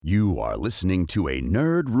You are listening to a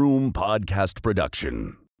Nerd Room podcast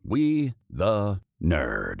production. We, the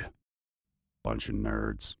nerd. Bunch of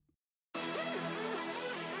nerds.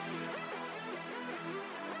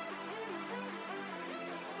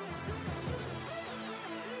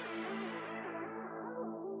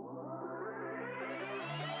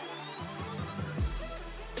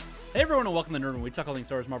 Hey everyone, and welcome to Nerd Room. We talk all things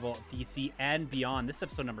Star Wars, Marvel, DC, and beyond. This is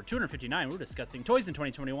episode number 259. We're discussing toys in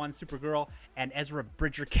 2021, Supergirl and Ezra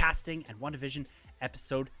Bridger casting, and Wanda Vision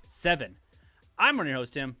Ep.7. I'm your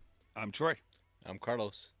host, Tim. I'm Troy. I'm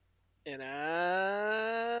Carlos. And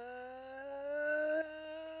I'm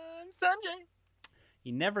Sanjay.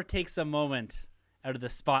 He never takes a moment out of the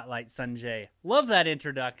spotlight, Sanjay. Love that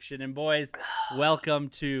introduction. And boys, welcome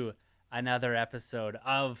to another episode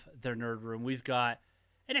of the Nerd Room. We've got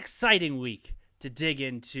an exciting week to dig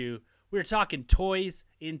into. We're talking toys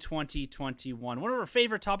in 2021. One of our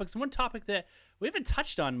favorite topics, and one topic that we haven't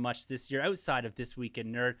touched on much this year outside of This Week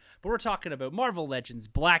in Nerd. But we're talking about Marvel Legends,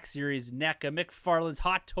 Black Series, NECA, McFarlane's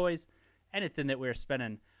Hot Toys, anything that we're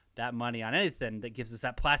spending that money on, anything that gives us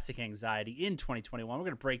that plastic anxiety in 2021. We're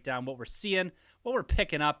going to break down what we're seeing, what we're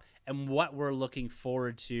picking up, and what we're looking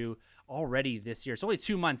forward to already this year. It's only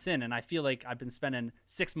 2 months in, and I feel like I've been spending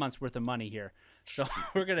 6 months worth of money here. So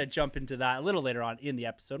we're going to jump into that a little later on in the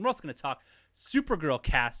episode. We're also going to talk Supergirl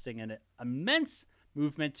casting and an immense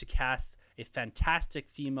movement to cast a fantastic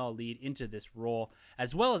female lead into this role,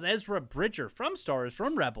 as well as Ezra Bridger from Star Wars,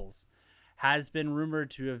 from Rebels, has been rumored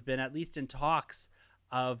to have been at least in talks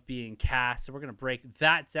of being cast. So we're going to break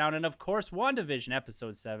that down. And of course, Wanda Vision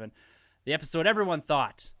Episode 7, the episode everyone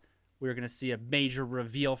thought we were going to see a major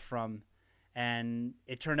reveal from, and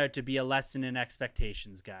it turned out to be a lesson in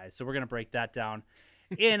expectations, guys. So we're going to break that down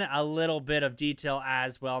in a little bit of detail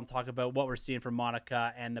as well and talk about what we're seeing from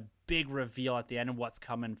Monica and the big reveal at the end and what's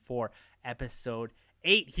coming for Episode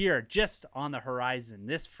 8 here just on the horizon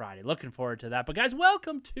this Friday. Looking forward to that. But guys,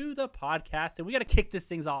 welcome to the podcast, and we got to kick this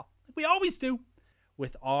things off like we always do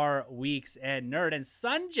with our Weeks and Nerd. And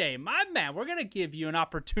Sanjay, my man, we're going to give you an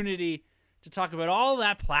opportunity to talk about all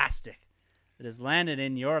that plastic that has landed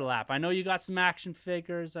in your lap. I know you got some action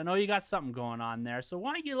figures. I know you got something going on there. So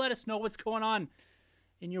why don't you let us know what's going on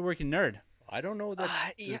in your working nerd? I don't know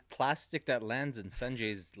that the plastic that lands in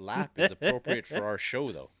Sanjay's lap is appropriate for our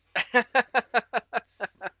show, though.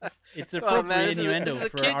 It's appropriate man, innuendo this is a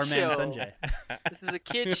for our man show. Sanjay. This is a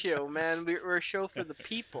kid show, man. We're a show for the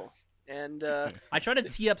people. And I try to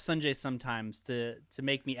tee up Sanjay sometimes to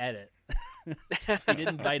make me edit. He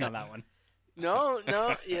didn't bite on that one. no,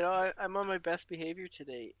 I'm on my best behavior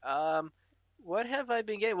today. What have I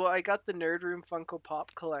been getting? Well, I got the Nerd Room Funko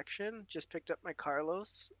Pop collection. Just picked up my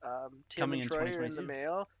Carlos. Tim Coming in and Troy are in 2022. the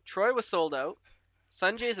mail. Troy was sold out.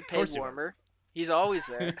 Sanjay's a peg course he warmer. He's always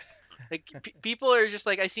there. Like people are just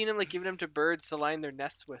like, I seen him like giving them to birds to line their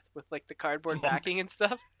nests with like the cardboard backing and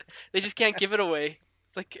stuff. They just can't give it away.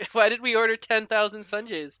 It's like, why did we order 10,000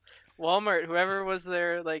 Sanjays? Walmart, whoever was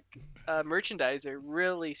their like merchandiser,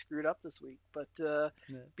 really screwed up this week. But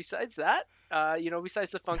besides that,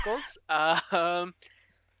 besides the Funkos,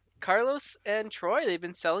 Carlos and Troy, they've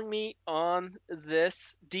been selling me on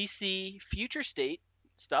this DC Future State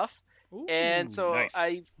stuff. Ooh, And so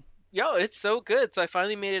nice. it's so good. So I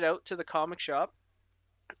finally made it out to the comic shop,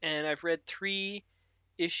 and I've read 3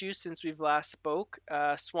 issues since we've last spoke.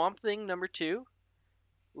 Swamp Thing #2.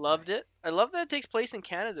 Loved it. I love that it takes place in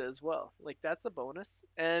Canada as well. Like, that's a bonus.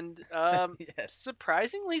 And Yes.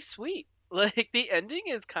 surprisingly sweet. Like, the ending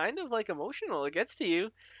is kind of like emotional. It gets to you.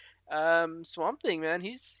 Swamp Thing, man,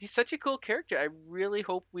 he's such a cool character. I really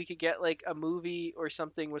hope we could get like a movie or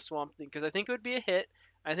something with Swamp Thing, because I think it would be a hit.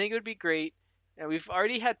 I think it would be great. And we've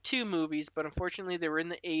already had 2 movies, but unfortunately they were in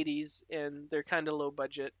the 80s and they're kind of low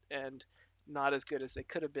budget and not as good as they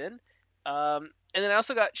could have been. And then I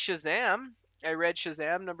also got Shazam. I read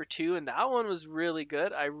Shazam #2, and that one was really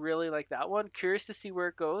good. I really like that one. Curious to see where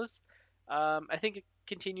it goes. I think it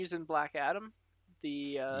continues in Black Adam,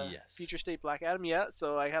 the Yes. Future State Black Adam. Yeah,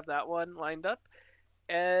 so I have that one lined up.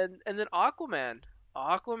 And then Aquaman.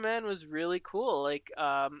 Aquaman was really cool. Like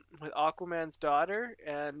with Aquaman's daughter,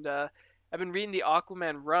 and I've been reading the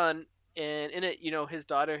Aquaman run, and in it, his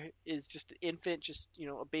daughter is just an infant, just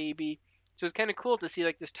a baby. So it's kind of cool to see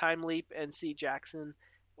like this time leap and see Jackson,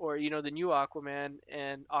 or the new Aquaman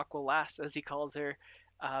and Aqualass, as he calls her,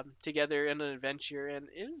 together in an adventure, and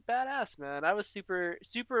it was badass, man. I was super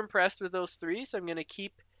super impressed with those 3, so I'm gonna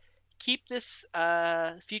keep this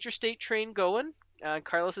Future State train going.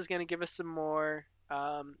 Carlos is gonna give us some more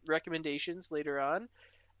recommendations later on,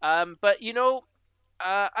 but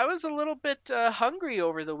I was a little bit hungry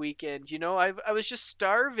over the weekend. I was just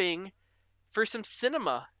starving for some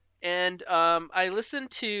cinema, and I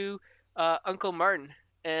listened to Uncle Martin,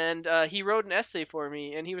 and he wrote an essay for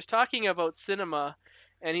me, and he was talking about cinema,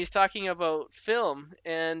 and he's talking about film,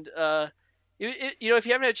 and if you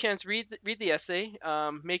haven't had a chance, read the essay,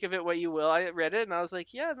 make of it what you will. I read it, and I was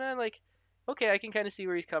like, yeah, man, like, okay, I can kind of see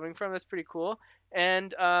where he's coming from. That's pretty cool,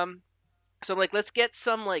 and so I'm like, let's get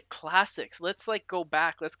some like classics. Let's like go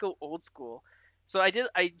back. Let's go old school. So I did.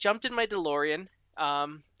 I jumped in my DeLorean.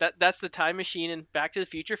 That's the time machine in Back to the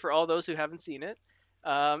Future for all those who haven't seen it.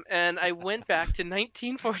 And I went back to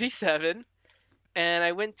 1947, and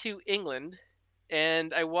I went to England,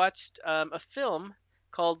 and I watched a film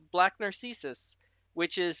called Black Narcissus,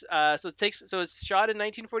 which is so it's shot in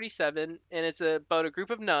 1947, and it's about a group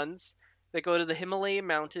of nuns that go to the Himalaya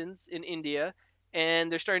mountains in India,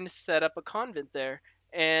 and they're starting to set up a convent there,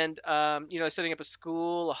 and setting up a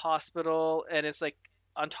school, a hospital, and it's like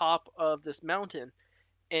on top of this mountain,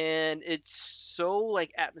 and it's so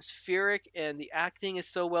like atmospheric, and the acting is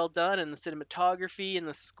so well done, and the cinematography and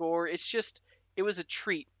the score, it was a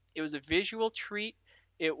treat. It was a visual treat.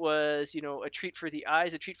 It was, a treat for the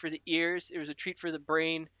eyes, a treat for the ears, it was a treat for the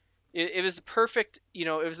brain. It was perfect. It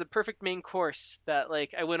was a perfect main course that,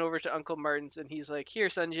 like, I went over to Uncle Martin's, and he's like, here,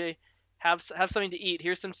 Sanjay, have something to eat,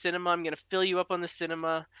 here's some cinema, I'm gonna fill you up on the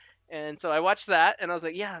cinema. And so I watched that, and I was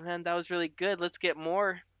like, yeah, man, that was really good. Let's get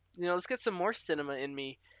more, let's get some more cinema in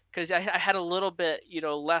me, because I had a little bit,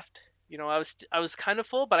 left. I was kind of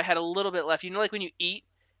full, but I had a little bit left. Like when you eat,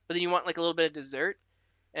 but then you want like a little bit of dessert.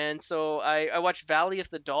 And so I watched Valley of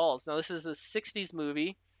the Dolls. Now this is a '60s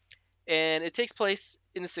movie, and it takes place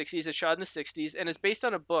in the '60s. It's shot in the '60s, and it's based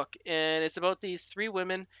on a book, and it's about these three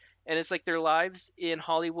women, and it's like their lives in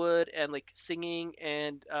Hollywood, and like singing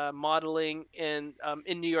and modeling, and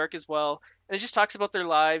in New York as well. And it just talks about their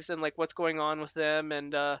lives and like what's going on with them,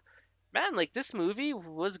 and man, like this movie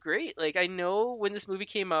was great. Like I know when this movie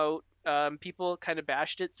came out, people kind of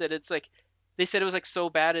bashed it, said it's like they said it was like so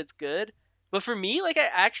bad it's good. But for me, like I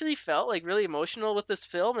actually felt like really emotional with this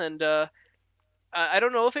film, and I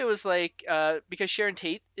don't know if it was like because Sharon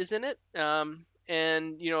Tate is in it, and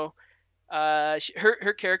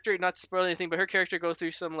her character, not to spoil anything, but her character goes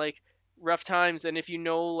through some like rough times, and if you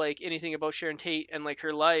know like anything about Sharon Tate and like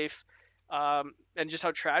her life, and just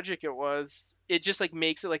how tragic it was, it just like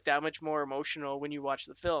makes it like that much more emotional when you watch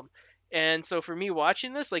the film. And so for me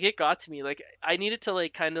watching this, like it got to me. Like I needed to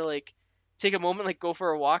like kind of like take a moment, like go for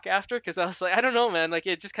a walk after, because I was like, I don't know, man, like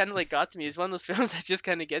it just kind of like got to me. It's one of those films that just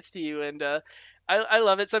kind of gets to you, and I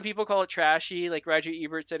love it. Some people call it trashy, like Roger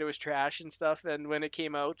Ebert said it was trash and stuff, and when it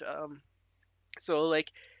came out, so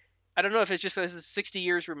like I don't know if it's just because it's 60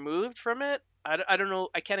 years removed from it. I don't know.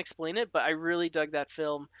 I can't explain it, but I really dug that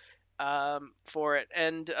film for it.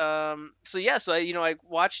 And so yeah, so I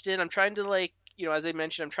watched it. I'm trying to like as I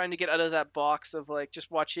mentioned, I'm trying to get out of that box of like just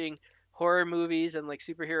watching horror movies and like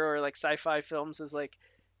superhero or like sci-fi films. Is like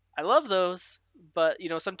I love those, but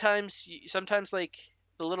sometimes like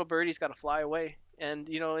the little birdie's got to fly away and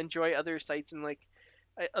enjoy other sights and like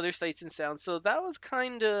other sights and sounds. So that was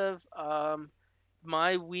kind of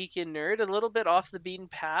my week in nerd, a little bit off the beaten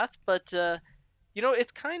path, but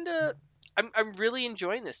it's kind of I'm really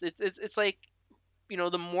enjoying this. It's like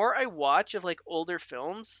the more I watch of like older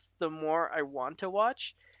films, the more I want to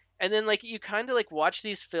watch, and then like you kind of like watch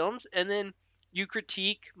these films, and then you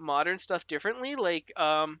critique modern stuff differently. Like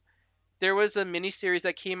there was a miniseries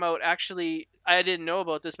that came out. Actually, I didn't know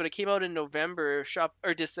about this, but it came out in November, shot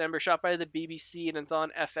or December, shot by the BBC, and it's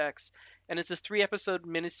on FX. And it's a 3 episode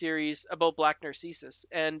miniseries about Black Narcissus.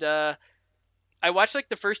 And I watched like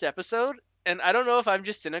the first episode, and I don't know if I'm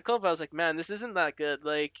just cynical, but I was like, man, this isn't that good.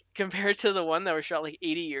 Like compared to the one that was shot like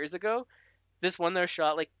 80 years ago, this one that was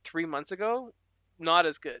shot like 3 months ago, not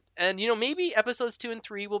as good. And maybe episodes 2 and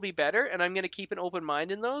 3 will be better, and I'm gonna keep an open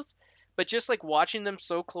mind in those. But just like watching them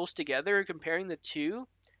so close together and comparing the two,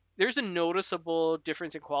 there's a noticeable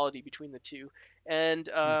difference in quality between the two. And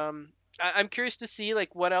I'm curious to see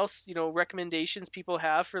like what else recommendations people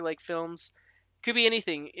have for like films. Could be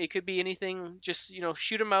anything. It could be anything. Just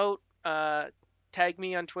shoot them out. Tag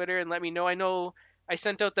me on Twitter and let me know. I know I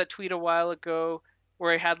sent out that tweet a while ago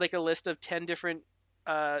where I had like a list of 10 different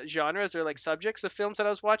genres or like subjects of films that I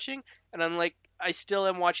was watching, and I'm like, I still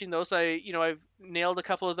am watching those. I've nailed a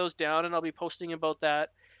couple of those down, and I'll be posting about that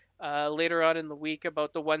later on in the week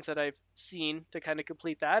about the ones that I've seen to kind of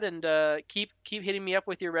complete that. And keep hitting me up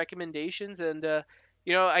with your recommendations. And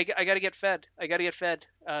I got to get fed. I got to get fed.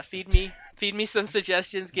 Feed me some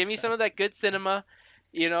suggestions. Give me some of that good cinema.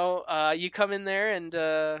 You come in there and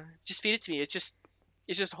just feed it to me. It's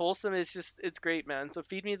just wholesome. It's great, man. So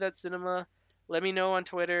feed me that cinema. let me know on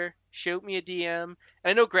Twitter. Shoot me a DM.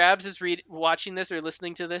 I know Grabs is watching this or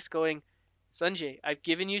listening to this going, Sanjay, I've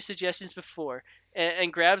given you suggestions before.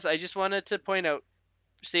 And Grabs, I just wanted to point out,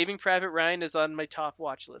 Saving Private Ryan is on my top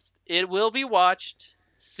watch list. It will be watched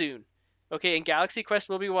soon. Okay, and Galaxy Quest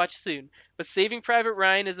will be watched soon. But Saving Private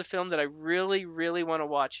Ryan is a film that I really, really want to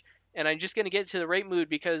watch. And I'm just going to get to the right mood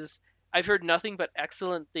because I've heard nothing but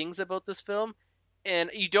excellent things about this film.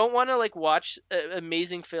 And you don't want to like watch an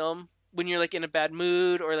amazing film when you're like in a bad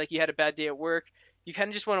mood or like you had a bad day at work. You kind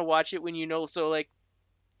of just want to watch it when you know, so like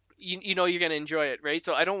you know you're going to enjoy it, right?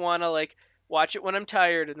 So I don't want to like watch it when I'm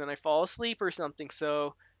tired and then I fall asleep or something.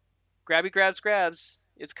 So grabs,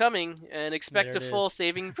 it's coming, and expect There a it full is.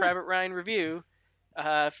 Saving Private Ryan review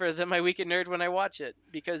for My Week at Nerd when I watch it,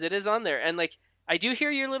 because it is on there. And like, I do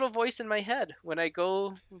hear your little voice in my head when I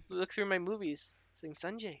go look through my movies, saying,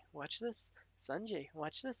 "Sanjay, watch this. Sanjay,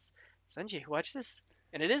 watch this. Sanjay, watch this."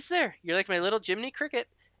 And it is there. You're like my little Jiminy Cricket,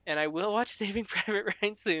 and I will watch Saving Private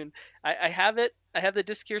Ryan soon. I have it. I have the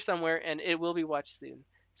disc here somewhere, and it will be watched soon.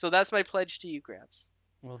 So that's my pledge to you, Grabs.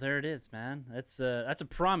 Well, there it is, man. That's a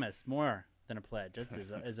promise more than a pledge. That's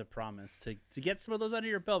is a promise to get some of those under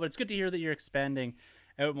your belt. But it's good to hear that you're expanding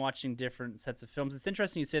out and watching different sets of films. It's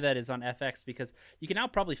interesting you say that is on FX because you can now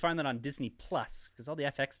probably find that on Disney Plus because all the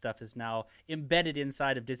FX stuff is now embedded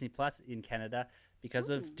inside of Disney Plus in Canada because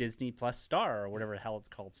of Disney Plus Star or whatever the hell it's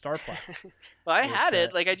called, Star Plus. Well, I had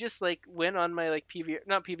it. Like, I just like went on my like PVR,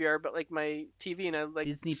 not PVR, but like my TV, and I like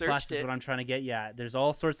Disney searched Plus is it. what I'm trying to get. Yeah, there's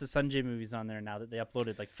all sorts of Sanjay movies on there now that they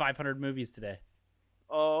uploaded, like 500 movies today.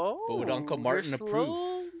 Oh, But would Uncle Martin we're approve?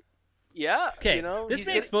 slow. Yeah, Okay, you know, this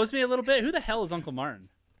may expose me a little bit. Who the hell is Uncle Martin?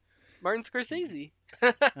 Martin Scorsese.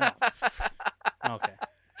 Oh, okay.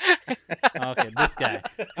 Okay, this guy.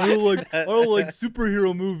 I don't like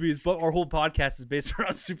superhero movies, but our whole podcast is based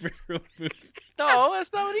around superhero movies. No,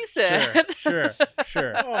 that's not what he said. Sure.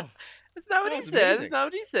 Oh, That's not what that he was said. amazing. That's not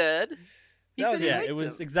what he said. He That said was he Yeah, liked it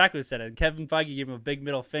was them. exactly what he said. And Kevin Feige gave him a big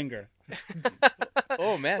middle finger.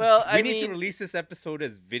 oh man. Well, we I need to mean- release this episode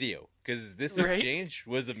as video because this Right? exchange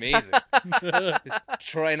was amazing.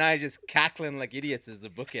 Troy and I just cackling like idiots as the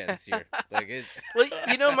bookends here. Like it. Well,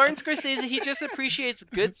 you know, Martin Scorsese, he just appreciates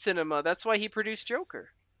good cinema. That's why he produced Joker.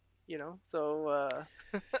 You know, so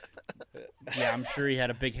Yeah, I'm sure he had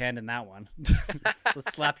a big hand in that one.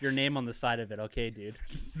 Let's slap your name on the side of it, okay, dude?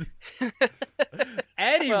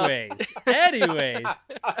 Anyways,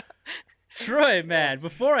 Troy, man,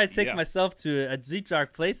 before I take Yeah. myself to a deep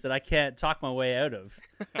dark place that I can't talk my way out of,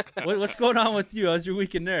 what's going on with you? How's your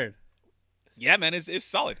week in nerd? Yeah, man, it's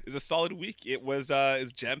solid. It's a solid week. It was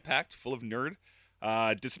jam packed, full of nerd.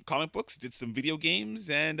 Did some comic books, did some video games,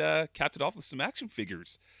 and capped it off with some action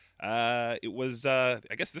figures. It was I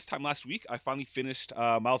guess this time last week I finally finished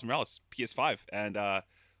Miles Morales PS5, and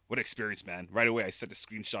what an experience, man! Right away I sent a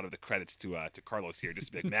screenshot of the credits to Carlos here, just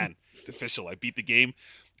to be like, man, it's official. I beat the game.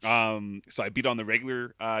 So I beat on the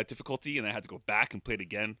regular difficulty, and I had to go back and play it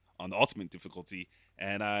again on the ultimate difficulty,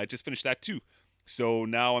 and I just finished that too. So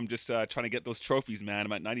now I'm just trying to get those trophies, man.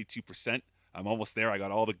 I'm at 92%. I'm almost there. I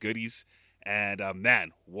got all the goodies. And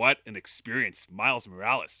man, what an experience. Miles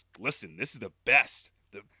Morales. Listen, this is the best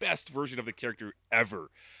version of the character ever.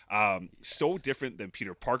 So different than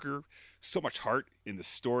Peter Parker. So much heart in the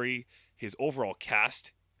story. His overall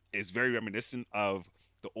cast is very reminiscent of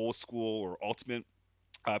the old school or ultimate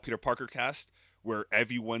Peter Parker cast, where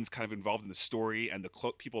everyone's kind of involved in the story, and the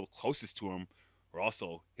people closest to him are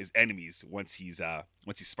also his enemies once he's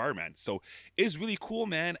Spider-Man. So it is really cool,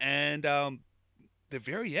 man. And the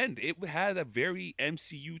very end, it had a very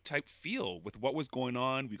MCU type feel with what was going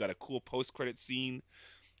on. We got a cool post-credit scene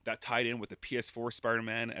that tied in with the PS4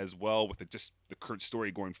 Spider-Man as well, with just the current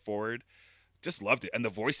story going forward. Just loved it. And the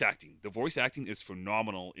voice acting is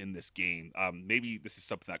phenomenal in this game. Maybe this is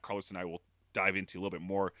something that Carlos and I will dive into a little bit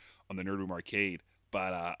more on the Nerd Room Arcade,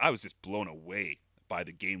 but I was just blown away by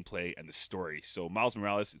the gameplay and the story. So Miles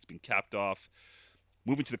Morales, it's been capped off.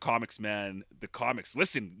 Moving to the comics, man. The comics.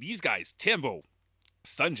 Listen, these guys, Timbo,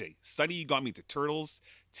 Sanjay, Sunny, you got me to Turtles.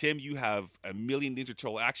 Tim, you have a million Ninja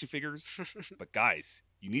Turtle action figures. But guys,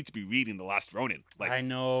 you need to be reading The Last Ronin. Like, I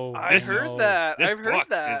know. I've heard that. this I've heard book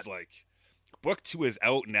that. is like, book 2 is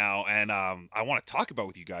out now, and I want to talk about it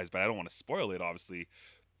with you guys, but I don't want to spoil it, obviously.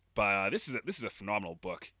 But this is a phenomenal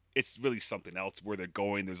book. It's really something else where they're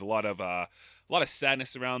going. There's a lot of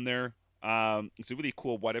sadness around there. It's a really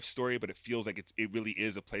cool what if story, but it feels like it really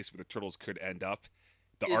is a place where the turtles could end up.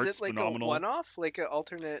 The Is art's it like phenomenal. a one-off, like an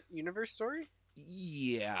alternate universe story?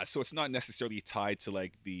 Yeah, so it's not necessarily tied to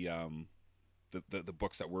like the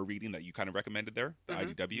books that we're reading that you kind of recommended there, the Mhm.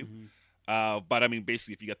 IDW. Mhm. But I mean,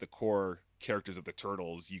 basically, if you get the core characters of the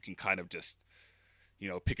turtles, you can kind of just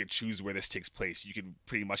pick and choose where this takes place. You can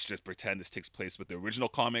pretty much just pretend this takes place with the original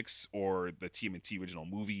comics or the TMNT original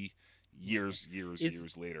movie years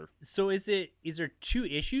later. So is there 2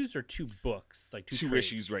 issues or 2 books, like 2 Two trades?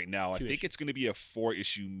 issues right now. I think issues. it's going to be a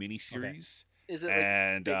 4-issue miniseries. Is it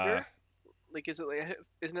And bigger?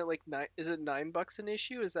 Isn't it like nine? Is it $9 an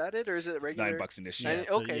issue? Is that it, or is it it's regular? $9 an issue. Yeah,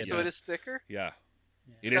 Okay, so yeah. it is thicker. Yeah.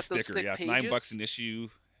 Yeah. It is Got those thicker. thick Yeah, it's pages? $9 an issue.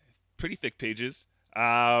 Pretty thick pages.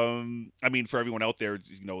 I mean, for everyone out there,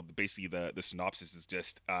 basically the synopsis is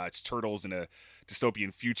just it's turtles in a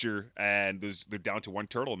dystopian future, and they're down to one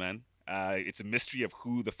turtle, man. It's a mystery of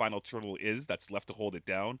who the final turtle is that's left to hold it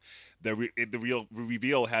down. The real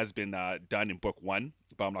reveal has been done in book 1,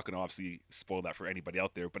 but I'm not going to obviously spoil that for anybody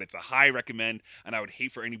out there. But it's a high recommend, and I would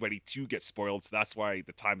hate for anybody to get spoiled. So that's why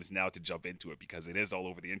the time is now to jump into it, because it is all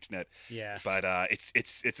over the internet. Yeah. But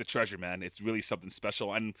it's a treasure, man. It's really something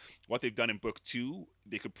special. And what they've done in book 2,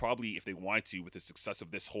 they could probably, if they wanted to, with the success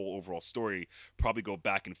of this whole overall story, probably go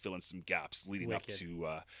back and fill in some gaps leading up to.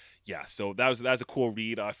 Yeah, so that was a cool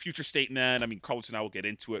read. Future State, man. I mean, Carlos and I will get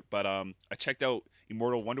into it, but I checked out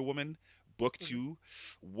Immortal Wonder Woman book 2.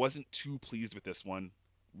 Wasn't too pleased with this one.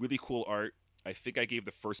 Really cool art. I think I gave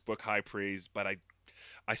the first book high praise, but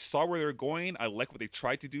I saw where they were going. I like what they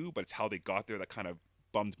tried to do, but it's how they got there that kind of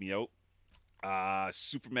bummed me out.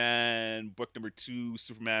 Superman book number 2,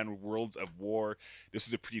 Superman Worlds of War. This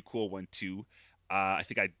is a pretty cool one too. I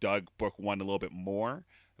think I dug book 1 a little bit more,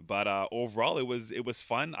 but overall it was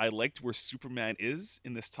fun. I liked where Superman is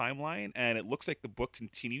in this timeline, and it looks like the book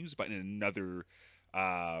continues, but in another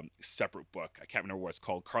separate book. I can't remember what it's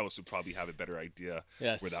called. Carlos would probably have a better idea.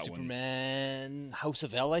 Yeah, where that Superman House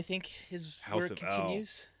of L, I think, is House where it of L.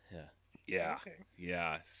 continues. Yeah, Okay.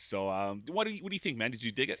 yeah. So what do you think, man? Did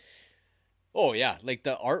you dig it? Oh yeah, like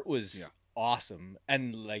the art was Yeah. awesome,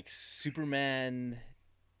 and like Superman,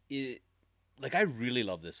 like I really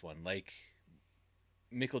love this one. Like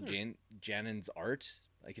Mikkel Janen's art.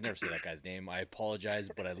 I can never say that guy's name. I apologize,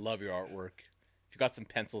 but I love your artwork. If you got some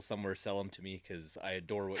pencils somewhere, sell them to me, because I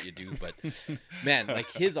adore what you do. But man,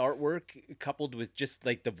 like his artwork coupled with just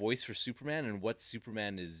like the voice for Superman and what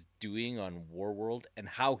Superman is doing on Warworld and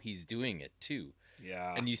how he's doing it too.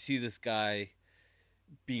 Yeah. And you see this guy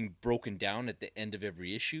being broken down at the end of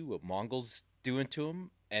every issue, what Mongel's doing to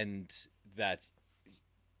him, and that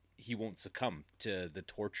he won't succumb to the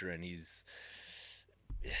torture, and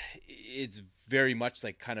it's very much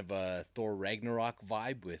like kind of a Thor Ragnarok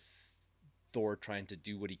vibe, with Thor trying to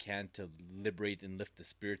do what he can to liberate and lift the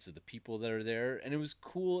spirits of the people that are there. And it was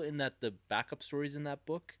cool in that the backup stories in that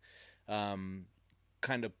book kind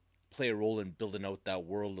of play a role in building out that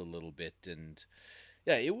world a little bit. And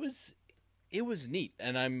yeah, it was neat,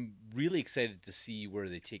 and I'm really excited to see where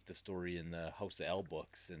they take the story in the House of L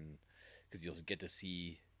books, and because you'll get to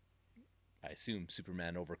see, I assume,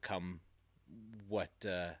 Superman overcome what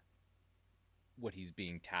he's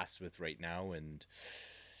being tasked with right now and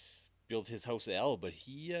build his House of L. But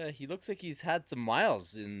he looks like he's had some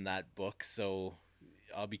miles in that book, so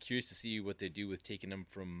I'll be curious to see what they do with taking him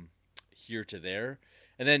from here to there.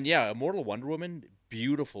 And then yeah, Immortal Wonder Woman,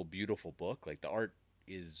 beautiful book. Like the art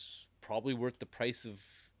is probably worth the price of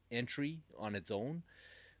entry on its own.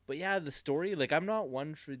 But yeah, the story, like I'm not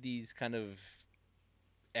one for these kind of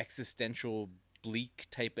existential bleak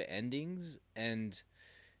type of endings, and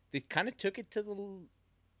they kind of took it to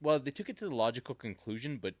the logical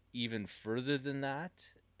conclusion, but even further than that.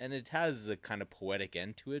 And it has a kind of poetic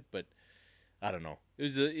end to it, but I don't know.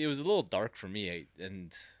 It was a little dark for me,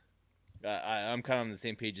 and I'm kind of on the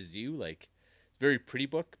same page as you. Like, it's a very pretty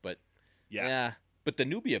book, but yeah. But the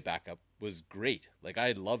Nubia backup was great. Like,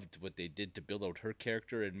 I loved what they did to build out her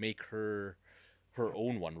character and make her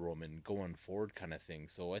own Wonder Woman going forward, kind of thing.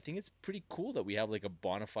 So I think it's pretty cool that we have like a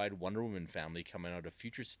bona fide Wonder Woman family coming out of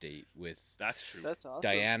Future State, with That's true. That's awesome.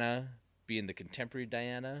 Diana being the contemporary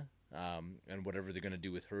Diana, and whatever they're gonna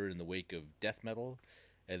do with her in the wake of Death Metal,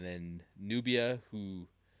 and then Nubia, who,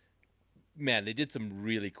 man, they did some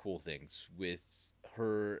really cool things with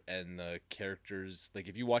her and the characters. Like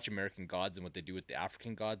if you watch American Gods and what they do with the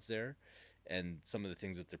African gods there, and some of the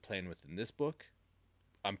things that they're playing with in this book,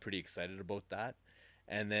 I'm pretty excited about that.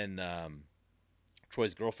 And then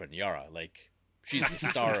Troy's girlfriend Yara, like she's the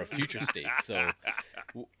star of Future State. So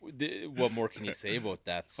what more can you say about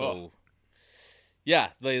that? So yeah,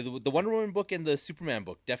 the Wonder Woman book and the Superman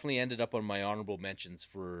book definitely ended up on my honorable mentions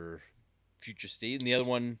for Future State. And the other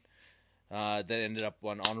one that ended up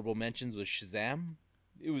on honorable mentions was Shazam.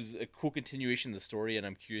 It was a cool continuation of the story, and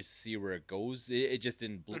I'm curious to see where it goes. It just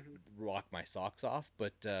didn't rock my socks off,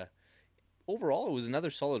 but overall, it was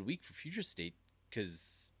another solid week for Future State,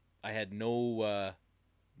 because I had no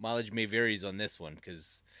mileage may varies on this one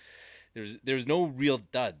because there's no real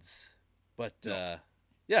duds. But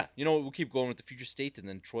yeah, you know what? We'll keep going with the future state, and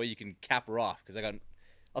then Troy, you can cap her off because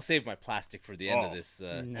I'll save my plastic for the end of this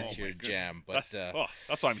Nice. this year's jam. But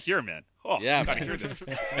that's why I'm here, man. Oh, yeah, I gotta man. hear this.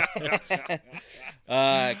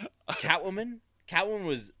 Catwoman. Catwoman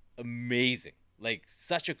was amazing. Like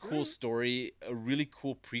such a cool story, a really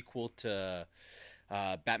cool prequel to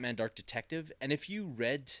Batman Dark Detective. And if you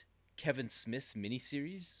read Kevin Smith's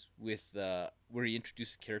miniseries with where he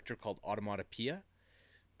introduced a character called Automatopoeia,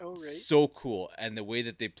 Oh, right. so cool. And the way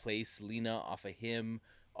that they play Selena off of him,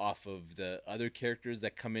 off of the other characters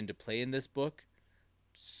that come into play in this book,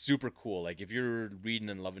 super cool. Like if you're reading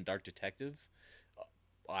and loving Dark Detective,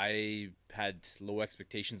 I had low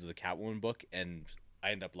expectations of the Catwoman book, and I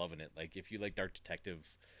end up loving it. Like if you like Dark Detective,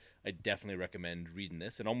 I definitely recommend reading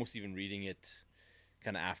this, and almost even reading it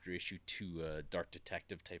kind of after issue 2, Dark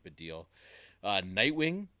Detective type of deal.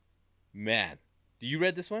 Nightwing, man, you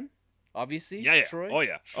read this one? Obviously, Yeah. Troy? Oh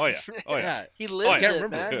yeah. Yeah, He lives can't it,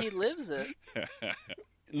 remember. man. He lives it.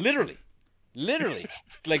 literally,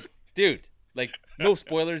 like, dude, like no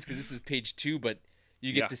spoilers because this is page 2, but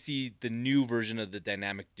you get Yeah. to see the new version of the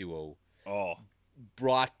dynamic duo Oh,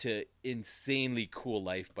 brought to insanely cool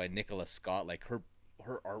life by Nicola Scott. Like her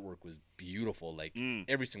artwork was beautiful. Like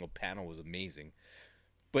every single panel was amazing.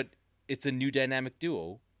 But it's a new dynamic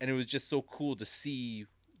duo, and it was just so cool to see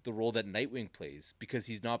the role that Nightwing plays because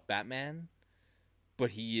he's not Batman,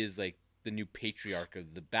 but he is like the new patriarch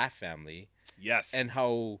of the Bat family, yes. and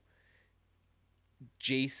how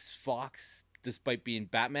Jace Fox, despite being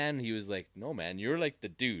Batman, he was like, no man, you're like the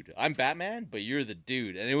dude. I'm Batman, but you're the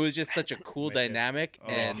dude. And it was just such a cool Wicked. dynamic. Oh.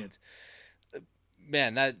 And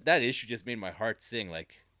man, that issue just made my heart sing.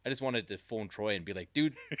 Like I just wanted to phone Troy and be like,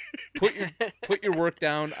 dude, put your work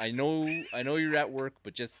down. I know you're at work,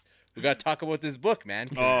 but just we gotta talk about this book, man.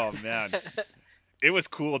 Oh man, it was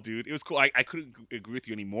cool, dude. It was cool. I couldn't agree with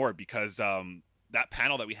you anymore because that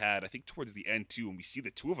panel that we had, I think towards the end too, when we see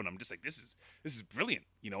the two of them, I'm just like, this is brilliant.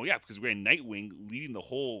 You know, yeah, because we're in Nightwing leading the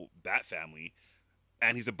whole Bat family,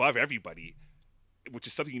 and he's above everybody, which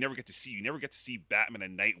is something you never get to see. You never get to see Batman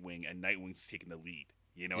and Nightwing's taking the lead.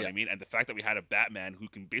 You know what I mean? And the fact that we had a Batman who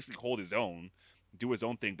can basically hold his own, do his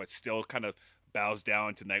own thing, but still kind of bows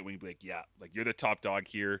down to Nightwing, be like, yeah, like you're the top dog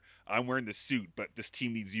here. I'm wearing the suit, but this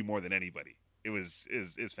team needs you more than anybody. It was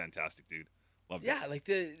fantastic, dude. Loved it. Yeah, like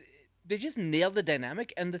they just nailed the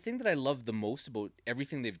dynamic. And the thing that I love the most about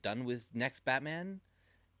everything they've done with Next Batman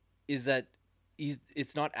is that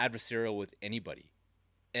it's not adversarial with anybody.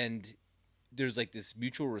 And there's like this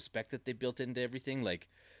mutual respect that they built into everything, like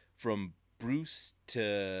from Bruce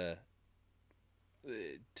to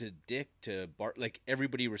Dick to Bart. Like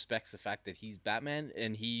everybody respects the fact that he's Batman,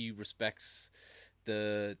 and he respects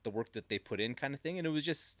the work that they put in, kind of thing. And it was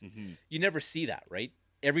just you never see that, right?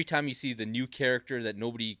 Every time you see the new character that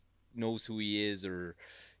nobody knows who he is, or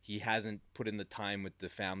he hasn't put in the time with the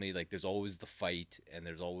family, like there's always the fight, and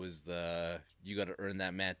there's always the you got to earn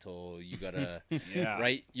that mantle, you got to Yeah.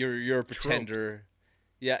 right, you're a pretender. Tropes.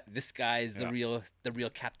 Yeah, this guy is the real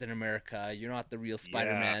Captain America. You're not the real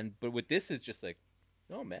Spider-Man. But with this, it's just like,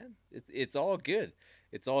 no man, it's all good.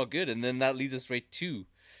 It's all good. And then that leads us right to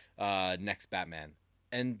Next Batman,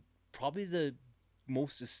 and probably the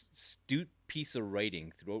most astute piece of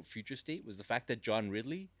writing throughout Future State was the fact that John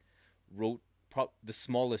Ridley wrote the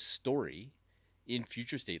smallest story in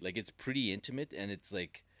Future State. Like it's pretty intimate, and it's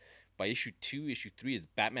like by issue 2, issue 3, it's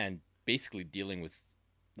Batman basically dealing with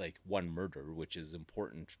like one murder, which is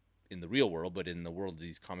important in the real world, but in the world of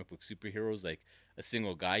these comic book superheroes, like a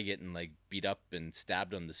single guy getting like beat up and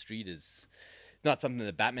stabbed on the street is not something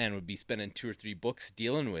that Batman would be spending 2 or 3 books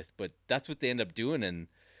dealing with. But that's what they end up doing, and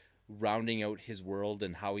rounding out his world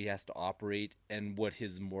and how he has to operate and what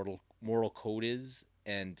his moral code is,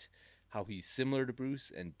 and how he's similar to Bruce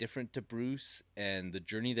and different to Bruce, and the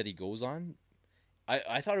journey that he goes on.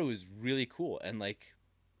 I thought it was really cool, and like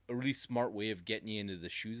a really smart way of getting you into the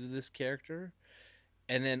shoes of this character,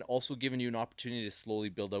 and then also giving you an opportunity to slowly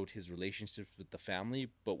build out his relationships with the family,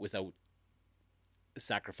 but without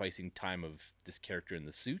sacrificing time of this character in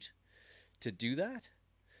the suit to do that.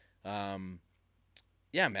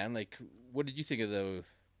 Yeah, man, like what did you think of the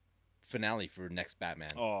finale for Next Batman?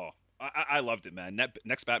 Oh, I loved it, man.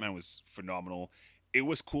 Next Batman was phenomenal. It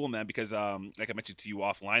was cool, man, because like I mentioned to you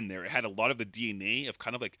offline there, it had a lot of the DNA of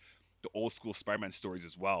kind of like the old school Spider-Man stories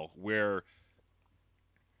as well, where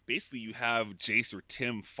basically you have Jace or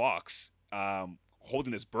Tim Fox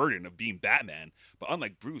holding this burden of being Batman. But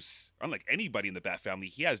unlike Bruce, unlike anybody in the Bat family,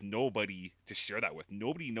 he has nobody to share that with.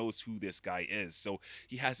 Nobody knows who this guy is. So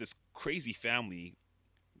he has this crazy family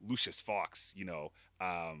Lucius Fox,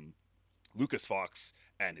 Lucas Fox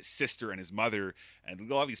and his sister and his mother, and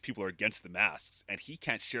a lot of these people are against the masks, and he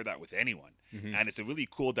can't share that with anyone. Mhm. And it's a really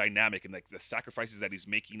cool dynamic, and like the sacrifices that he's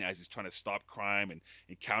making as he's trying to stop crime and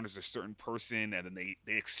encounters a certain person, and then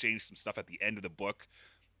they exchange some stuff at the end of the book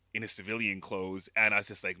in his civilian clothes, and I was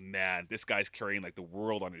just like, man, this guy's carrying like the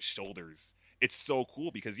world on his shoulders. It's so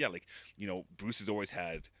cool because Bruce has always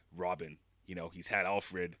had Robin, he's had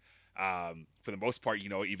Alfred. For the most part,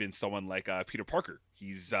 even someone like Peter Parker,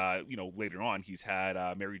 he's later on he's had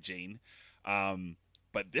Mary Jane.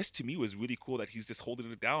 But this to me was really cool that he's just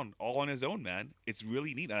holding it down all on his own, man. It's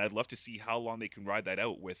really neat, and I'd love to see how long they can ride that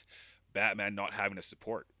out with Batman not having a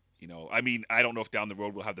support. I mean, I don't know if down the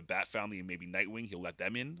road we'll have the Bat family and maybe Nightwing. He'll let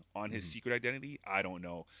them in on his secret identity. I don't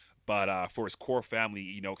know. But for his core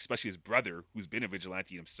family, especially his brother, who's been a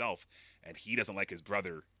vigilante himself, and he doesn't like his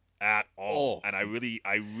brother at all. Oh. And I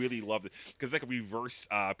really love it because like a reverse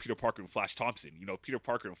Peter Parker and Flash Thompson. Peter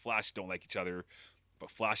Parker and Flash don't like each other,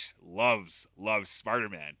 but Flash loves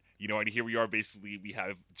Spider-Man. And here we are, basically we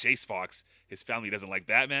have Jace Fox. His family doesn't like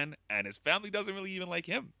Batman, and his family doesn't really even like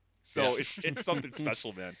him. So it's something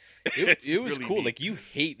special, man. It was really cool. neat. Like, you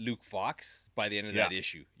hate Luke Fox by the end of that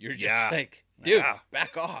issue. You're just Yeah. like, dude, Yeah.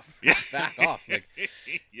 back off. Yeah. Back off. Like,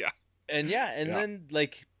 yeah. and Yeah. then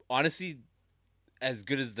like, honestly, as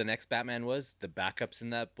good as the next Batman was, the backups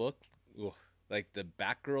in that book, like the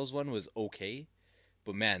Batgirls one was okay,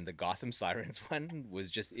 but man, the Gotham Sirens one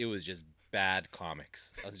was just bad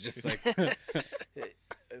comics. I was just like,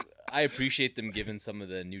 I appreciate them giving some of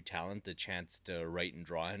the new talent a chance to write and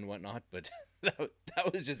draw and whatnot, but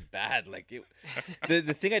that was just bad. Like,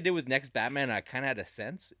 the thing I did with Next Batman, I kind of had a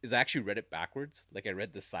sense, is I actually read it backwards. Like, I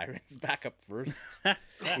read the Sirens back up first,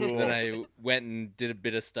 Cool. then I went and did a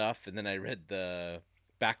bit of stuff, and then I read the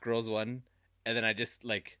Batgirls one, and then I just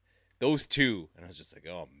like those two, and I was just like,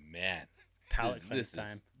 oh man, Palette this cleanse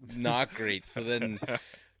time. is not great. So then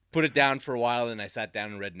put it down for a while, and I sat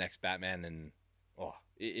down and read Next Batman, and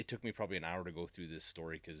it took me probably an hour to go through this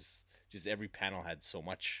story because just every panel had so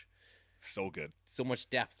much good. so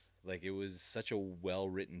much depth. Like, it was such a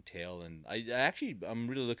well-written tale, and I'm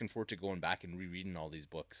really looking forward to going back and rereading all these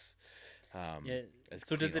books. Yeah. as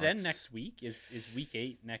So does it clean end arcs. next week? Is week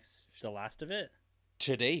 8 the last of it?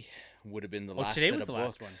 Today would have been the last today set was of the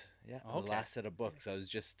books. last Yeah, Okay. the last set of books. I was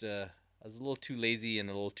just I was a little too lazy and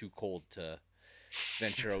a little too cold to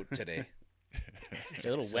venture out today. A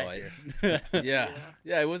little So wet here.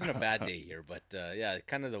 Yeah, it wasn't a bad day here, but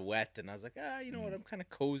kind of the wet, and I was like, you know what, I'm kind of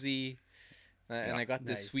cozy. And I got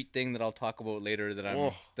this Nice. sweet thing that I'll talk about later that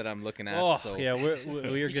I'm looking at. Oh, so yeah, we're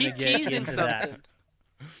You gonna keep get teasing into that. something.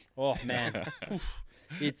 Oh man,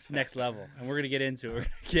 it's next level, and we're gonna get into it. We're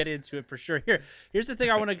gonna get into it for sure. Here's the thing: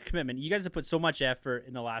 I want a commitment. You guys have put so much effort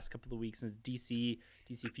in the last couple of weeks in DC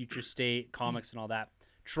Future State comics and all that.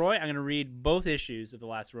 Troy, I'm gonna read both issues of The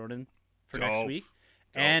Last Ronin for next Dope. week,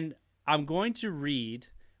 Dope. and I'm going to read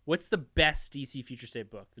what's the best DC Future State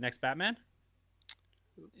book? The Next Batman.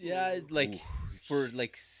 yeah, like Ooh. for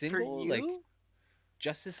like For single, you? like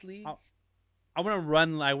Justice League. I want to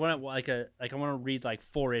run. I want to I want to read like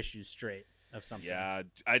 4 issues straight of something. Yeah,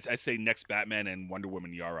 I'd say Next Batman and Wonder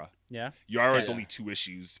Woman Yara. Yeah. Yara's Yeah. only 2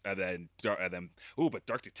 issues, and then but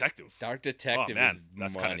Dark Detective. Dark Detective Oh man, is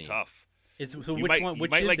that's money. kind of tough. So You which might- one? you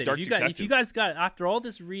Which might is like it? Dark If you Detective. guys got after all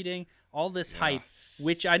this reading, all this Yeah. hype,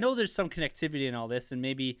 which I know there's some connectivity in all this, and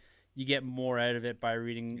maybe you get more out of it by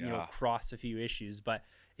reading, Yeah. across a few issues. But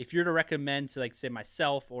if you're to recommend to like say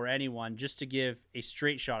myself or anyone, just to give a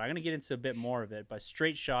straight shot, I'm gonna get into a bit more of it, but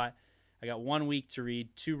straight shot. I got 1 week to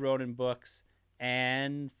read 2 Ronin books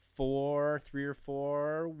and 3 or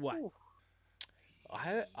 4 what? Ooh.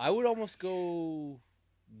 I would almost go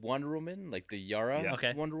Wonder Woman, like the Yara Yeah.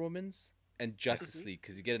 Okay. Wonder Womans, and Justice Mhm. League,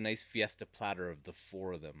 because you get a nice fiesta platter of the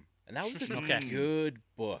 4 of them, and that was a Okay. good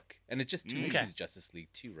book. And it's just 2 Okay. issues, Justice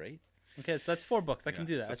League too, right? Okay, so that's 4 books. I can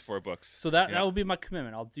do that. So that's 4 books. So that Yeah. will be my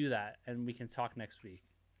commitment. I'll do that, and we can talk next week.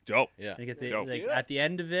 Dope. Yeah. You get the, Dope. like, Do it. at the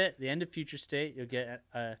end of it, the end of Future State, you'll get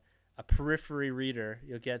a periphery reader.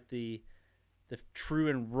 You'll get the true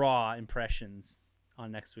and raw impressions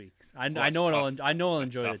on next week. I that's know tough. I know I'll That's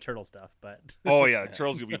enjoy the tough. turtle stuff, but Oh yeah,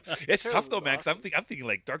 Turtle's gonna be. It's Turtle's tough though, man. Because awesome. I'm thinking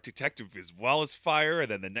like Dark Detective as well as Fire, and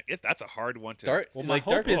then that's a hard one to. Dark, Well, my like,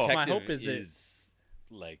 hope Dark is- Detective my hope is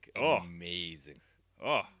it- like Oh. amazing.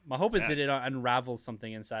 Oh, my hope is Yes. that it unravels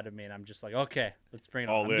something inside of me, and I'm just like, okay, let's bring it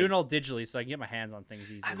All on. I'm in. doing it all digitally, so I can get my hands on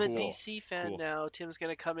things easily. I'm a Cool. DC fan Cool. now. Tim's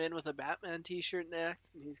gonna come in with a Batman T-shirt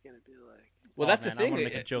next, and he's gonna be like, Well, Oh, that's man, the thing. I want to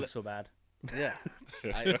make a it- joke so bad. Yeah,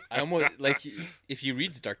 I almost like if you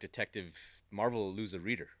read Dark Detective Marvel will lose a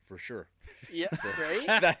reader for sure. Yeah, So right?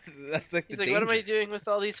 that's like He's the like, what am I danger. doing with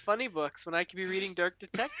all these funny books when I could be reading Dark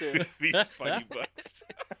Detective? These funny books.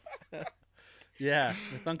 Yeah,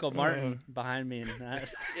 with Uncle Martin behind me and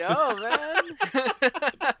that. Yo, man.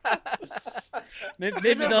 Maybe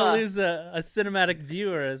they'll Cinema. lose a cinematic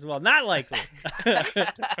viewer as well. Not likely.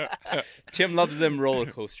 Tim loves them roller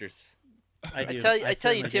coasters. I do. I tell you,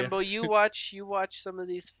 certainly do. Timbo, you watch some of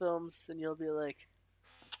these films, and you'll be like,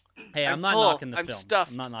 Hey, I'm not full. knocking the I'm films.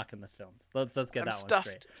 stuffed. I'm not knocking the films. Let's get I'm that stuffed.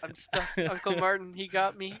 one straight. I'm stuffed. Uncle Martin, he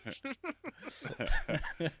got me.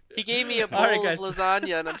 He gave me a bowl All right, of guys.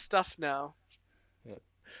 lasagna, and I'm stuffed now.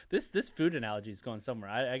 This food analogy is going somewhere.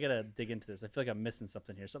 I gotta dig into this. I feel like I'm missing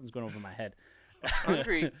something here. Something's going over my head.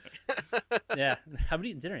 Hungry. Yeah, haven't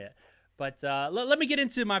eaten dinner yet. But let me get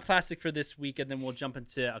into my plastic for this week, and then we'll jump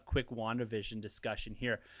into a quick WandaVision discussion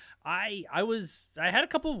here. I had a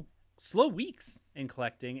couple slow weeks in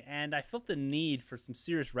collecting, and I felt the need for some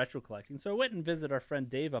serious retro collecting. So I went and visited our friend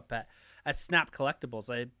Dave up at Snap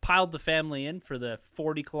Collectibles. I piled the family in for the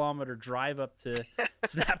 40-kilometer drive up to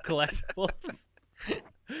Snap Collectibles.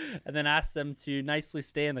 And then asked them to nicely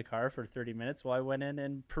stay in the car for 30 minutes while I went in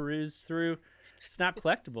and perused through Snap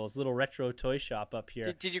Collectibles, little retro toy shop up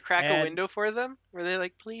here. Did you crack And- a window for them? Were they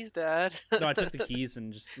like, please, Dad? No, I took the keys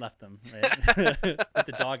and just left them, right? With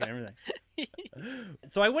the dog and everything.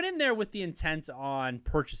 So I went in there with the intent on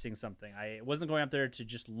purchasing something. I wasn't going up there to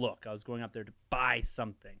just look. I was going up there to buy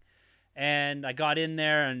something. And I got in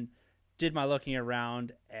there and did my looking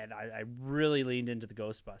around, and I really leaned into the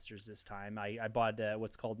Ghostbusters this time. I bought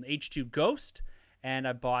what's called an H2 Ghost, and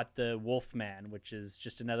I bought the Wolfman, which is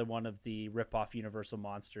just another one of the rip-off Universal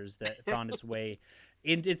monsters that found its way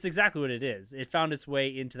in. It's exactly what it is. It found its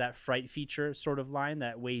way into that Fright feature sort of line,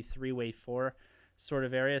 that Wave 3, Wave 4 sort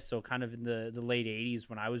of area. So kind of in the late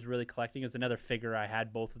 80s when I was really collecting. It was another figure. I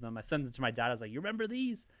had both of them. I sent it to my dad. I was like, you remember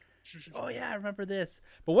these? Said, oh yeah, I remember this.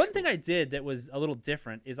 But one thing I did that was a little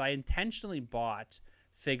different is I intentionally bought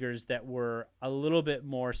figures that were a little bit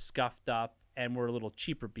more scuffed up and were a little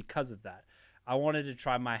cheaper because of that. I wanted to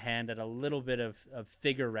try my hand at a little bit of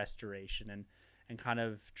figure restoration and kind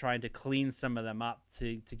of trying to clean some of them up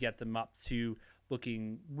to get them up to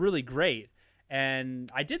looking really great.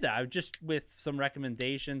 And I did that. I just with some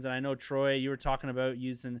recommendations. And I know, Troy, you were talking about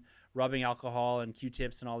using rubbing alcohol and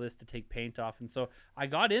Q-tips and all this to take paint off. And so I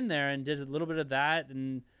got in there and did a little bit of that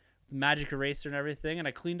and magic eraser and everything. And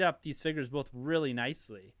I cleaned up these figures both really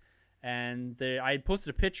nicely. And I had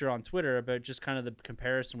posted a picture on Twitter about just kind of the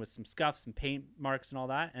comparison with some scuffs and paint marks and all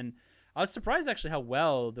that. And I was surprised actually how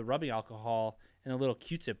well the rubbing alcohol and a little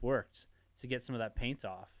Q-tip worked to get some of that paint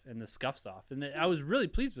off and the scuffs off. And I was really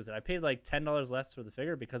pleased with it. I paid like $10 less for the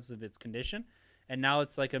figure because of its condition. And now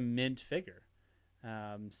it's like a mint figure.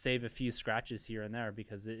 Save a few scratches here and there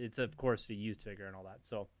because it's of course a used figure and all that.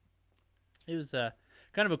 So it was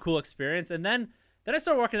kind of a cool experience. And then I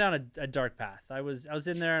started walking down a dark path. I was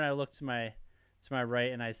in there and I looked to my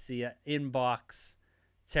right and I see an inbox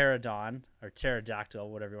pterodon or pterodactyl,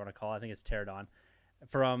 whatever you want to call it. I think it's pterodon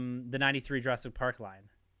from the 93 Jurassic Park line.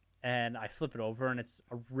 And I flip it over and it's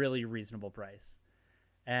a really reasonable price.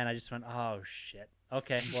 And I just went, oh shit.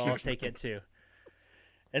 Okay, well I'll take it too.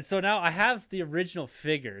 And so now I have the original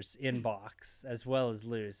figures in box as well as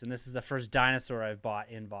loose. And this is the first dinosaur I've bought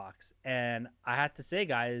in box. And I have to say,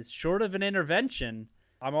 guys, short of an intervention,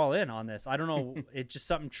 I'm all in on this. I don't know. It just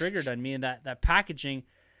something triggered on me. And that packaging,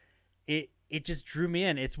 it just drew me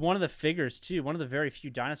in. It's one of the figures, too. One of the very few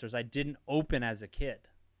dinosaurs I didn't open as a kid.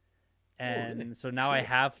 And really? so now I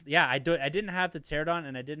have, I didn't have the pterodon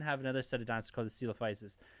and I didn't have another set of dinosaurs called the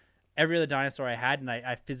Coelophysis. Every other dinosaur I had and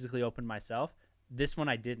I physically opened myself. This one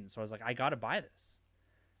I didn't, so I was like, I gotta buy this.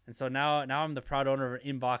 And so now I'm the proud owner of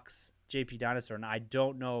an inbox JP Dinosaur, and I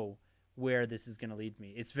don't know where this is gonna lead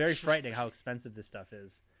me. It's very frightening how expensive this stuff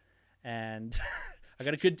is, and I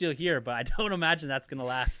got a good deal here, but I don't imagine that's gonna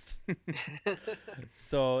last.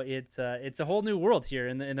 So it's a whole new world here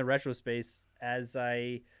in the retro space as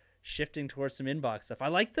I shifting towards some inbox stuff. I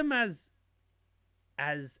like them as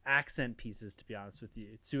accent pieces, to be honest with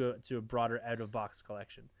you, to a broader out of box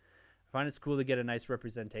collection. I find it's cool to get a nice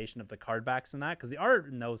representation of the card backs in that because the art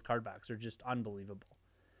in those card backs are just unbelievable.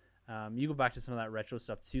 You go back to some of that retro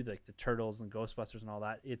stuff too, like the Turtles and Ghostbusters and all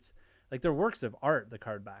that. It's like they're works of art, the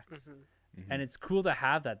card backs. Mm-hmm. And it's cool to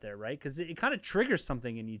have that there, right? Because it kind of triggers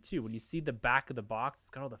something in you too. When you see the back of the box, it's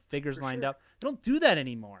got all the figures lined up. They don't do that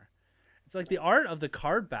anymore. It's like the art of the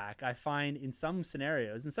card back, I find in some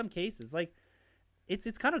scenarios, in some cases, like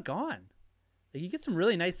it's kind of gone. Like you get some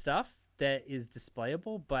really nice stuff that is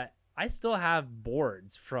displayable, but I still have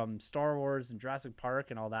boards from Star Wars and Jurassic Park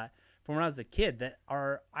and all that from when I was a kid that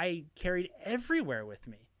I carried everywhere with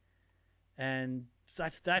me. And so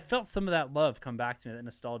I felt some of that love come back to me, that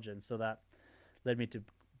nostalgia, and so that led me to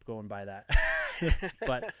go and buy that.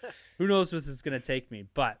 But who knows what this is going to take me.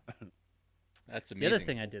 But That's amazing. the other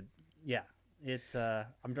thing I did,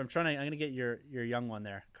 I'm going to get your young one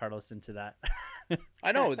there, Carlos, into that.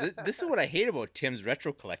 I know. This is what I hate about Tim's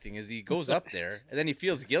retro collecting is he goes up there and then he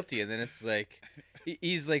feels guilty, and then it's like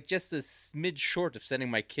he's like just a smidge short of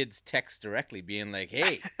sending my kids text directly being like,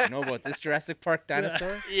 hey, you know about this Jurassic Park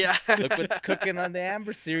dinosaur? Yeah. Look what's cooking on the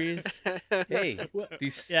Amber series. Hey,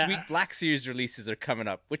 these sweet Black Series releases are coming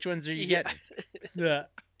up. Which ones are you getting? Yeah,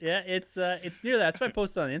 it's near that. That's why I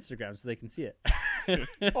posted on Instagram so they can see it.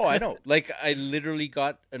 Oh, I know. Like, I literally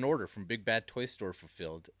got an order from Big Bad Toy Store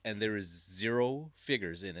fulfilled, and there is 0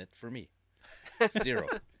 figures in it for me. 0.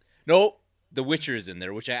 No, The Witcher is in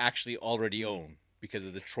there, which I actually already own because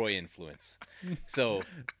of the Troy influence. So,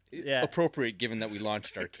 appropriate given that we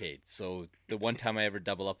launched Arcade. So, the one time I ever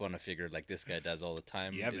double up on a figure like this guy does all the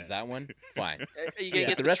time is that one. Fine. Are you going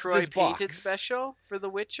to get the Troy painted special for The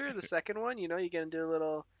Witcher, the second one? You know, you're going to do a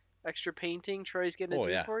little extra painting Troy's going to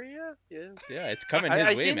do for you? Yeah, it's coming his way,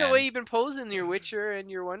 I've seen man. the way you've been posing your Witcher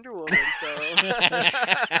and your Wonder Woman, so...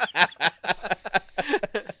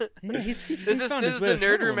 This is the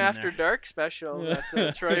Nerd Room After Dark special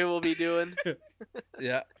that Troy will be doing.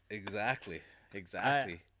 Yeah, exactly.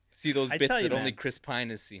 See those bits that only Chris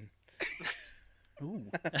Pine has seen. Ooh.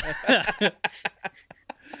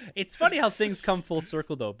 It's funny how things come full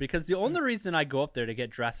circle, though, because the only reason I go up there to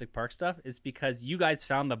get Jurassic Park stuff is because you guys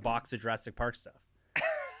found the box of Jurassic Park stuff.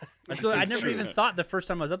 So I never even thought the first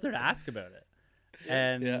time I was up there to ask about it.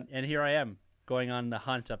 And here I am going on the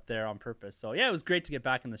hunt up there on purpose. So, yeah, it was great to get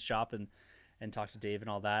back in the shop and talk to Dave and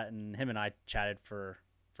all that. And him and I chatted for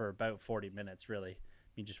about 40 minutes, really.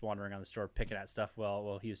 Me just wandering around the store picking at stuff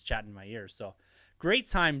while he was chatting in my ear. So, great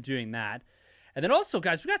time doing that. And then also,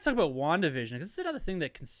 guys, we got to talk about Wanda Vision, because this is another thing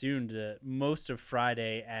that consumed most of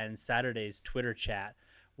Friday and Saturday's Twitter chat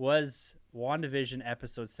was Wanda Vision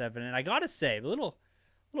Episode 7. And I got to say, a little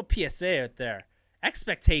PSA out there.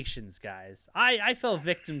 Expectations, guys. I fell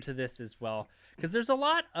victim to this as well, because there's a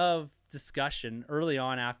lot of discussion early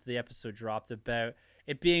on after the episode dropped about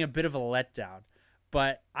it being a bit of a letdown.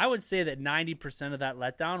 But I would say that 90% of that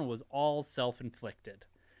letdown was all self-inflicted.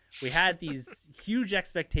 We had these huge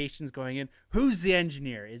expectations going in. Who's the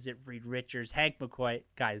engineer? Is it Reed Richards, Hank McCoy?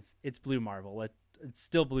 Guys, it's Blue Marvel. It's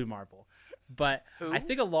still Blue Marvel. But I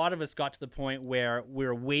think a lot of us got to the point where we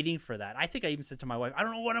were waiting for that. I think I even said to my wife, I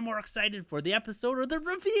don't know what I'm more excited for, the episode or the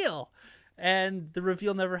reveal. And the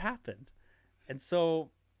reveal never happened. And so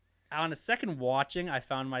on a second watching, I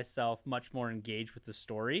found myself much more engaged with the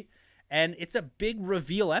story. And it's a big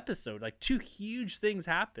reveal episode. Like, 2 huge things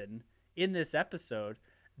happen in this episode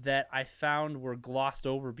that I found were glossed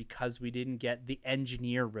over because we didn't get the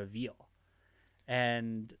engineer reveal.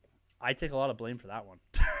 And I take a lot of blame for that one.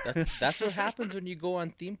 That's what happens when you go on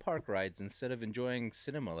theme park rides instead of enjoying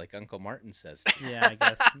cinema, like Uncle Martin says. Yeah,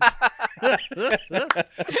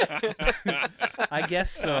 I guess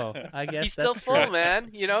so. I guess he's that's still full, true. man.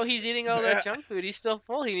 You know, he's eating all that junk food. He's still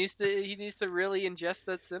full. He needs to really ingest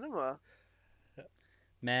that cinema.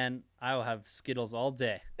 Man, I will have Skittles all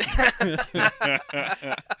day.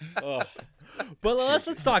 Oh. But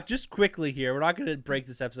let's talk just quickly here. We're not going to break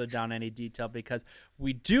this episode down in any detail because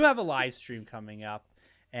we do have a live stream coming up,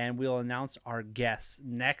 and we'll announce our guests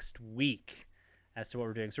next week as to what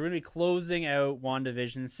we're doing. So we're going to be closing out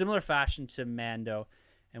WandaVision in similar fashion to Mando,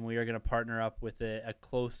 and we are going to partner up with a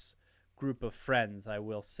close group of friends, I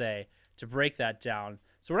will say, to break that down.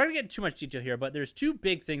 So we're not going to get into too much detail here, but there's 2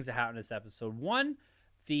 big things that happen in this episode. One,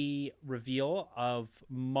 the reveal of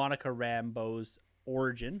Monica Rambeau's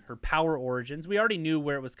origin, her power origins. We already knew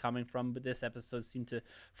where it was coming from, but this episode seemed to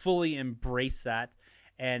fully embrace that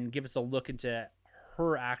and give us a look into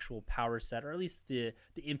her actual power set, or at least the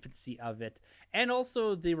infancy of it. And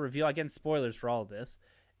also the reveal, again, spoilers for all of this,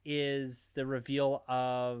 is the reveal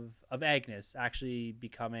of Agnes actually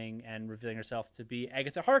becoming and revealing herself to be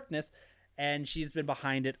Agatha Harkness, and she's been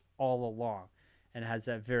behind it all along and has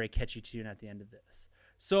that very catchy tune at the end of this.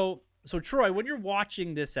 So Troy, when you're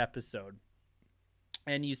watching this episode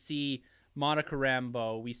and you see Monica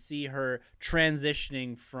Rambeau, we see her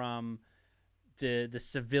transitioning from the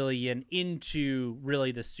civilian into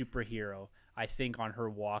really the superhero, I think, on her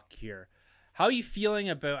walk here. How are you feeling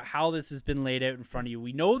about how this has been laid out in front of you?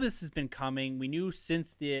 We know this has been coming. We knew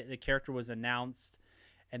since the character was announced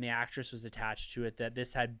and the actress was attached to it that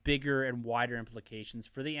this had bigger and wider implications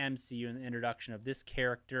for the MCU and the introduction of this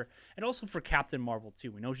character, and also for Captain Marvel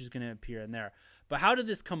too. We know she's going to appear in there. But how did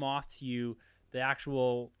this come off to you, the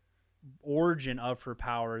actual origin of her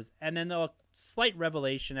powers, and then a slight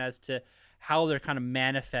revelation as to how they're kind of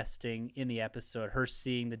manifesting in the episode, her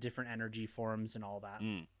seeing the different energy forms and all that.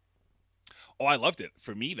 Oh, I loved it.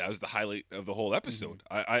 For me, that was the highlight of the whole episode.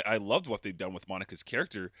 I loved what they've done with Monica's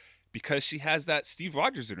character because she has that Steve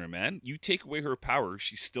Rogers in her, man. You take away her power,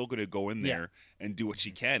 she's still going to go in there and do what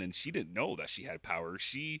she can. And she didn't know that she had power.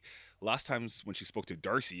 Last times when she spoke to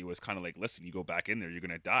Darcy, it was kind of like, listen, you go back in there, you're going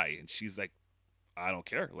to die. And she's like, I don't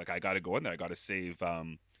care. Like, I got to go in there. I got to save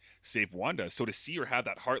Wanda. So to see her have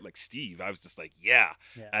that heart like Steve, I was just like, yeah.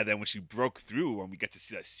 And then when she broke through and we get to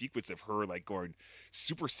see that sequence of her like going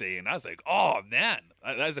Super Saiyan, I was like, oh man,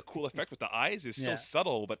 that is a cool effect with the eyes. It's so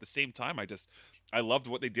subtle, but at the same time, I loved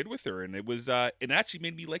what they did with her, and it actually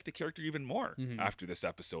made me like the character even more after this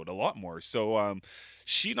episode, a lot more. So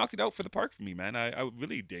she knocked it out for the park for me, man. I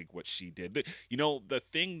really dig what she did. The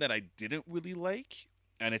thing that I didn't really like,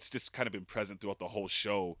 and it's just kind of been present throughout the whole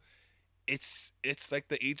show, it's like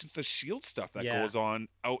the Agents of S.H.I.E.L.D. stuff that goes on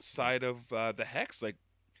outside of the Hex, like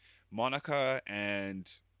Monica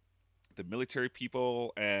and the military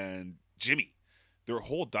people and Jimmy. Their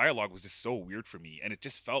whole dialogue was just so weird for me, and it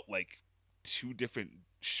just felt like two different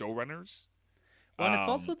showrunners. Well, and it's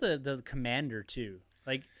also the commander too.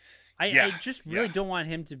 Like, I just really don't want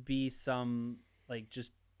him to be some like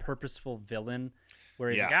just purposeful villain where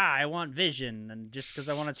he's like, I want Vision, and just because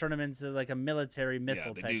I want to turn him into like a military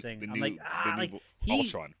missile type thing. I'm like,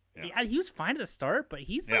 Ultron. He was fine at the start, but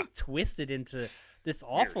he's like twisted into this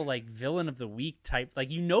awful like villain of the week type. Like,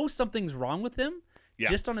 something's wrong with him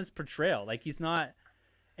just on his portrayal. Like, he's not,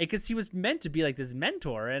 because he was meant to be like this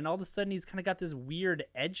mentor, and all of a sudden he's kind of got this weird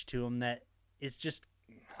edge to him that is just,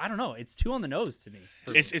 I don't know. It's too on the nose to me.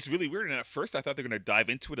 It's really weird. And at first I thought they're going to dive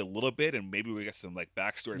into it a little bit, and maybe we get some like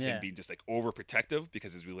backstory of him being just like overprotective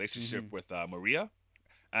because his relationship with Maria.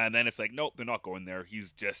 And then it's like, nope, they're not going there.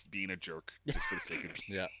 He's just being a jerk, just for the sake of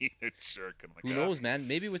being a jerk. I'm like, who knows, man?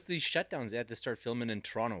 Maybe with these shutdowns, they had to start filming in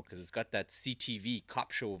Toronto because it's got that CTV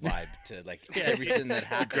cop show vibe to like everything that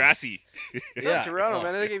happens. Degrassi. Toronto,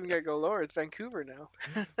 man. I think even gotta go lower. It's Vancouver now.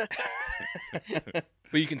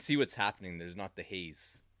 But you can see what's happening. There's not the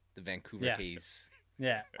haze, the Vancouver haze.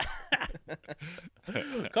 Yeah.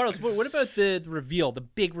 Carlos, what about the reveal, the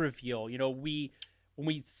big reveal? When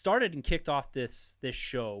we started and kicked off this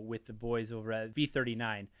show with the boys over at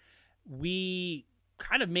V39, we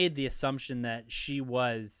kind of made the assumption that she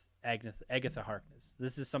was Agatha Harkness.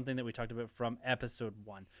 This is something that we talked about from episode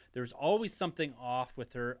 1. There's always something off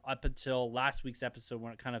with her up until last week's episode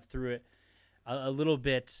when it kind of threw it a little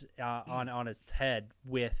bit on its head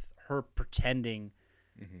with her pretending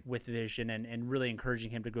with Vision and really encouraging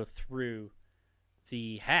him to go through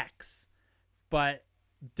the hex. But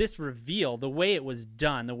this reveal, the way it was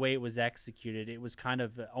done, the way it was executed, it was kind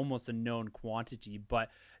of almost a known quantity.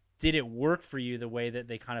 But did it work for you the way that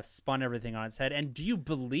they kind of spun everything on its head? And do you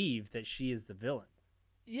believe that she is the villain?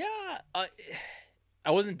 Yeah,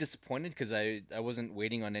 I wasn't disappointed because I wasn't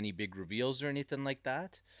waiting on any big reveals or anything like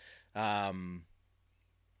that. When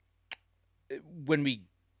we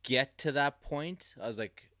get to that point, I was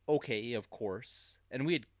like, okay, of course. And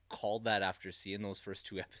we had called that after seeing those first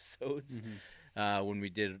 2 episodes. When we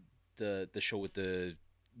did the show with the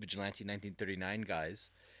Vigilante 1939 guys.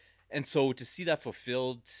 And so to see that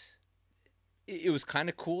fulfilled, it was kind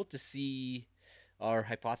of cool to see our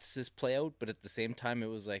hypothesis play out, but at the same time it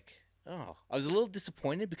was like, oh, I was a little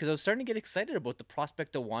disappointed because I was starting to get excited about the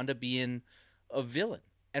prospect of Wanda being a villain.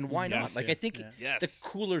 And why not? Like, I think the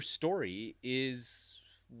cooler story is,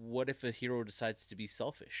 what if a hero decides to be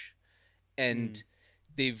selfish? And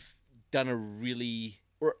they've done a really...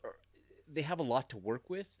 or they have a lot to work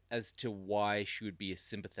with as to why she would be a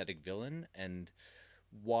sympathetic villain and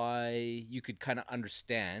why you could kind of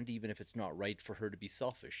understand, even if it's not right for her to be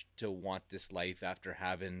selfish, to want this life after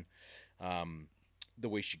having the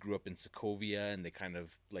way she grew up in Sokovia. And they kind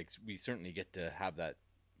of like, we certainly get to have that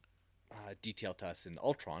detail to us in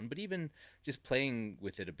Ultron, but even just playing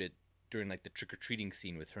with it a bit during like the trick-or-treating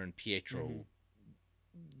scene with her and Pietro,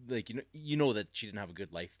 like, you know that she didn't have a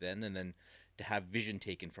good life then, and then to have Vision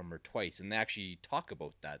taken from her twice, and they actually talk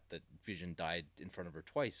about that Vision died in front of her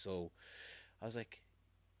twice. So I was like,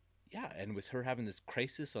 yeah. And with her having this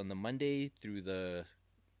crisis on the Monday through the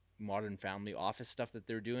Modern Family office stuff that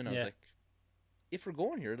they're doing, I was like, if we're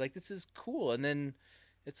going here, like, this is cool. And then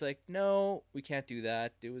it's like, no, we can't do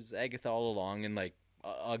that. It was Agatha all along. And like,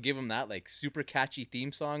 I'll give them that, like, super catchy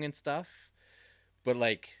theme song and stuff, but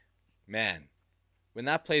like, man, when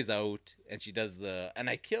that plays out and she does and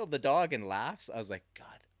I killed the dog and laughs, I was like, God,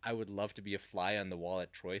 I would love to be a fly on the wall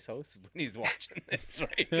at Troy's house when he's watching this,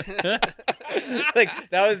 right? Like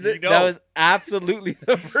that was You know. that was absolutely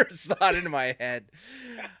the first thought in my head.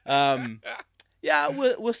 Yeah,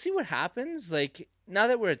 we'll see what happens. Like now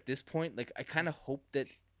that we're at this point, like I kind of hope that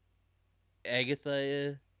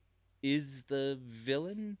Agatha is the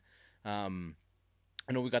villain. I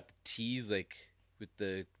know we got the tease like with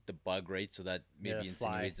the bug, right? So that maybe Yeah,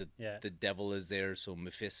 fly. insinuates that Yeah. the devil is there. So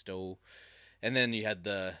Mephisto, and then you had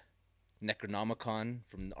the Necronomicon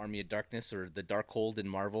from the Army of Darkness or the Darkhold in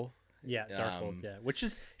Marvel. Yeah, Darkhold, yeah, which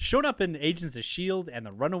has shown up in Agents of S.H.I.E.L.D. and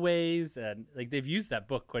the Runaways, and like they've used that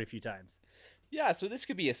book quite a few times. Yeah, so this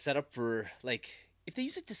could be a setup for like if they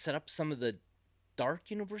use it to set up some of the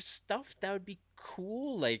Dark Universe stuff, that would be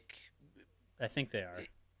cool. Like I think they are.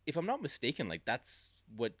 if I'm not mistaken, like that's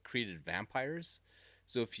what created vampires.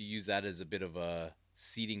 So if you use that as a bit of a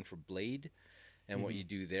seeding for Blade and what you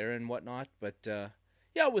do there and whatnot, but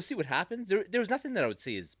yeah, we'll see what happens. There was nothing that I would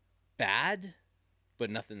say is bad, but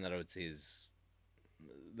nothing that I would say is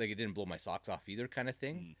like it didn't blow my socks off either, kind of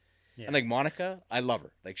thing. Yeah. And like Monica, I love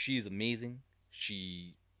her. Like she's amazing.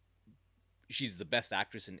 She's the best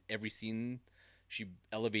actress in every scene. She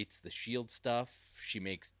elevates the Shield stuff. She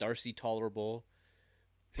makes Darcy tolerable.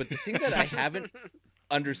 But the thing that I haven't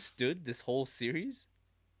understood this whole series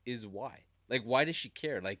is why. Like, why does she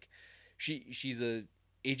care? Like, she's a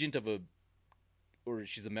agent of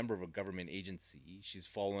she's a member of a government agency. She's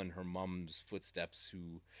following her mom's footsteps,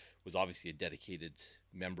 who was obviously a dedicated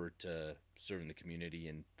member to serving the community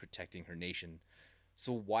and protecting her nation.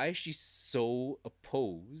 So why is she so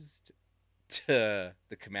opposed to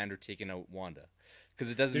the commander taking out Wanda? Because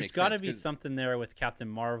it doesn't There's make sense. got to be something there with Captain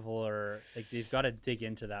Marvel, or like they've got to dig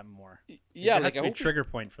into that more. Yeah, there has like to be a trigger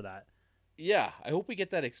point for that. Yeah, I hope we get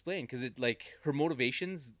that explained, because it like her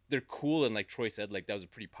motivations, they're cool, and like Troy said, like that was a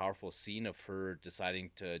pretty powerful scene of her deciding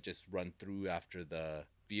to just run through after the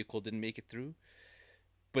vehicle didn't make it through.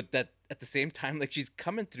 But that at the same time, like she's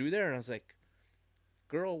coming through there, and I was like,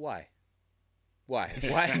 girl, why?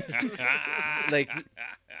 Like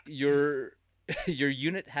your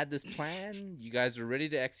unit had this plan, you guys were ready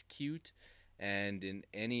to execute, and in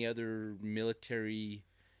any other military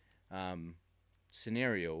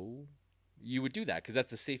scenario, you would do that because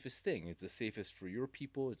that's the safest thing. It's the safest for your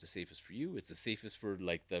people. It's the safest for you. It's the safest for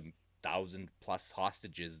like the 1,000+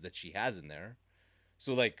 hostages that she has in there.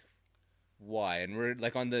 So like, why? And we're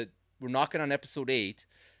like we're knocking on episode 8,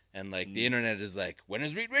 and like the internet is like, when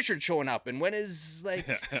is Reed Richards showing up? And when is like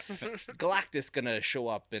Galactus gonna show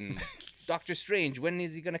up? And Doctor Strange, when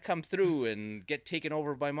is he gonna come through and get taken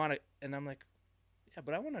over by Monica? And I'm like, yeah,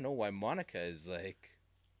 but I want to know why Monica is like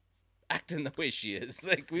acting the way she is.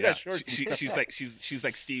 Like we got shorts. She's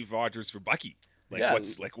like Steve Rogers for Bucky. Like Yeah.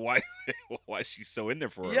 what's like why is she so in there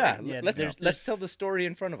for her? Yeah, right? Yeah, let's tell the story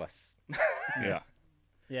in front of us. Yeah.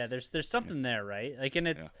 Yeah, there's something there, right? Like, and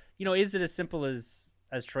it's is it as simple as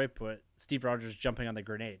Troy put, Steve Rogers jumping on the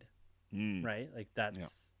grenade, right? Like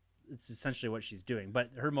it's essentially what she's doing. But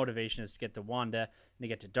her motivation is to get to Wanda and to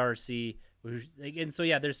get to Darcy, and so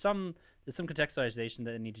yeah, there's some contextualization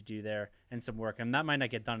that they need to do there and some work, and that might not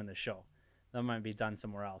get done in the show. That might be done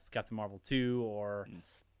somewhere else, Captain Marvel 2 or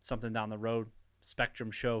something down the road,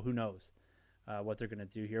 Spectrum show. Who knows what they're gonna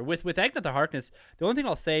do here with Agatha Harkness? The only thing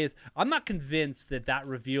I'll say is I'm not convinced that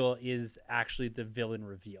reveal is actually the villain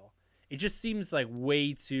reveal. It just seems like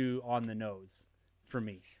way too on the nose for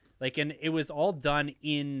me. Like, and it was all done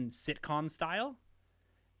in sitcom style,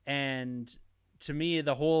 and to me,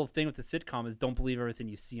 the whole thing with the sitcom is don't believe everything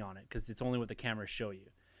you see on it because it's only what the cameras show you.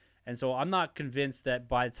 And so I'm not convinced that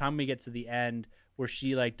by the time we get to the end where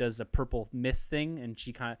she like does the purple mist thing and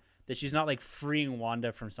that she's not like freeing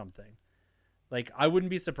Wanda from something. Like, I wouldn't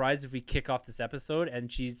be surprised if we kick off this episode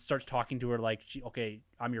and she starts talking to her like, okay,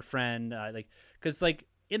 I'm your friend. Because like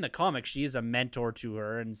in the comics, she is a mentor to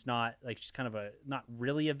her, and it's not like she's kind of not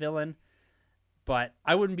really a villain. But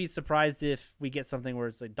I wouldn't be surprised if we get something where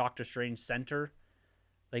it's like Doctor Strange center.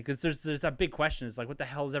 Like, there's that big question. It's like, what the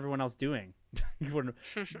hell is everyone else doing?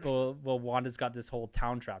 well, Wanda's got this whole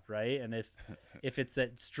town trapped, right? And if it's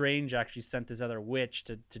that Strange actually sent this other witch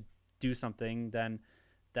to do something, then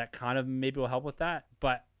that kind of maybe will help with that.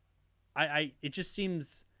 But it just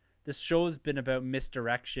seems this show's been about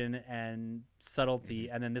misdirection and subtlety,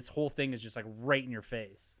 and then this whole thing is just like right in your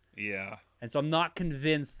face. Yeah. And so I'm not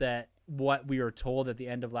convinced that what we were told at the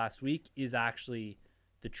end of last week is actually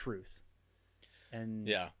the truth. And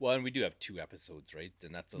yeah, well, and we do have 2 episodes, right?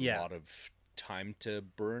 And that's a lot of time to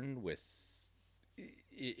burn with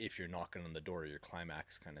if you're knocking on the door of your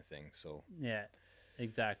climax kind of thing. So yeah,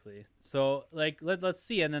 Exactly. So like let's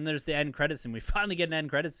see, and then there's the end credit scene. We finally get an end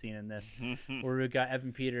credit scene in this, where we've got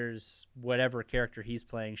Evan Peters, whatever character he's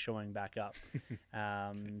playing, showing back up.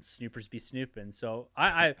 Snoopers be snooping. So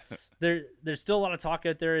there's still a lot of talk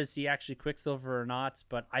out there. Is he actually Quicksilver or not?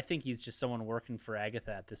 But I think he's just someone working for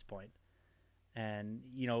Agatha at this point. And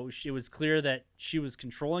it was clear that she was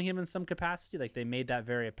controlling him in some capacity. Like they made that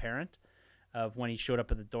very apparent of when he showed up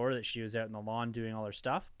at the door, that she was out in the lawn doing all her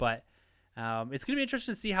stuff. But it's going to be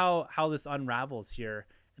interesting to see how this unravels here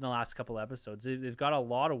in the last couple episodes. They've got a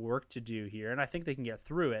lot of work to do here, and I think they can get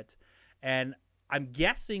through it. And I'm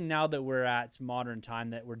guessing now that we're at modern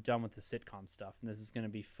time that we're done with the sitcom stuff, and this is going to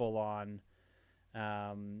be full on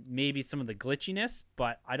maybe some of the glitchiness,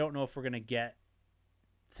 but I don't know if we're going to get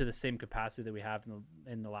to the same capacity that we have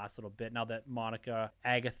in the last little bit, now that Monica,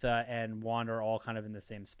 Agatha, and Wanda are all kind of in the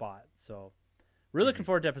same spot. So really looking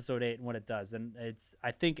forward to episode 8 and what it does. And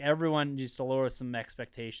I think everyone needs to lower some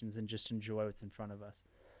expectations and just enjoy what's in front of us,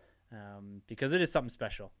 because it is something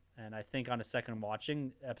special. And I think on a second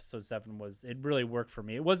watching, episode 7 it really worked for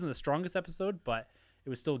me. It wasn't the strongest episode, but it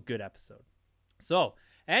was still a good episode. So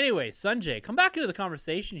anyway, Sanjay, come back into the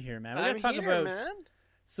conversation here, man. We're going to talk about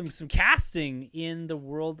some casting in the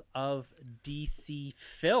world of DC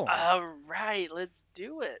film. All right, let's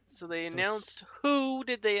do it. So they announced. Who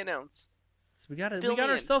did they announce? So we got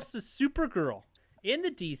ourselves a Supergirl in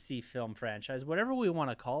the DC film franchise, whatever we want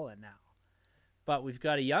to call it now. But we've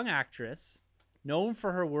got a young actress known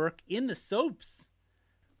for her work in the soaps.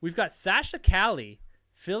 We've got Sasha Calle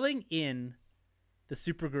filling in the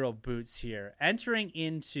Supergirl boots here, entering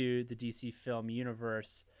into the DC film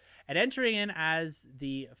universe, and entering in as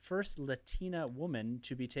the first Latina woman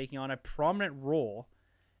to be taking on a prominent role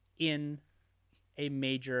in a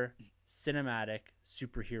major cinematic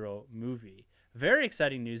superhero movie. Very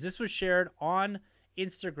exciting news. This was shared on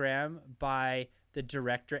Instagram by the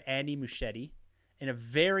director Andy Muschietti in a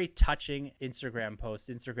very touching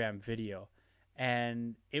Instagram video.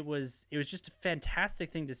 And it was just a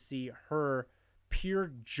fantastic thing to see her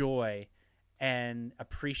pure joy and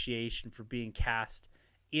appreciation for being cast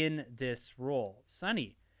in this role.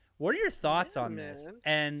 Sonny, what are your thoughts on this?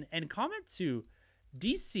 And comment too,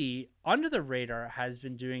 DC under the radar has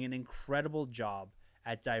been doing an incredible job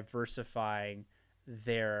at diversifying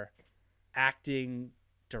their acting,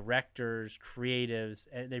 directors, creatives,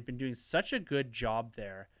 and they've been doing such a good job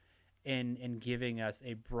there in giving us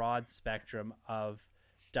a broad spectrum of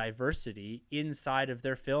diversity inside of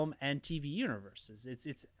their film and TV universes.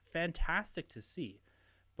 It's fantastic to see.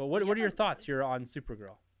 But what are your thoughts here on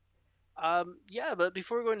Supergirl? But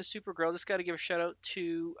before we go into Supergirl, just got to give a shout out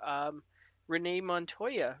to Renee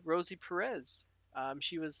Montoya, Rosie Perez.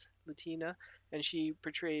 She was Latina, and she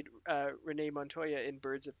portrayed Renee Montoya in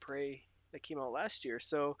Birds of Prey that came out last year.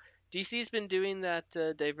 So DC's been doing that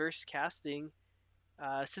diverse casting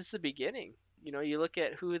since the beginning. You look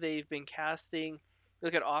at who they've been casting. You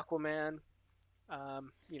look at Aquaman.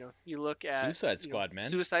 You look at Suicide Squad, man.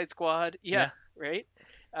 Suicide Squad. Yeah. Right.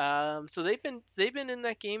 So they've been in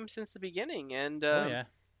that game since the beginning, and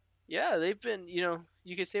they've been.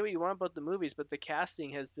 You can say what you want about the movies, but the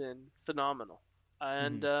casting has been phenomenal.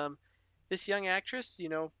 And this young actress,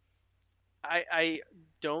 I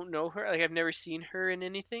don't know her. Like, I've never seen her in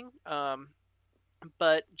anything.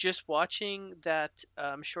 But just watching that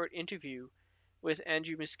short interview with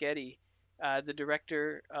Andrew Muschietti, the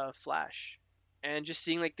director of Flash, and just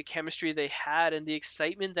seeing like the chemistry they had and the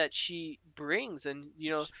excitement that she brings, and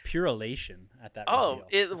just pure elation at that reveal.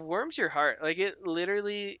 reveal. It warms your heart. Like, it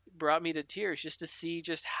literally brought me to tears just to see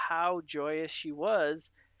just how joyous she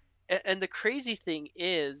was. And the crazy thing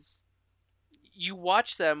is, you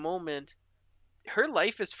watch that moment, her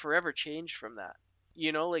life is forever changed from that.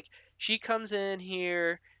 Like, she comes in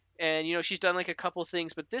here and she's done like a couple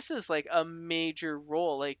things, but this is like a major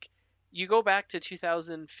role. Like, you go back to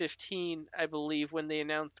 2015, I believe, when they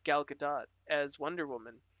announced Gal Gadot as Wonder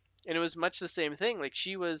Woman, and it was much the same thing. Like,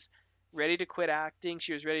 she was ready to quit acting,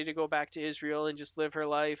 she was ready to go back to Israel and just live her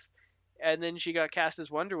life, and then she got cast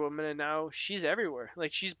as Wonder Woman, and now she's everywhere.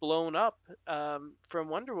 Like, she's blown up from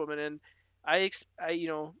Wonder Woman, and I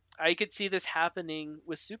could see this happening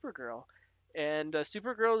with Supergirl. And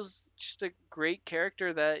Supergirl's just a great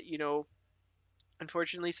character that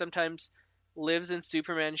unfortunately sometimes lives in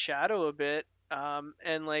Superman's shadow a bit,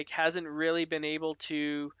 and like hasn't really been able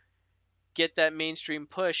to get that mainstream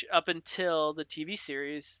push up until the TV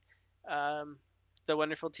series, the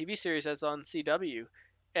wonderful TV series that's on CW.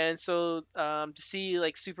 And so to see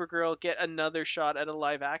like Supergirl get another shot at a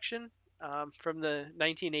live action from the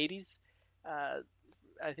 1980s,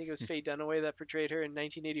 I think it was Faye Dunaway that portrayed her in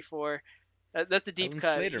 1984. That's a deep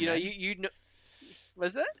cut. Slater, you know, man. you know.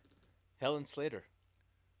 Was that Helen Slater.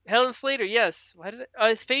 Helen Slater? Yes. Why did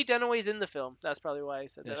I? Faye Dunaway's in the film. That's probably why I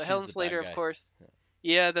said Yeah, that. she's Helen the bad Slater, of guy. course.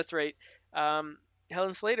 Yeah, that's right. Um,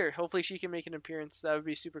 Helen Slater. Hopefully she can make an appearance. That would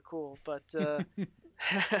be super cool. But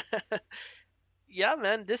yeah,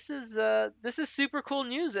 man, this is super cool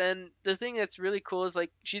news. And the thing that's really cool is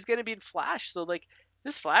like she's gonna be in Flash. So like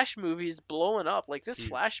this Flash movie is blowing up. Like It's this huge.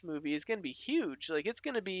 Flash movie is gonna be huge. Like it's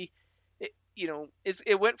gonna be,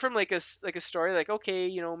 it went from like like a story like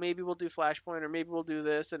okay, maybe we'll do Flashpoint or maybe we'll do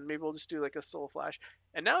this and maybe we'll just do like a solo Flash.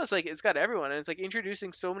 And now it's like it's got everyone and it's like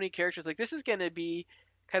introducing so many characters. Like this is gonna be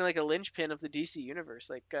kind of like a linchpin of the DC universe.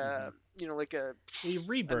 Like like A a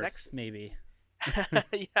rebirth, Nexus. maybe.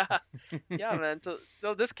 Yeah, yeah, man. So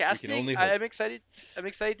this We can casting, only hope. I'm excited. I'm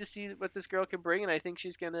excited to see what this girl can bring, and I think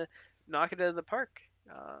she's gonna knock it out of the park.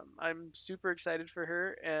 I'm super excited for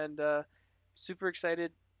her, and super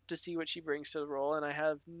excited to see what she brings to the role. And I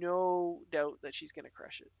have no doubt that she's gonna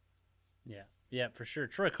crush it. Yeah, yeah, for sure.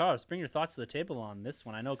 Troy, Carlos, bring your thoughts to the table on this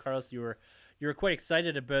one. I know, Carlos, you were quite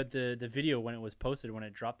excited about the video when it was posted, when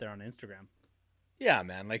it dropped there on Instagram. Yeah,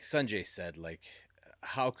 man. Like Sanjay said, like,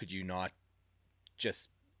 how could you not just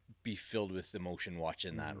be filled with emotion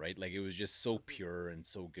watching that, right? Like, it was just so pure and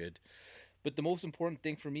so good. But the most important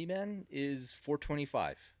thing for me, man, is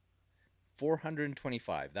 425.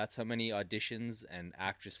 425. That's how many auditions and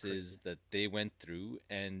actresses that they went through,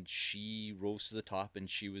 and she rose to the top, and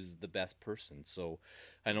she was the best person. So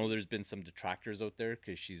I know there's been some detractors out there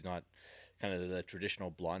because she's not kind of the traditional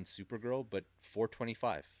blonde Supergirl, but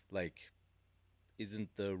 425. Like, isn't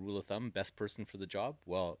the rule of thumb best person for the job?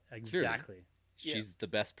 Well, clearly Exactly. Yeah. she's the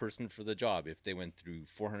best person for the job. If they went through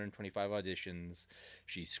 425 auditions,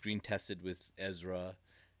 she screen tested with Ezra,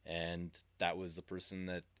 and that was the person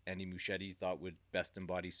that Andy Muschietti thought would best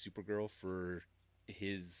embody Supergirl for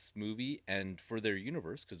his movie and for their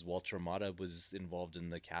universe, because Walter Amada was involved in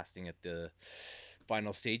the casting at the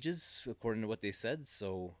final stages, according to what they said.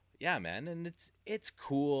 So yeah, man, and it's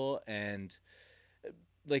cool. And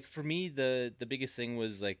like for me, the biggest thing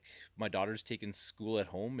was like my daughter's taking school at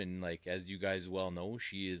home, and like as you guys well know,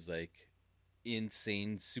 she is like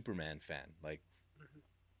insane Superman fan, like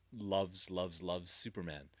loves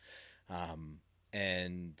Superman. um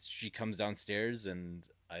and she comes downstairs, and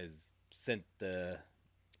I sent the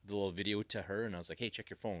little video to her, and I was like, hey, check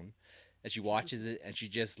your phone. And she watches it, and she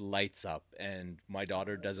just lights up. And my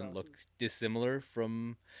daughter That's doesn't look awesome. dissimilar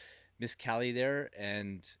from Miss Callie there.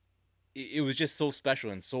 And it was just so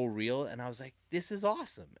special and so real, and I was like, this is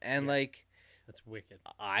awesome. And Yeah. like, That's wicked.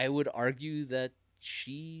 I would argue that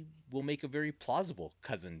she will make a very plausible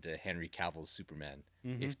cousin to Henry Cavill's Superman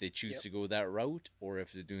if they choose Yep. to go that route, or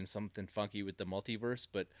if they're doing something funky with the multiverse.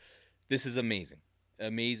 But this is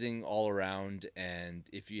amazing all around. And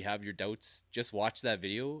if you have your doubts, just watch that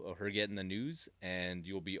video of her getting the news, and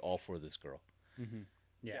you'll be all for this girl. Yeah.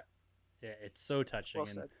 Yeah. Yeah, it's so touching. Well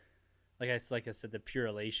And said. like I said, the pure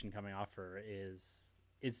elation coming off her is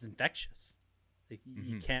infectious. Like,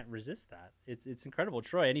 you can't resist that. It's incredible.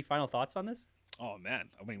 Troy, any final thoughts on this? Oh man,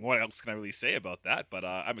 I mean, what else can I really say about that? But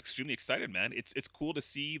I'm extremely excited, man. It's cool to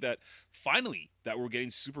see that finally that we're getting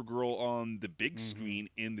Supergirl on the big screen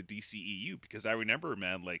in the DCEU, because I remember,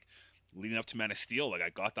 man, like leading up to Man of Steel, like I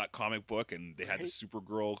got that comic book and they had the Right.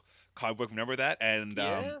 Supergirl comic book. Remember that? And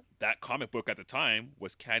Yeah. that comic book at the time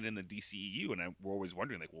was canon in the DCEU, and we're always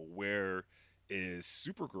wondering, like, well, where is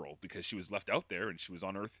Supergirl? Because she was left out there and she was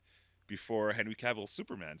on Earth before Henry Cavill's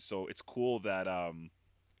Superman. So it's cool that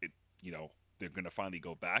it you know they're gonna finally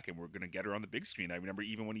go back and we're gonna get her on the big screen. I remember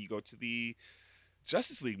even when you go to the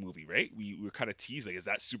Justice League movie, right? We were kind of teased, like, is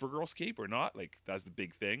that Supergirl's cape or not? Like, that's the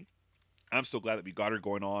big thing. I'm so glad that we got her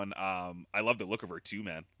going on. I love the look of her too,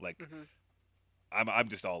 man. Like, hmm I'm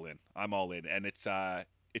just all in. I'm all in, and it's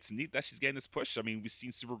neat that she's getting this push. I mean, we've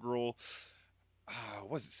seen Supergirl.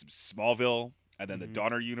 Was it some Smallville, and then the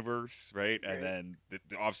Donner universe, right? And Right. then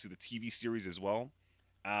obviously the TV series as well.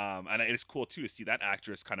 And it's cool too to see that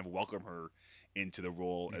actress kind of welcome her into the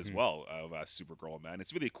role as well of Supergirl. Man,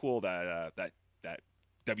 it's really cool that that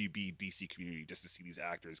WB DC community, just to see these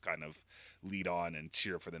actors kind of lead on and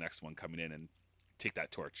cheer for the next one coming in and take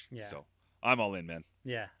that torch. Yeah. So I'm all in, man.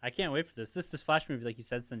 Yeah, I can't wait for this. This Flash movie, like you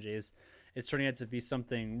said, Sanjay, is turning out to be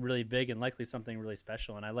something really big and likely something really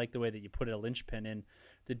special. And I like the way that you put a linchpin in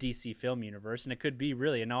the DC film universe. And it could be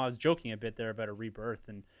really, and now I was joking a bit there about a rebirth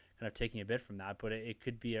and kind of taking a bit from that, but it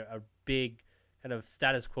could be a big kind of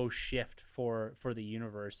status quo shift for the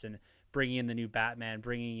universe, and bringing in the new Batman,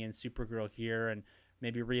 bringing in Supergirl here, and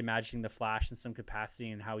maybe reimagining the Flash in some capacity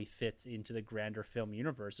and how he fits into the grander film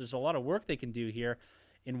universe. There's a lot of work they can do here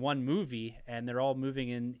in one movie, and they're all moving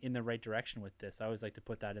in the right direction with this. I always like to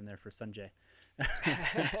put that in there for Sanjay.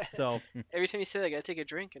 So Every time you say that, I gotta take a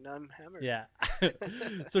drink, and now I'm hammered. yeah.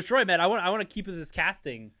 So Troy, man, I want to keep with this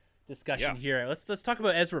casting discussion Yeah. here. Let's talk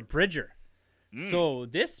about Ezra Bridger. Mm. So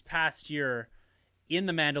this past year in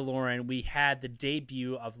The Mandalorian, we had the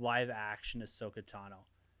debut of live action Ahsoka Tano.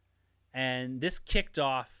 And this kicked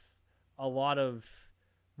off a lot of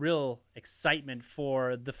real excitement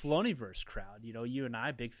for the Filoniverse crowd. You know, you and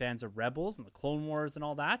I, big fans of Rebels and the Clone Wars and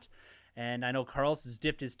all that. And I know Carlos has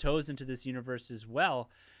dipped his toes into this universe as well.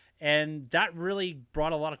 And that really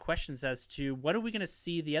brought a lot of questions as to when are we going to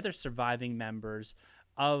see the other surviving members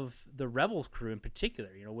of the Rebels crew in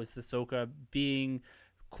particular? You know, with Ahsoka being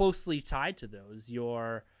closely tied to those,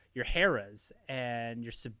 your Heras and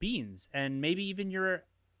your Sabines, and maybe even your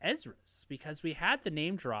Ezra's, because we had the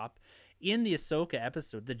name drop in the Ahsoka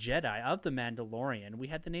episode, The Jedi of the Mandalorian. We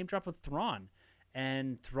had the name drop of Thrawn,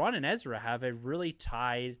 and Thrawn and Ezra have a really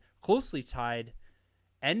closely tied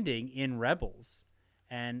ending in Rebels,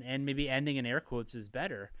 and maybe ending in air quotes is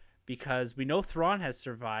better because we know Thrawn has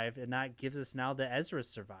survived, and that gives us now that Ezra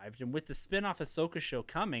survived. And with the spin-off Ahsoka show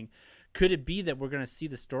coming, could it be that we're going to see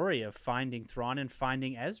the story of finding Thrawn and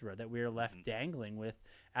finding Ezra that we are left dangling with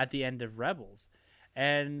at the end of Rebels?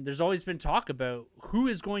 And there's always been talk about who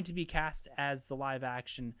is going to be cast as the live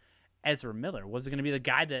action Ezra Miller. Was it going to be the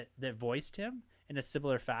guy that voiced him in a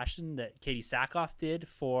similar fashion that Katie Sackhoff did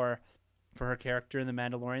for her character in The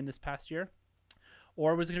Mandalorian this past year?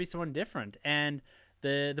 Or was it going to be someone different? And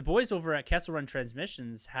the boys over at Kessel Run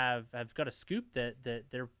Transmissions have got a scoop that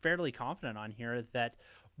they're fairly confident on here, that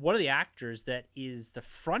one of the actors that is the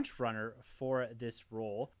front runner for this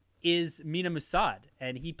role is Mina Musad,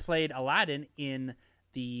 and he played Aladdin in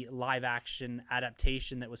the live action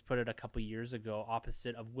adaptation that was put out a couple years ago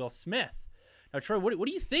opposite of Will Smith. Now, Troy, what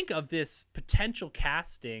do you think of this potential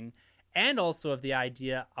casting, and also of the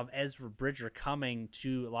idea of Ezra Bridger coming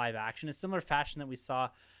to live action, a similar fashion that we saw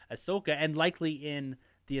Ahsoka, and likely in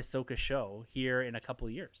the Ahsoka show here in a couple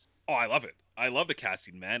of years? Oh, I love it. I love the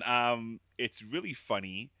casting, man. It's really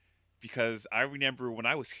funny because I remember when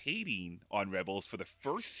I was hating on Rebels for the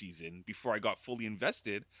first season before I got fully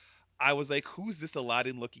invested, I was like, "Who's this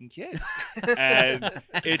Aladdin-looking kid?" And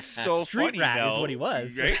it's so Street funny rat now, is what he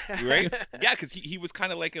was. right? Right? Yeah, because he was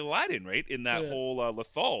kind of like Aladdin, right, in that whole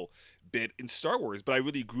Lothal bit in Star Wars. But I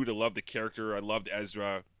really grew to love the character. I loved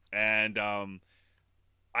Ezra, and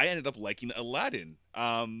I ended up liking Aladdin.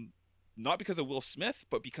 Not because of Will Smith,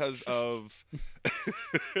 but because of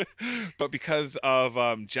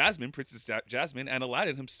Jasmine, Princess Jasmine, and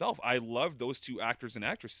Aladdin himself. I love those two actors and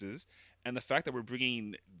actresses, and the fact that we're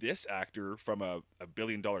bringing this actor from a $1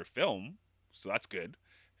 billion film, so that's good.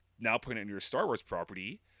 Now putting it in your Star Wars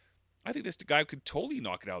property, I think this guy could totally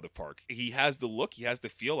knock it out of the park. He has the look, he has the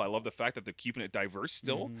feel. I love the fact that they're keeping it diverse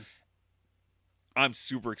still. Mhm. I'm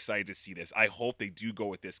super excited to see this. I hope they do go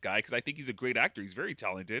with this guy because I think he's a great actor. He's very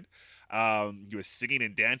talented. He was singing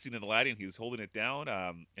and dancing in Aladdin. He was holding it down.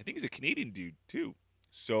 I think he's a Canadian dude too.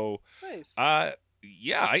 So, Nice.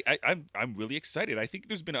 yeah, I'm really excited. I think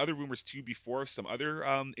there's been other rumors too before of some other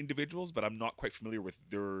individuals, but I'm not quite familiar with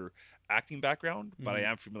their acting background. But I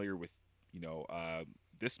am familiar with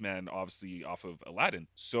this man obviously off of Aladdin.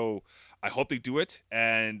 So I hope they do it,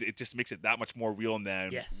 and it just makes it that much more real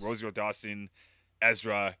than Yes. Rosario Dawson,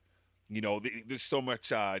 Ezra. There's so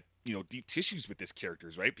much deep tissues with this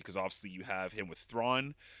characters, right? Because obviously you have him with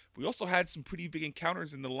Thrawn. We also had some pretty big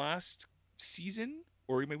encounters in the last season,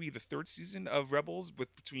 or maybe the third season of Rebels,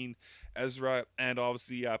 between Ezra and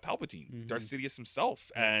obviously Palpatine, Darth Sidious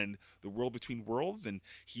himself, and the world between worlds, and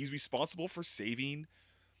he's responsible for saving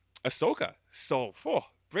Ahsoka. So,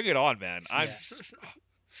 bring it on, man.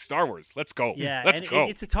 Star Wars. Let's go. Yeah, Let's and go.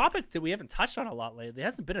 it's a topic that we haven't touched on a lot lately. There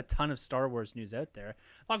hasn't been a ton of Star Wars news out there.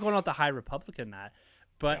 A lot going on with the High Republic and that.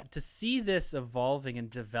 But to see this evolving and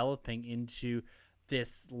developing into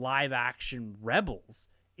this live action Rebels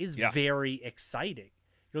is very exciting.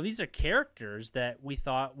 These are characters that we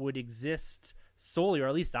thought would exist solely, or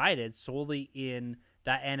at least I did, solely in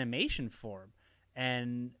that animation form.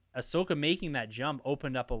 And Ahsoka making that jump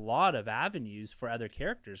opened up a lot of avenues for other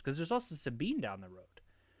characters, because there's also Sabine down the road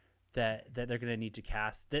that they're going to need to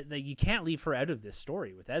cast. That you can't leave her out of this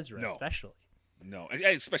story with Ezra, especially. No, and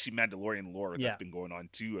especially Mandalorian lore that's been going on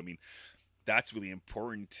too. I mean, that's really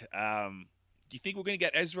important. Do you think we're going to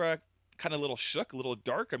get Ezra kind of a little shook, a little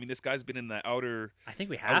dark? I mean, this guy's been in the outer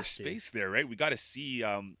space there, right? We got to see,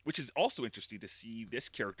 which is also interesting to see this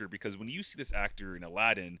character, because when you see this actor in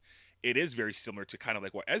Aladdin, it is very similar to kind of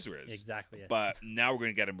like what Ezra is. Exactly. Yes. But now we're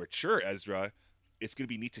going to get a mature Ezra. It's going to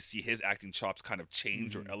be neat to see his acting chops kind of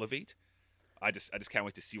change or elevate. I just can't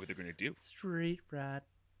wait to see what they're going to do. Street rat.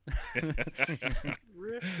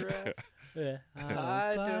 Riff raff. Yeah,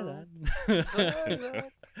 I buy don't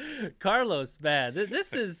that. Carlos, man,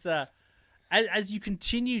 this is as you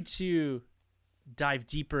continue to dive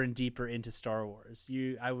deeper and deeper into Star Wars.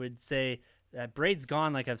 I would say that Braid's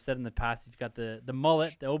gone, like I've said in the past. You've got the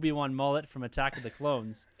mullet, the Obi-Wan mullet from Attack of the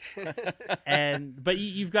Clones, but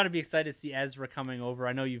you've got to be excited to see Ezra coming over.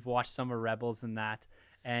 I know you've watched some of Rebels and that,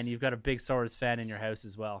 and you've got a big Star Wars fan in your house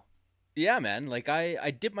as well. Yeah, man. Like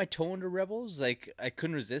I dipped my toe into Rebels. Like I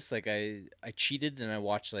couldn't resist. Like I cheated and I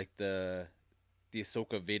watched like the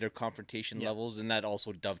Ahsoka Vader confrontation levels, and that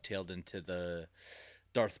also dovetailed into the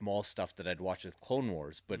Darth Maul stuff that I'd watched with Clone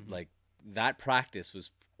Wars. But like that practice was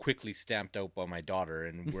quickly stamped out by my daughter,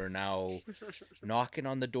 and we're now knocking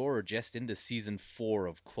on the door or just into season 4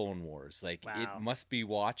 of Clone Wars. Like Wow. it must be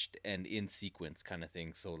watched and in sequence kind of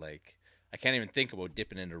thing. So like I can't even think about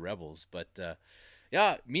dipping into Rebels, but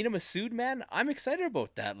yeah, Mina Masood, man, I'm excited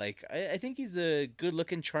about that. Like I think he's a good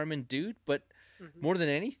looking, charming dude, but more than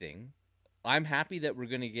anything, I'm happy that we're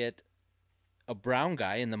gonna get a brown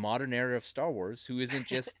guy in the modern era of Star Wars who isn't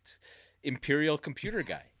just Imperial computer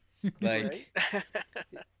guy. Like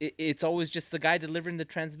it's always just the guy delivering the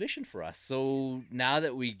transmission for us. So now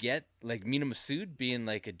that we get like Mina Masood being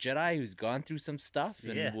like a Jedi who's gone through some stuff,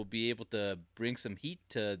 and we'll be able to bring some heat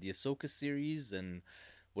to the Ahsoka series and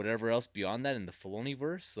whatever else beyond that in the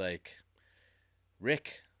Filoni-verse. Like,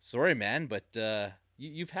 Rick, sorry man, but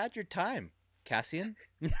you've had your time, Cassian.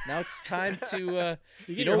 Now it's time to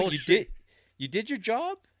you did your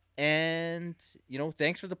job, and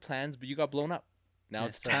thanks for the plans, but you got blown up. Now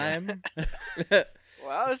it's time.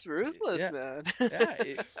 Wow, that's ruthless, man.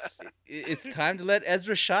 It's time to let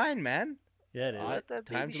Ezra shine, man. Yeah, it is. Let that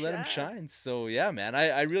Time baby to let him shine. So yeah, man,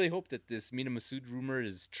 I really hope that this Mina Masood rumor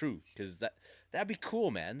is true, because that'd be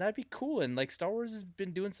cool, man. That'd be cool. And like Star Wars has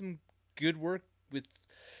been doing some good work with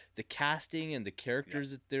the casting and the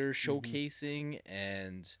characters that they're showcasing,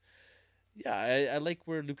 and yeah, I like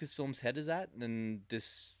where Lucasfilm's head is at, and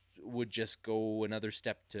this would just go another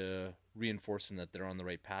step to reinforcing that they're on the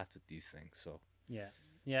right path with these things. So yeah,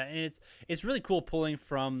 and it's really cool pulling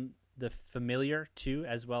from the familiar too,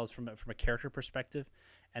 as well as from a character perspective,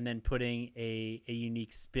 and then putting a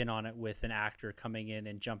unique spin on it with an actor coming in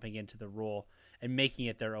and jumping into the role and making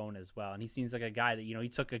it their own as well. And he seems like a guy that he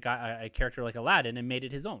took a character like Aladdin and made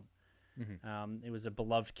it his own. It was a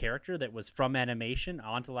beloved character that was from animation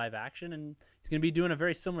onto live action, and he's going to be doing a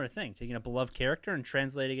very similar thing, taking a beloved character and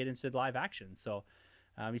translating it into live action. So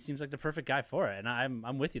he seems like the perfect guy for it, and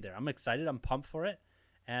I'm with you there. I'm excited. I'm pumped for it,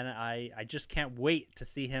 and I just can't wait to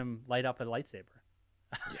see him light up a lightsaber.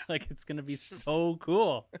 Like, it's going to be so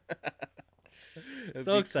cool.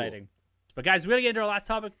 So exciting. Cool. But guys, we're going to get into our last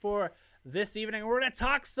topic for this evening. We're going to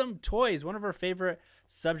talk some toys, one of our favorite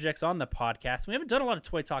subjects on the podcast. We haven't done a lot of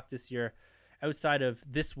toy talk this year outside of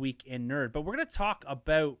This Week in Nerd, but we're going to talk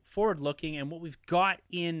about forward-looking and what we've got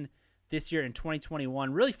in this year in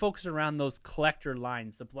 2021, really focused around those collector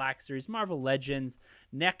lines, the Black Series, Marvel Legends,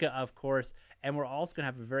 NECA, of course, and we're also going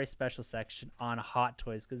to have a very special section on Hot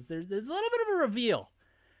Toys, because there's a little bit of a reveal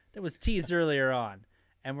that was teased earlier on,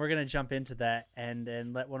 and we're going to jump into that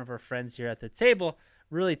and let one of our friends here at the table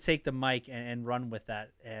really take the mic and run with that,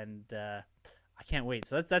 and I can't wait.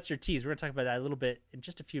 So that's your tease. We're going to talk about that a little bit in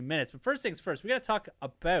just a few minutes, but first things first, we got to talk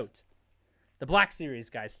about the Black Series,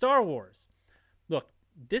 guys. Star Wars. Look,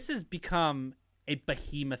 this has become a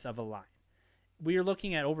behemoth of a line. We are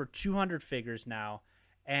looking at over 200 figures now,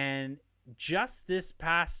 and just this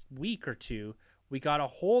past week or two, we got a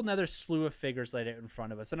whole nother slew of figures laid out in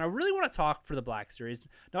front of us. And I really want to talk for the Black Series,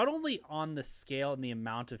 not only on the scale and the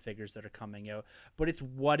amount of figures that are coming out, but it's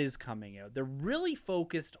what is coming out. They're really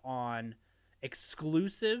focused on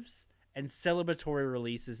exclusives and celebratory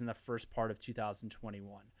releases in the first part of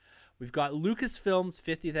 2021. We've got Lucasfilm's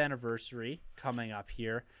 50th anniversary coming up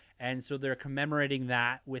here, and so they're commemorating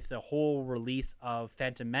that with the whole release of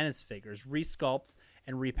Phantom Menace figures, resculpts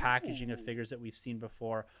and repackaging of figures that we've seen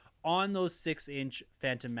before on those 6-inch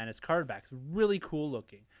Phantom Menace card backs. Really cool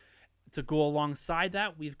looking. To go alongside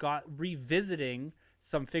that, we've got revisiting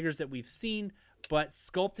some figures that we've seen, but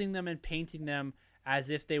sculpting them and painting them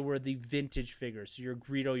as if they were the vintage figures. So your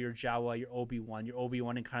Greedo, your Jawa, your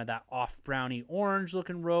Obi-Wan in kind of that off brownie orange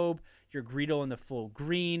looking robe, your Greedo in the full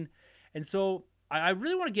green. And so I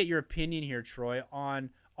really want to get your opinion here, Troy,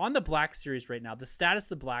 on the Black Series right now, the status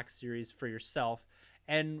of the Black Series for yourself,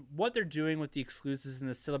 and what they're doing with the exclusives and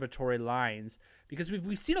the celebratory lines, because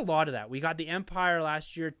we've seen a lot of that. We got the Empire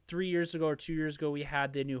last year, 3 years ago or 2 years ago, we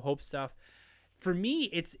had the New Hope stuff. For me,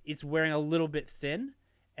 it's wearing a little bit thin,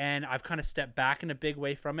 and I've kind of stepped back in a big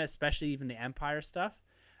way from it, especially even the Empire stuff.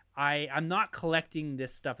 I'm not collecting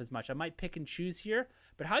this stuff as much. I might pick and choose here,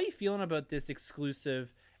 but how are you feeling about this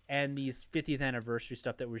exclusive and these 50th anniversary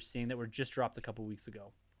stuff that we're seeing that were just dropped a couple weeks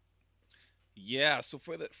ago? Yeah, so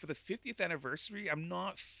for the 50th anniversary, I'm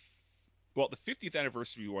not well, the 50th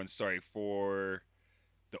anniversary one, sorry, for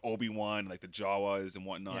the Obi-Wan, like the Jawas and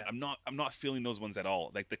whatnot. Yeah. I'm not feeling those ones at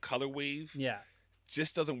all. Like the color wave Yeah.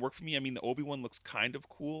 just doesn't work for me. I mean, the Obi-Wan looks kind of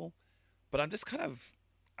cool, but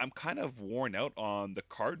I'm kind of worn out on the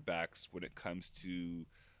card backs when it comes to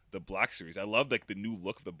the Black Series. I love like the new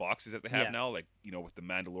look of the boxes that they have Yeah. now, like, you know, with the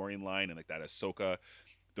Mandalorian line and like that Ahsoka.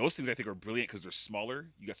 Those things I think are brilliant because they're smaller.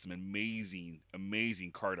 You got some amazing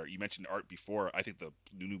card art. You mentioned art before. I think the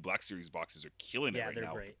new Black Series boxes are killing it Yeah, right they're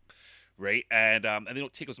now. great. Right, and they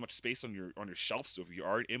don't take as much space on your shelf. So if you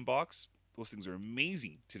are inbox, those things are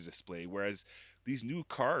amazing to display. Whereas these new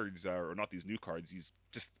cards, or not these new cards, these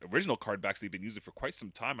just original card backs they've been using for quite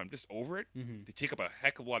some time. I'm just over it. Mm-hmm. They take up a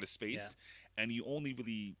heck of a lot of space, and you only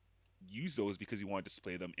really use those because you want to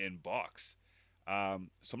display them in box. So I'm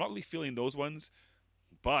not really feeling those ones.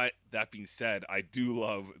 But that being said, I do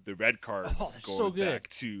love the red cards Oh, they're going so good. back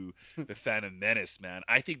to the Phantom Menace, man.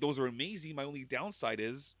 I think those are amazing. My only downside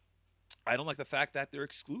is I don't like the fact that they're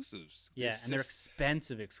exclusives. Yeah, It's and they're just-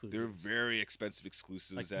 expensive exclusives. They're very expensive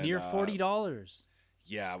exclusives, like and near $40.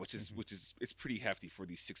 yeah, which is it's pretty hefty for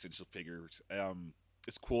these 6-inch figures.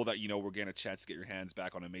 It's cool that we're getting a chance to get your hands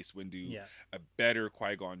back on a Mace Windu, Yeah. a better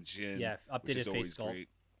Qui-Gon Jinn, Yeah, which is updated face always sculpt. great.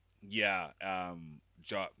 Yeah,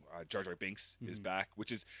 Jar Jar Binks is Mhm. back,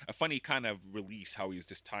 which is a funny kind of release how he's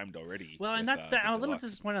just timed already. Well, and with, that's the I'm a little deluxe.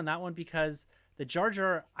 disappointed on that one because the Jar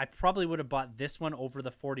Jar, I probably would have bought this one over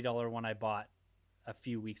the $40 one I bought a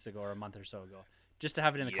few weeks ago or a month or so ago, just to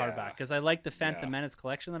have it in the card Yeah. back because I like the Phantom Yeah. Menace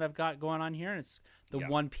collection that I've got going on here, and it's the Yeah.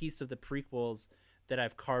 one piece of the prequels that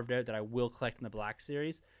I've carved out that I will collect in the Black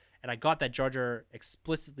Series, and I got that Jar Jar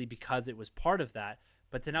explicitly because it was part of that.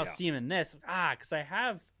 But to now Yeah. see him in this, because I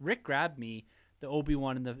have Rick grabbed me the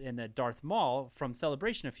Obi-Wan and the Darth Maul from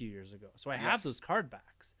Celebration a few years ago, so I have Yes. those card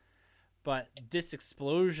backs. But this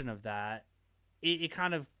explosion of that, it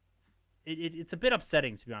kind of it's a bit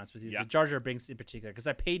upsetting, to be honest with you. Yeah. The Jar Jar Binks in particular, because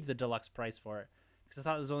I paid the deluxe price for it because I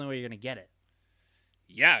thought it was the only way you're gonna get it.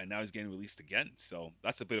 Yeah, and now he's getting released again, so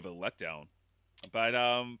that's a bit of a letdown. But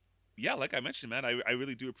yeah, like I mentioned, man, I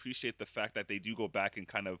really do appreciate the fact that they do go back and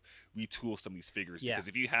kind of retool some of these figures. Yeah. Because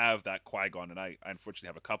if you have that Qui-Gon, and I unfortunately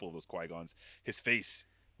have a couple of those Qui-Gons, his face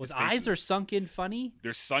His his face eyes are was- sunk in funny.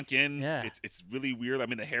 They're sunk in. Yeah. It's really weird. I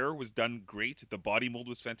mean, the hair was done great. The body mold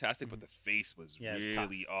was fantastic, but the face was Yeah, it was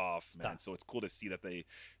really off, It's man. tough. So it's cool to see that they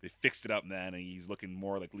fixed it up, man, and he's looking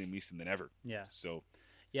more like Liam Neeson than ever. Yeah, So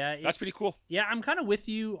yeah, that's pretty cool. yeah. I'm kind of with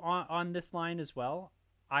you on this line as well.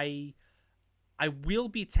 I will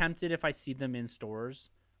be tempted if I see them in stores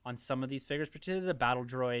on some of these figures, particularly the Battle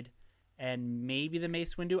Droid and maybe the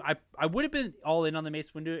Mace Windu. I would have been all in on the Mace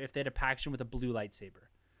Windu if they had a packaging with a blue lightsaber,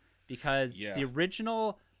 because Yeah. the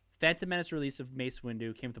original Phantom Menace release of Mace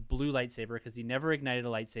Windu came with a blue lightsaber because he never ignited a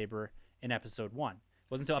lightsaber in Episode 1. It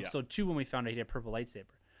wasn't until Yeah. Episode 2 when we found out he had a purple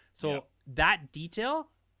lightsaber. So Yeah. that detail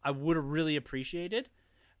I would have really appreciated.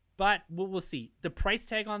 But we'll see. The price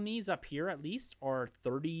tag on these up here, at least, are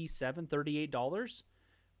 $37, $38,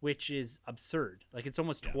 which is absurd. Like, it's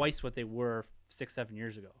almost Yeah. twice what they were 6-7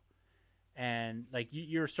 years ago. And, like,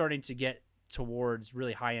 you're starting to get towards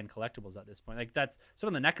really high-end collectibles at this point. Like, that's some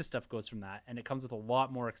of the NECA stuff goes from that, and it comes with a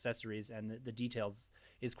lot more accessories, and the details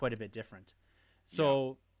is quite a bit different.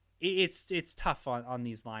 So it's tough on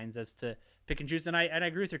these lines as to pick and choose. And I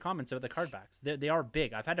agree with your comments about the card backs. They are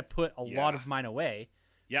big. I've had to put a lot Yeah. of mine away.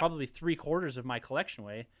 Yeah. Probably 3/4 of my collection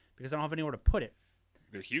away because I don't have anywhere to put it,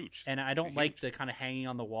 They're huge. and I don't They're like huge. the kind of hanging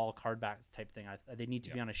on the wall card backs type thing. They need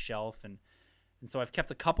to be Yeah. on a shelf, and so I've kept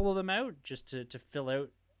a couple of them out just to fill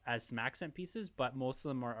out as some accent pieces, but most of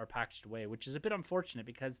them are packaged away, which is a bit unfortunate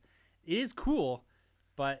because it is cool,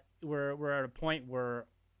 but we're at a point where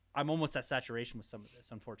I'm almost at saturation with some of this,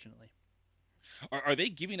 unfortunately. Are they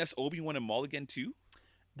giving us Obi-Wan and Maul again too?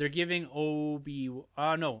 They're giving no,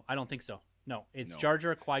 I don't think so. No, it's No. Jar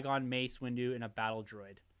Jar, Qui-Gon, Mace Windu, and a battle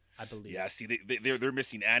droid, I believe. Yeah, see, they're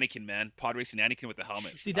missing Anakin, man. Pod racing Anakin with the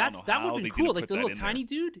helmet. See, I don't that know would how have they been cool. didn't Like put the that little in tiny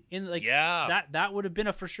there. dude in like Yeah. that would have been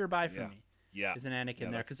a for sure buy for Yeah. me. Yeah. As an Anakin Yeah,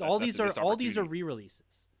 there, that's- because all that's these a are missed opportunity.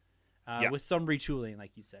 re-releases Yeah. with some retooling,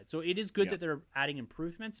 like you said. So it is good Yeah. that they're adding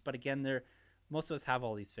improvements, but again, most of us have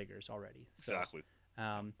all these figures already. So, Exactly.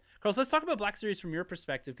 Carlos, let's talk about Black Series from your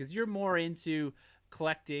perspective, because you're more into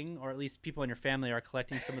collecting, or at least people in your family are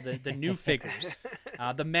collecting some of the new figures,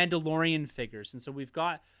 the Mandalorian figures. And so we've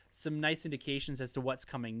got some nice indications as to what's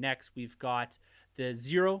coming next. We've got the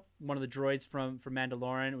Zero, one of the droids from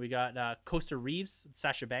Mandalorian. We got Costa Reeves,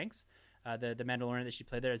 Sasha Banks, the Mandalorian that she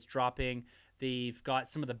played there. It's dropping. They've got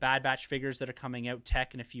some of the Bad Batch figures that are coming out.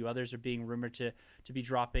 Tech and a few others are being rumored to be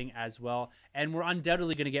dropping as well. And we're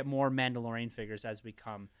undoubtedly going to get more Mandalorian figures as we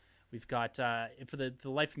come. We've got, for the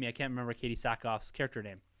life of me, I can't remember Katie Sackhoff's character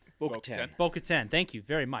name. Bo-Katan. Bo-Katan, thank you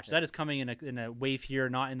very much. That is coming in a wave here,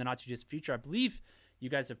 not in the not-too-distant future. I believe you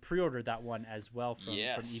guys have pre-ordered that one as well from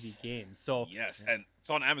EV Games. So yes, and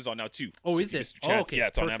it's on Amazon now too. Oh, so is it? Okay, yeah,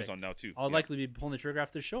 it's on perfect. Amazon now too. I'll likely be pulling the trigger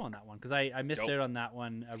after the show on that one because I missed out on that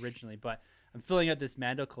one originally, but I'm filling out this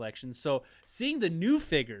Mando collection. So seeing the new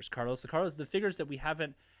figures, Carlos, the figures that we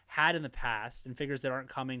haven't had in the past and figures that aren't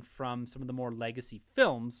coming from some of the more legacy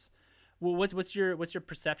films. Well, what's your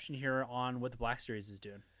perception here on what the Black Series is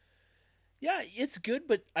doing? Yeah, it's good,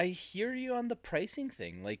 but I hear you on the pricing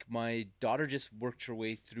thing. Like, my daughter just worked her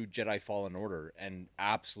way through Jedi Fallen Order and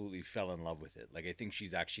absolutely fell in love with it. Like, I think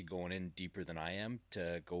she's actually going in deeper than I am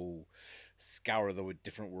to go scour the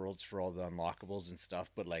different worlds for all the unlockables and stuff.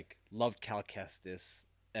 But, like, loved Cal Kestis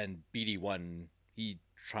and BD-1. He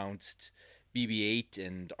trounced BB-8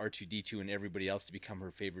 and R2-D2 and everybody else to become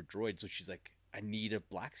her favorite droid. So she's like, I need a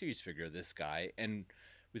Black Series figure of this guy. And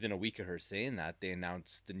within a week of her saying that, they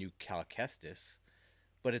announced the new Cal Kestis.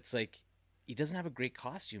 But it's like, he doesn't have a great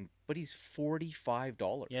costume, but he's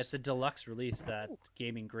 $45. Yeah, it's a deluxe release that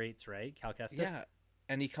Gaming Greats, right? Cal Kestis? Yeah,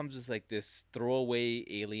 and he comes as like this throwaway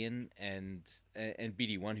alien and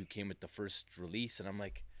BD-1 who came with the first release. And I'm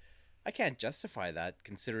like, I can't justify that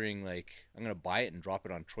considering like I'm going to buy it and drop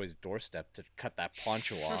it on Troy's doorstep to cut that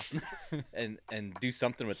poncho off and do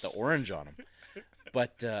something with the orange on him.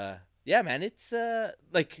 But yeah, man, it's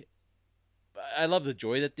like I love the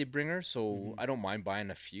joy that they bring her, so I don't mind buying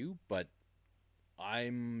a few, but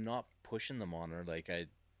I'm not pushing them on her like I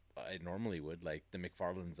normally would. Like the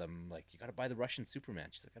McFarlanes, I'm like, you got to buy the Russian Superman.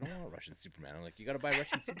 She's like, I don't want a Russian Superman. I'm like, you got to buy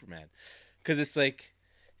Russian Superman because it's like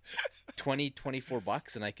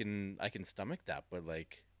 $24 and I can stomach that. But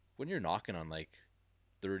like when you're knocking on like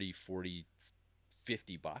 30, 40,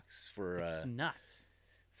 $50 for it's nuts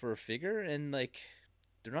for a figure, and like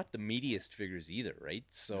they're not the meatiest figures either, right?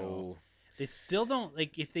 So they still don't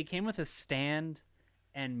like if they came with a stand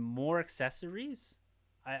and more accessories.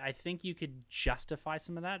 I think you could justify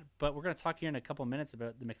some of that, but we're going to talk here in a couple of minutes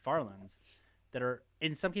about the McFarlanes that are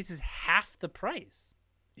in some cases half the price.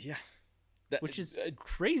 Yeah, which is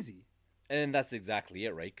crazy. And that's exactly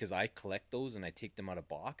it, right? Because I collect those and I take them out of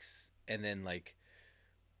box, and then like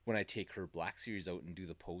when I take her Black Series out and do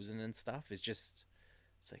the posing and stuff, it's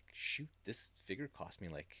like, shoot, this figure cost me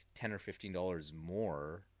like $10 or $15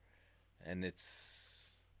 more, and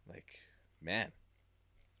it's like, man,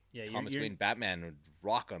 yeah, Thomas Wayne Batman would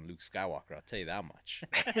rock on Luke Skywalker. I'll tell you that much.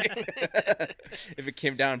 If it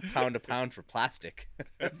came down pound to pound for plastic.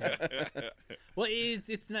 Well,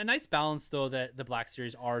 it's a nice balance though that the Black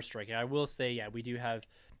Series are striking. I will say, yeah, we do have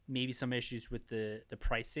maybe some issues with the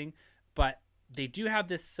pricing, but they do have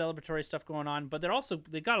this celebratory stuff going on. But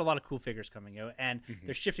they got a lot of cool figures coming out, and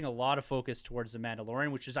they're shifting a lot of focus towards the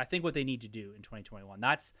Mandalorian, which is I think what they need to do in 2021.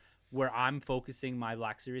 That's where I'm focusing my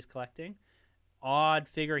Black Series collecting. Odd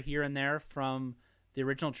figure here and there from the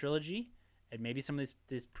original trilogy and maybe some of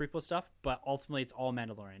this prequel stuff, but ultimately it's all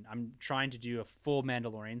Mandalorian. I'm trying to do a full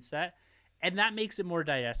Mandalorian set, and that makes it more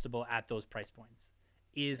digestible at those price points,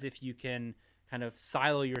 if you can kind of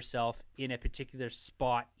silo yourself in a particular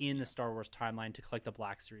spot in the Star Wars timeline to collect the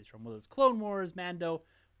Black Series from, whether it's Clone Wars, Mando,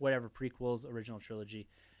 whatever, prequels, original trilogy.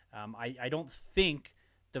 I don't think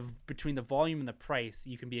between the volume and the price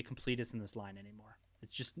you can be a completist in this line anymore.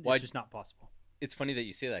 It's just not possible. It's funny that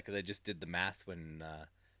you say that because I just did the math when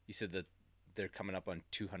you said that they're coming up on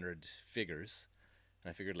 200 figures, and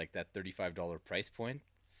I figured like that $35 price point,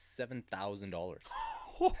 $7,000.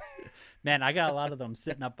 Man, I got a lot of them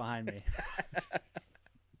sitting up behind me.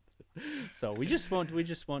 So we just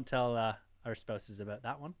won't tell our spouses about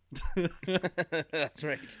that one. That's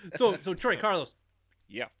right. So Troy, Carlos,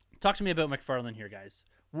 Yeah. talk to me about McFarlane here, guys.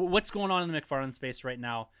 What's going on in the McFarlane space right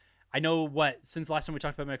now? I know since the last time we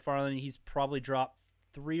talked about McFarlane, he's probably dropped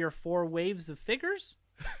 3 or 4 waves of figures.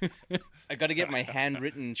 I got to get my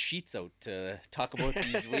handwritten sheets out to talk about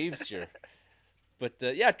these waves here. But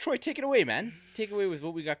yeah, Troy, take it away, man. Take it away with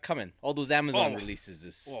what we got coming. All those Amazon releases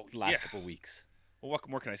this last couple weeks. Well, what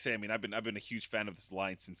more can I say? I mean, I've been a huge fan of this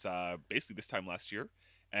line since basically this time last year,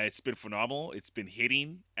 and it's been phenomenal. It's been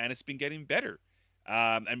hitting, and it's been getting better.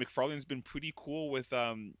 And McFarlane's been pretty cool with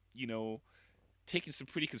taking some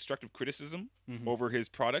pretty constructive criticism Mhm. over his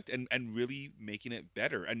product and really making it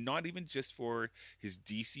better. And not even just for his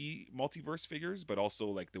DC multiverse figures, but also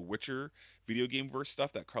like the Witcher video game verse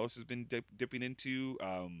stuff that Carlos has been dipping into.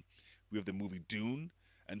 We have the movie Dune,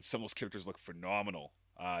 and some of those characters look phenomenal.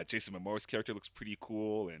 Jason Momoa's character looks pretty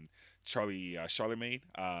cool, and Charlie Charlemagne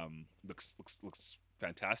looks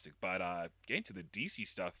fantastic. But getting to the DC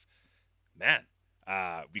stuff, man,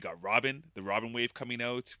 we got the Robin wave coming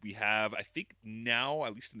out. We have, I think now,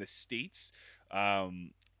 at least in the States,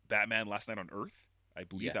 Batman Last Night on Earth. I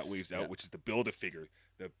believe that Yes, wave's out, yeah. which is the Build-A-Figure.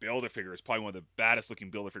 The Build-A-Figure is probably one of the baddest looking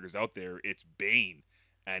Build-A-Figures out there. It's Bane.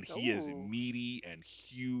 And he is Ooh. meaty and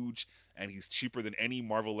huge, and he's cheaper than any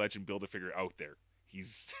Marvel Legend Build-A-Figure out there.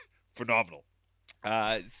 He's phenomenal.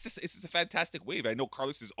 It's just a fantastic wave. I know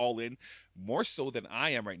Carlos is all in, more so than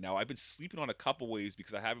I am right now. I've been sleeping on a couple waves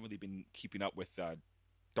because I haven't really been keeping up with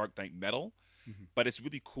Dark Knight Metal. Mhm. But it's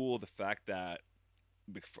really cool the fact that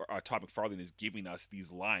Todd McFarlane is giving us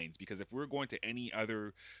these lines, because if we're going to any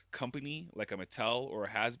other company like a Mattel or a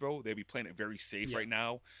Hasbro, they'd be playing it very safe Yeah. right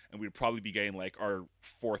now, and we'd probably be getting like our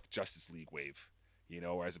fourth Justice League wave,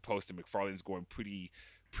 as opposed to McFarlane's going pretty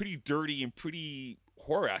dirty and pretty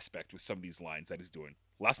horror aspect with some of these lines that he's doing.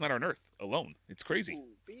 Last Night on Earth alone, it's crazy.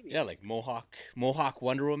 Ooh, baby. Yeah, like Mohawk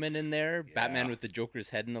Wonder Woman in there, Yeah. Batman with the Joker's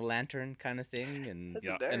head in a lantern kind of thing, and That's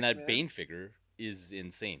Yeah. dark, and that man. Bane figure is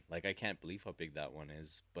insane. Like I can't believe how big that one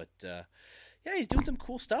is. But yeah, he's doing some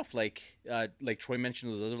cool stuff. Like Troy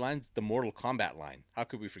mentioned those other lines, the Mortal Kombat line. How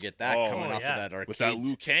could we forget that Oh, coming off yeah. of that arcade? With that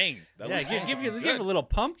Liu Kang. Give a little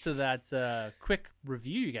pump to that quick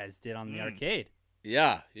review you guys did on the arcade.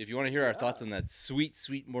 Yeah, if you want to hear our Yeah. thoughts on that sweet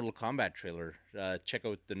Mortal Kombat trailer, check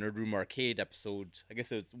out the Nerd Room Arcade episode. I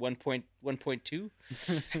guess it was 1.2.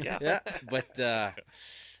 Yeah. Yeah, but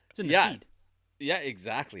It's in the yeah. feed. Yeah,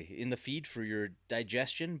 exactly. In the feed for your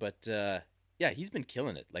digestion, but yeah, he's been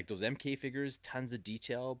killing it. Like those MK figures, tons of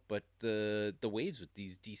detail, but the waves with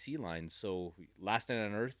these DC lines. So Last Night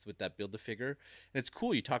on Earth with that Build-A-Figure, and it's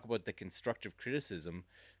cool. You talk about the constructive criticism,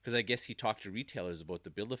 because I guess he talked to retailers about the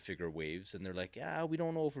Build-A-Figure waves, and they're like, yeah, we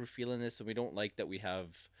don't know if we're feeling this, and we don't like that we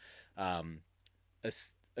have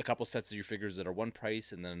a couple sets of your figures that are one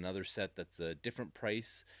price, and then another set that's a different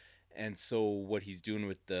price. And so what he's doing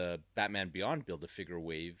with the Batman Beyond Build-A-Figure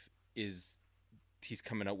wave is he's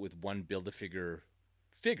coming out with one Build-A-Figure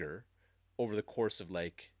figure over the course of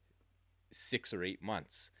like 6 or 8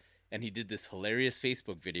 months. And he did this hilarious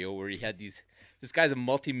Facebook video where he had this guy's a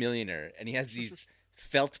multimillionaire, and he has these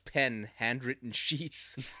felt pen handwritten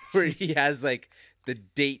sheets where he has like the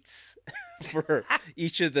dates for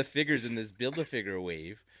each of the figures in this Build-A-Figure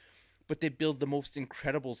wave. But they build the most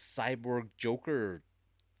incredible cyborg Joker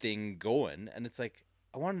thing going, and it's like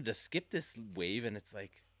I wanted to skip this wave, and it's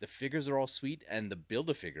like the figures are all sweet and the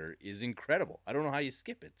Build-A-Figure is incredible. I don't know how you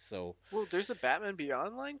skip it. So Well, there's a Batman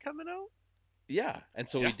Beyond line coming out. yeah, and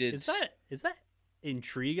so Yeah. he did. Is that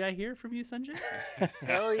intrigue I hear from you, Sanjay?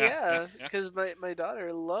 Hell yeah, because my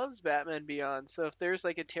daughter loves Batman Beyond. So if there's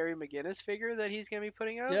like a Terry McGinnis figure that he's gonna be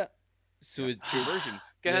putting out, Yeah, so it's Two versions.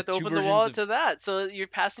 gonna yeah, have to 2 open the versions wallet of- to that. So you're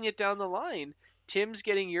passing it down the line. Tim's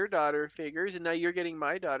getting your daughter figures, and now you're getting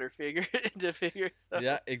my daughter figure into figures. So.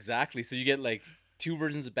 Yeah, exactly. So you get like 2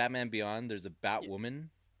 versions of Batman Beyond. There's a Batwoman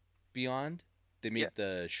Beyond. They made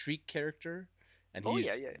the Shriek character, and Oh, he's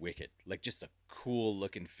yeah, yeah. wicked. Like just a cool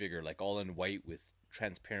looking figure, like all in white with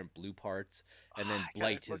transparent blue parts. And then Ah, I gotta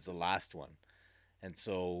Blight look is the this- last one. And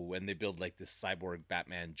so when they build like this cyborg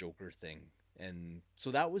Batman Joker thing, and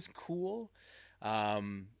so that was cool.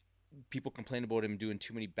 People complain about him doing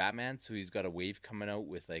too many Batman, so he's got a wave coming out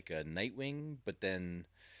with like a Nightwing, but then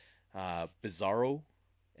Bizarro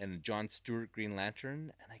and a John Stewart Green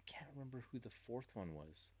Lantern, and I can't remember who the fourth one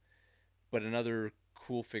was, but another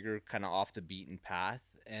cool figure, kind of off the beaten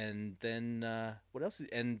path. And then what else?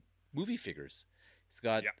 And movie figures. It's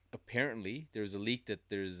got apparently there's a leak that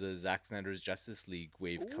there's a Zack Snyder's Justice League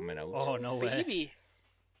wave coming out. Oh, no way. Baby.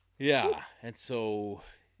 Yeah, and so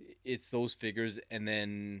it's those figures, and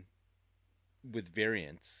then with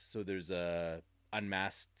variants. So there's a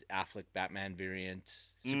unmasked Affleck Batman variant.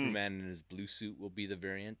 Superman in his blue suit will be the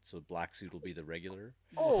variant, so black suit will be the regular.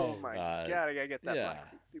 Oh my Uh, god, I gotta get that yeah.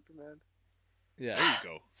 Black Superman. Yeah, There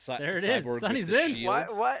you go. There it is. Cyborg with Sonny's the in.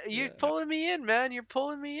 shield. Why? You're Yeah. pulling me in, man. You're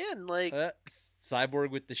pulling me in. Like,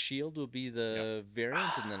 Cyborg with the shield will be the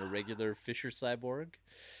variant, and then a regular Fisher Cyborg.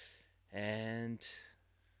 And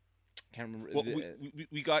can't remember. Well,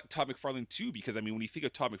 we got Todd McFarlane too, because I mean, when you think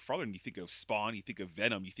of Todd McFarlane, you think of Spawn, you think of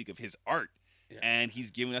Venom, you think of his art, and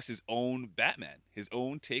he's giving us his own Batman, his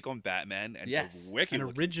own take on Batman, and Yes. it's a wicked An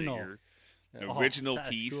looking original. figure. Original that's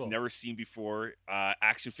piece, cool. never seen before.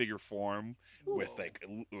 Action figure form with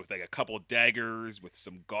Ooh. like a couple of daggers, with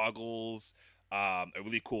some goggles. A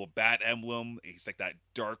really cool bat emblem. He's like that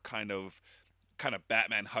dark kind of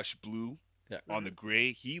Batman hush blue Yeah. on the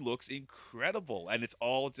gray. He looks incredible, and it's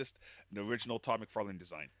all just an original Todd McFarlane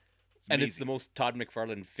design. It's And amazing. it's the most Todd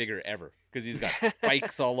McFarlane figure ever because he's got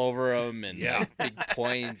spikes all over him and Yeah. like big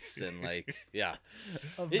points and like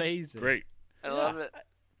Amazing. great. I love it.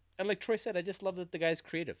 And like Troy said, I just love that the guy's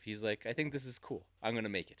creative. He's like, I think this is cool. I'm gonna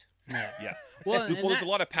make it. Yeah. Yeah. Well, Well, and there's that- a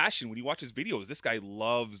lot of passion when you watch his videos. This guy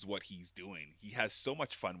loves what he's doing. He has so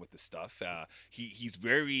much fun with this stuff. He's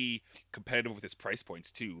very competitive with his price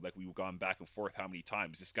points too. Like we've gone back and forth how many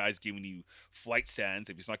times. This guy's giving you flight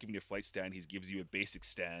stands. If he's not giving you a flight stand, he gives you a basic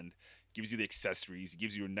stand. Gives you the accessories. He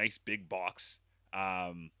gives you a nice big box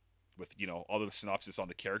with all the synopsis on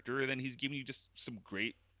the character, and then he's giving you just some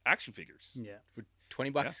great action figures. yeah. For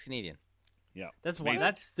 $20 Canadian. Yeah. That's why Amazing.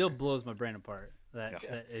 that still blows my brain apart. Yeah.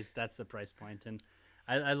 That's the price point, and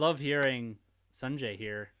I love hearing Sanjay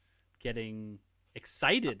here getting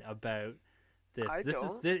excited about this. I This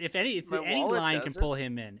don't. is if any My any wallet line can doesn't. pull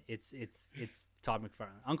him in, it's Todd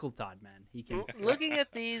McFarlane, Uncle Todd, man. He can. Looking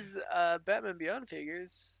at these Batman Beyond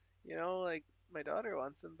figures, like my daughter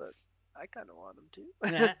wants them, but I kind of want them too.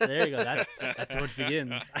 Yeah, there you go. That's where it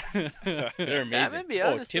begins. They're amazing. Batman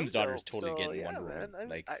Beyond Oh, is Tim's so daughter's dope, totally so, getting yeah, Wonder Woman. man,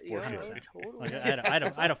 Like, I for would sure. totally. Like, I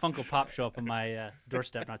had a Funko Pop show up on my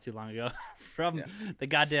doorstep not too long ago from the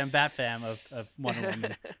goddamn Bat Fam of Wonder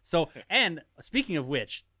Woman. So, and speaking of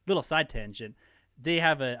which, little side tangent, they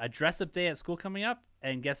have a dress up day at school coming up,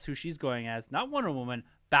 and guess who she's going as? Not Wonder Woman,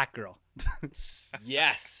 Batgirl.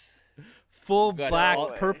 Yes. Full Got black,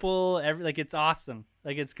 all- purple, like it's awesome.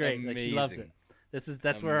 Like it's great. Like she loves it. Amazing.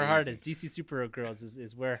 That's where her heart is. DC Supergirls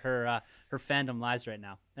is where her fandom lies right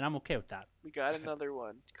now, and I'm okay with that. We got another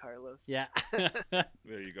one, Carlos. Yeah. There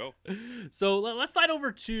you go. So let's slide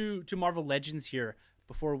over to Marvel Legends here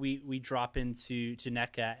before we drop into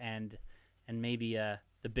NECA and maybe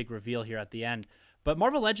the big reveal here at the end. But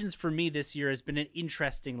Marvel Legends for me this year has been an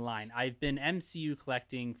interesting line. I've been MCU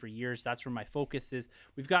collecting for years. That's where my focus is.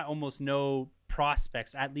 We've got almost no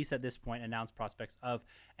prospects, at least at this point, announced prospects of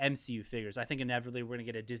MCU figures. I think inevitably we're going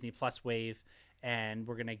to get a Disney Plus wave and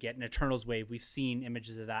we're going to get an Eternals wave. We've seen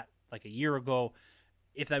images of that like a year ago.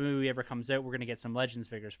 If that movie ever comes out, we're going to get some Legends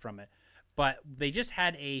figures from it. But they just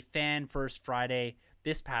had a Fan First Friday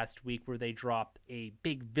this past week where they dropped a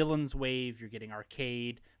big villains wave. You're getting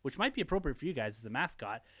Arcade, which might be appropriate for you guys as a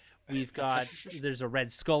mascot. We've got there's a Red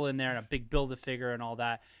Skull in there and a big Build-A-Figure and all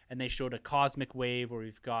that. And they showed a Cosmic Wave where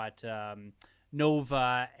we've got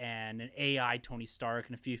Nova and an AI Tony Stark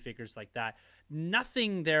and a few figures like that.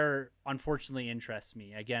 Nothing there, unfortunately, interests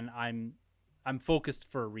me. Again, I'm focused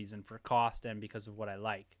for a reason, for cost and because of what I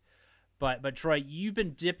like. But Troy, you've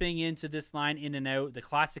been dipping into this line in and out, the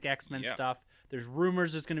classic X-Men stuff. There's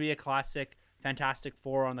rumors there's going to be a classic Fantastic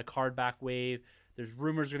Four on the card back wave. There's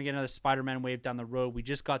rumors we're going to get another Spider-Man wave down the road. We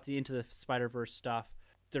just got into the Spider-Verse stuff.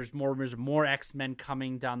 There's more rumors of more X-Men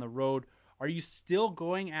coming down the road. Are you still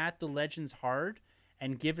going at the Legends hard?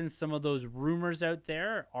 And given some of those rumors out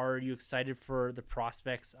there, are you excited for the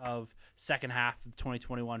prospects of second half of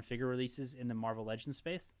 2021 figure releases in the Marvel Legends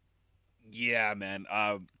space? Yeah, man.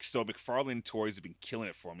 So McFarlane Toys have been killing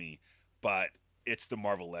it for me, but it's the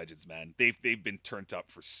Marvel Legends, man. They've been turned up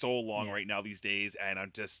for so long right now these days, and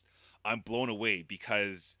I'm blown away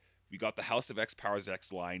because we got the House of X Powers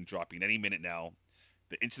X line dropping any minute now.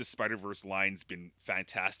 The Into the Spider-Verse line's been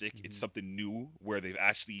fantastic. It's something new where they've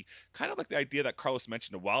actually kind of like the idea that Carlos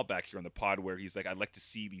mentioned a while back here on the pod where he's like, I'd like to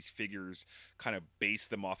see these figures kind of base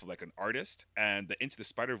them off of like an artist. And the Into the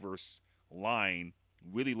Spider-Verse line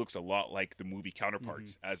really looks a lot like the movie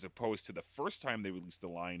counterparts as opposed to the first time they released the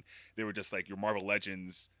line. They were just like your Marvel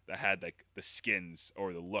Legends that had like the skins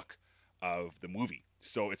or the look of the movie.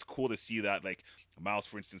 So it's cool to see that like Miles,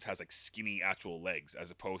 for instance, has like skinny actual legs as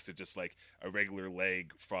opposed to just like a regular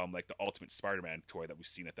leg from like the Ultimate Spider-Man toy that we've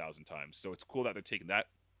seen 1,000 times. So it's cool that they're taking that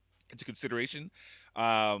into consideration.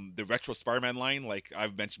 The retro Spider-Man line, like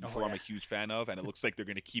I've mentioned before, I'm a huge fan of, and it looks like they're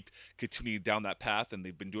going to keep continuing down that path, and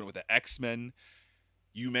they've been doing it with the X-Men.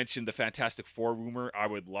 You mentioned the Fantastic Four rumor. I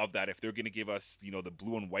would love that if they're going to give us, the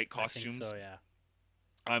blue and white costumes. I think so, yeah.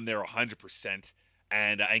 I'm there 100%.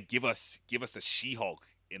 And give us a She-Hulk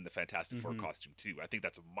in the Fantastic Four costume too. I think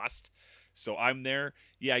that's a must. So I'm there.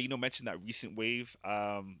 Yeah, mention that recent wave.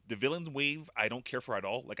 The villains wave, I don't care for at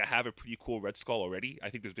all. Like I have a pretty cool Red Skull already. I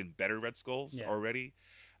think there's been better Red Skulls already.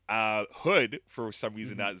 Hood, for some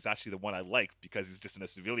reason, that is actually the one I like because he's just in a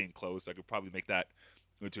civilian clothes. So I could probably make that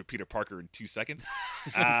into Peter Parker in 2 seconds.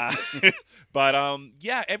 Uh, but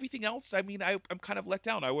yeah, everything else. I mean, I'm kind of let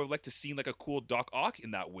down. I would have liked to seen like a cool Doc Ock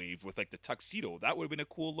in that wave with like the tuxedo. That would have been a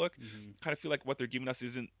cool look. Kind of feel like what they're giving us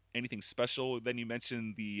isn't anything special. Then you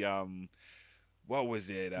mentioned the what was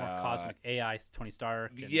it? More cosmic AI, Tony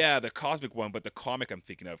Stark. And... Yeah, the cosmic one, but the comic I'm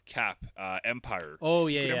thinking of, Cap, Empire. Oh,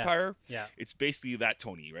 Secret yeah. Empire. Yeah. It's basically that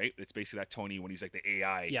Tony, right? It's basically that Tony when he's like the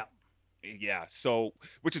AI. Yeah. Yeah. So,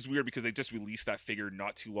 which is weird because they just released that figure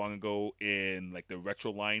not too long ago in like the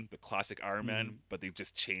retro line, the classic Iron Man, but they've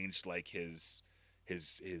just changed like his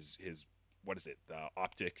what is it? The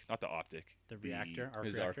optic, not the optic. The reactor.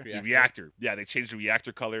 His Arc arc reactor. The reactor. Yeah, they changed the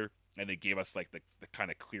reactor color and they gave us like the kind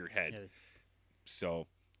of clear head. Yeah. So,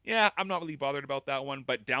 yeah, I'm not really bothered about that one,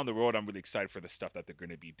 but down the road, I'm really excited for the stuff that they're going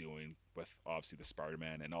to be doing with obviously the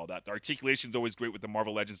Spider-Man and all that. The articulation's always great with the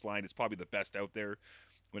Marvel Legends line. It's probably the best out there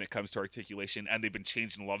when it comes to articulation, and they've been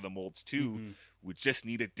changing a lot of the molds too. We just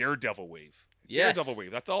need a Daredevil wave. Yes. Daredevil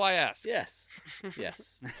wave. That's all I ask. Yes.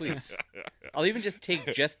 Yes. Please. I'll even just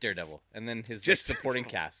take just Daredevil and then his Just supporting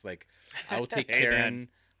cast. Like, I'll take Hey, Karen. man.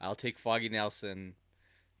 I'll take Foggy Nelson.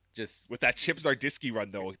 Just With that Chip Zdarsky run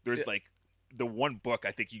though, there's like the one book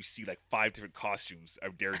I think you see like 5 different costumes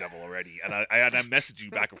of Daredevil already, and I message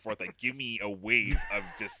you back and forth like, give me a wave of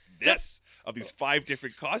just this of these 5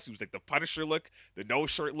 different costumes, like the Punisher look, the no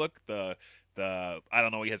shirt look, the I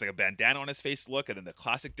don't know, he has like a bandana on his face look, and then the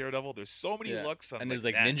classic Daredevil. There's so many looks, and I'm his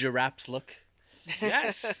like like man, ninja raps look.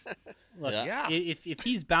 Yes, Look, Yeah. if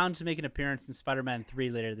he's bound to make an appearance in Spider-Man 3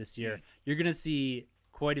 later this year, you're going to see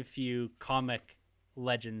quite a few comic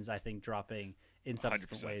legends, I think, dropping in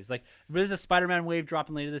subsequent 100%. waves. Like, if there's a Spider-Man wave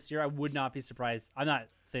dropping later this year, I would not be surprised. I'm not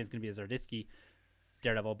saying it's going to be a Zdarsky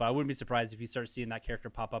Daredevil, but I wouldn't be surprised if you start seeing that character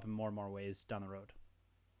pop up in more and more ways down the road.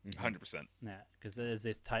 100%. Yeah, because as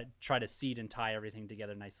they try to seed and tie everything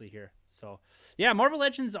together nicely here. So, yeah, Marvel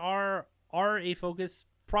Legends are a focus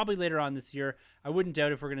probably later on this year. I wouldn't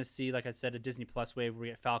doubt if we're going to see, like I said, a Disney Plus wave where we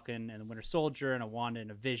get Falcon and the Winter Soldier and a Wanda and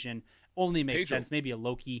a Vision. Only makes Pedro. sense. Maybe a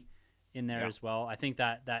Loki in there Yeah. as well. I think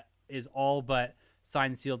that is all but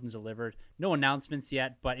signed, sealed, and delivered. No announcements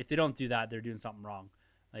yet, but if they don't do that, they're doing something wrong.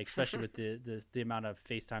 Like, especially with the amount of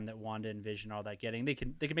FaceTime that Wanda and Vision are that getting, they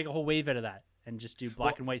can make a whole wave out of that and just do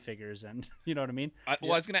black and white figures, and you know what I mean. I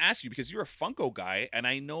was gonna ask you because you're a Funko guy, and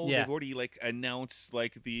I know Yeah. they've already like announced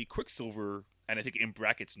like the Quicksilver, and I think in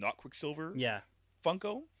brackets not Quicksilver Yeah.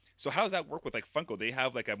 Funko. So how does that work with like Funko? They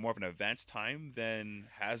have like a more of an advanced time than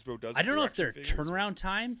Hasbro does. I don't know if with their action figures? turnaround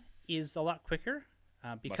time is a lot quicker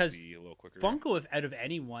because Must be a little quicker. Funko, if out of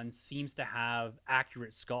anyone, seems to have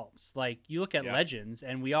accurate sculpts. Like, you look at Yeah. Legends,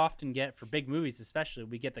 and we often get, for big movies especially,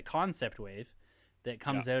 we get the concept wave that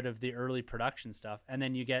comes out of the early production stuff, and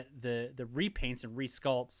then you get the repaints and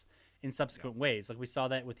resculpts in subsequent waves. Like, we saw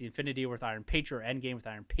that with the Infinity War with Iron Patriot, or Endgame with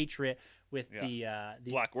Iron Patriot, with the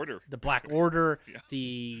Black Order. the Black Order, Yeah.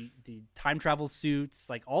 the time travel suits,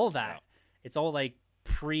 like all of that. It's all like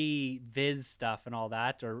pre-viz stuff and all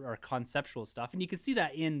that, or conceptual stuff, and you can see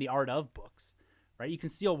that in the art of books, right? You can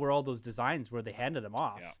see where all those designs, where they handed them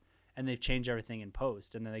off, and they've changed everything in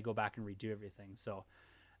post, and then they go back and redo everything. So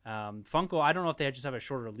Funko, I don't know if they just have a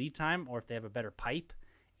shorter lead time, or if they have a better pipe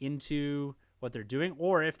into what they're doing,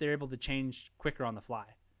 or if they're able to change quicker on the fly.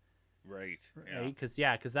 Right. Because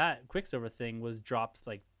that Quicksilver thing was dropped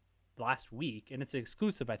like last week, and it's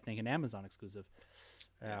exclusive, I think, an Amazon exclusive.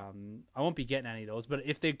 I won't be getting any of those, but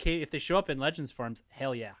if they show up in Legends forms,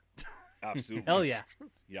 hell yeah. Absolutely. Hell yeah.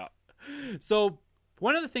 Yeah. So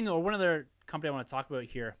one other company I want to talk about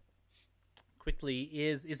here quickly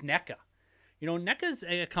is NECA. You know, NECA's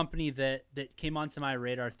a company that came onto my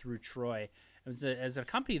radar through Troy. It was a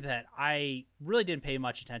company that I really didn't pay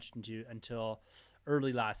much attention to until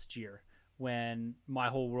early last year, when my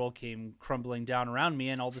whole world came crumbling down around me,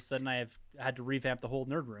 and all of a sudden I had to revamp the whole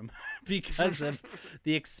nerd room because of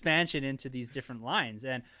the expansion into these different lines.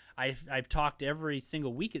 And I've talked every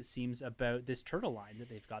single week, it seems, about this turtle line that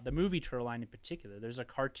they've got, the movie turtle line in particular. There's a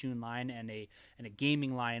cartoon line and a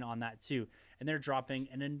gaming line on that too, and they're dropping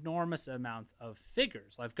an enormous amount of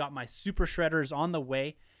figures. I've got my Super Shredders on the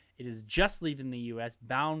way. It is just leaving the US,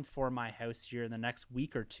 bound for my house here in the next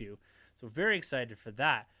week or two. So very excited for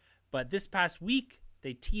that. But this past week,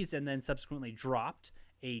 they teased and then subsequently dropped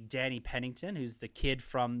a Danny Pennington, who's the kid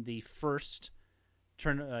from the first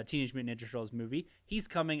Teenage Mutant Ninja Turtles movie. He's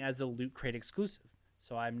coming as a Loot Crate exclusive.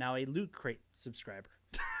 So I'm now a Loot Crate subscriber.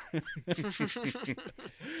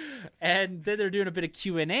 And then they're doing a bit of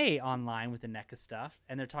Q&A online with the NECA stuff,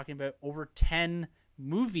 and they're talking about over 10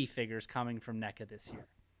 movie figures coming from NECA this year.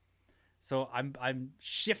 So I'm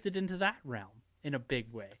shifted into that realm in a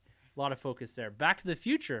big way. A lot of focus there. Back to the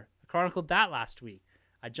Future. I chronicled that last week.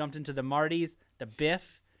 I jumped into the Martys, the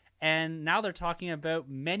Biff, and now they're talking about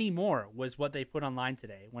many more was what they put online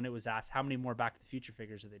today when it was asked how many more Back to the Future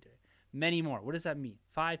figures are they doing. Many more. What does that mean?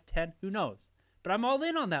 5, 10? Who knows? But I'm all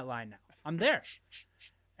in on that line now. I'm there.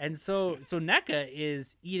 And so NECA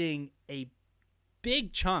is eating a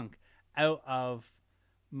big chunk out of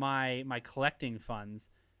my collecting funds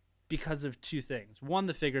because of two things. One,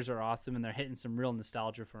 the figures are awesome and they're hitting some real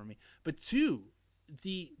nostalgia for me. But two,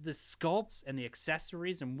 the sculpts and the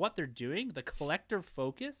accessories and what they're doing, the collector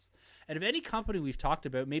focus, and of any company we've talked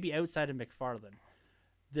about, maybe outside of McFarlane,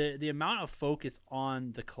 the amount of focus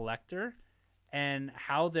on the collector and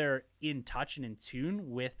how they're in touch and in tune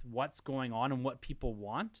with what's going on and what people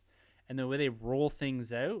want, and the way they roll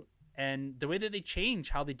things out, and the way that they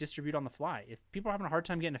change how they distribute on the fly. If people are having a hard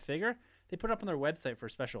time getting a figure, they put it up on their website for a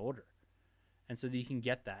special order. And so that you can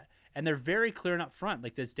get that. And they're very clear and up front.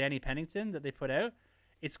 Like this Danny Pennington that they put out,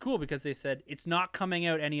 it's cool because they said it's not coming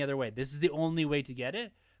out any other way. This is the only way to get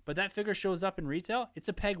it. But that figure shows up in retail, it's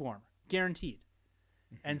a peg warmer, guaranteed.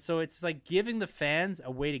 And so it's like giving the fans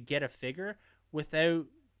a way to get a figure without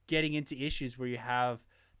getting into issues where you have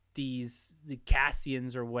the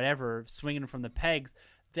Cassians or whatever swinging from the pegs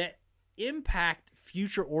that impact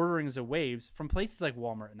future orderings of waves from places like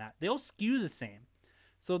Walmart and that. They'll skew the same.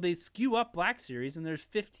 So they skew up Black Series and there's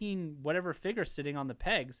 15 whatever figures sitting on the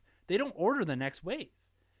pegs. They don't order the next wave.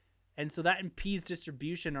 And so that impedes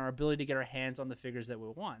distribution, our ability to get our hands on the figures that we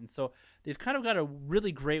want. And so they've kind of got a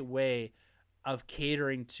really great way of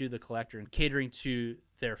catering to the collector and catering to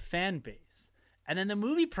their fan base. And then the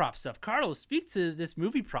movie prop stuff. Carlos, speak to this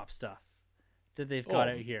movie prop stuff that they've got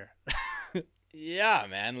out here. Yeah,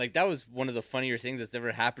 man. Like, that was one of the funnier things that's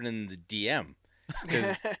ever happened in the DM.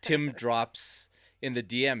 Because Tim drops in the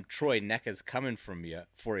DM, Troy, NECA's coming for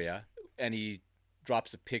you. And he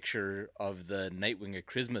drops a picture of the Nightwing of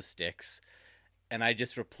Charisma sticks. And I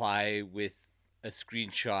just reply with a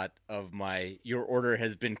screenshot of your order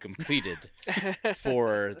has been completed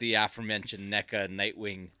for the aforementioned NECA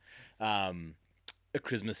Nightwing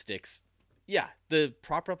Charisma sticks. Yeah, the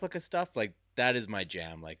prop replica stuff, like, that is my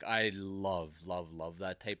jam. Like, I love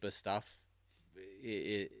that type of stuff.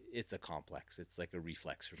 It's a complex. It's like a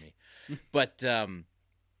reflex for me. But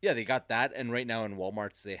yeah, they got that, and right now in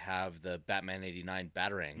Walmart's they have the Batman 89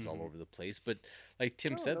 Batarangs all over the place. But like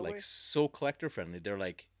Tim said, no like way. so collector friendly. They're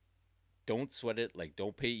like, don't sweat it. Like,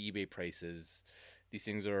 don't pay eBay prices. These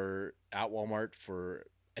things are at Walmart for,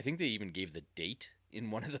 I think they even gave the date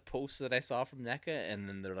in one of the posts that I saw from NECA, and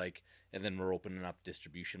then they're like, and then we're opening up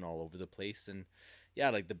distribution all over the place. And yeah,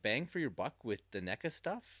 like the bang for your buck with the NECA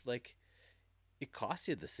stuff, like it costs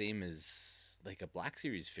you the same as like a Black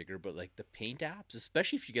Series figure, but like the paint apps,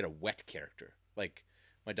 especially if you get a wet character. Like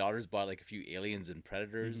my daughter's bought like a few aliens and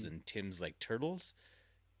predators and Tim's like turtles.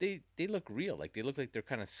 They look real. Like they look like they're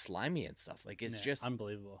kind of slimy and stuff. Like it's just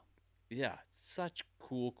unbelievable. Yeah, such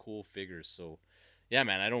cool figures. So yeah,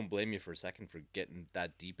 man, I don't blame you for a second for getting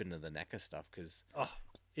that deep into the NECA stuff, because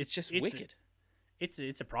it's just wicked.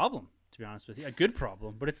 It's a problem, to be honest with you. A good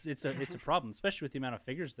problem, but it's a problem, especially with the amount of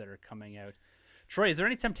figures that are coming out. Troy, is there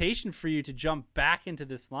any temptation for you to jump back into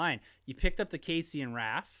this line? You picked up the Casey and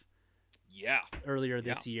Raph earlier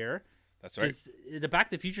this year. That's right. The Back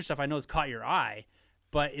to the Future stuff I know has caught your eye,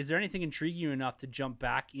 but is there anything intriguing you enough to jump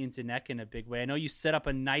back into NECA in a big way? I know you set up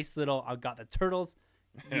a nice little, I've got the turtles.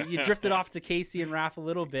 You drifted off to Casey and Raph a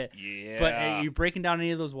little bit. Yeah. But are you breaking down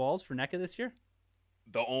any of those walls for NECA this year?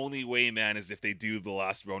 The only way, man, is if they do the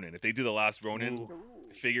Last Ronin. If they do the Last Ronin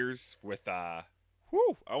figures with, I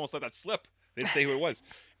almost let that slip. They didn't say who it was.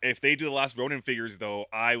 If they do the Last Ronin figures, though,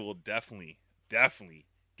 I will definitely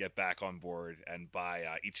get back on board and buy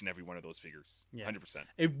each and every one of those figures. 100%.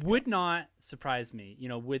 It would not surprise me,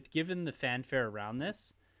 with given the fanfare around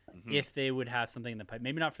this, if they would have something in the pipe.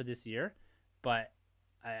 Maybe not for this year, but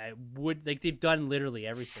I would, like, they've done literally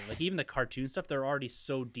everything. Like, even the cartoon stuff, they're already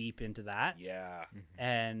so deep into that. Yeah.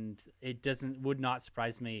 And it would not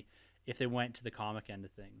surprise me if they went to the comic end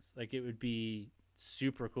of things. Like, it would be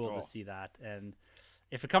super cool to see that. And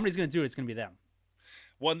if a company's going to do it, it's going to be them.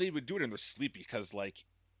 Well, and they would do it in their sleep, because, like,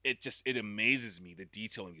 it amazes me, the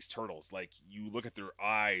detail in these turtles. Like, you look at their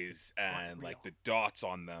eyes and like the dots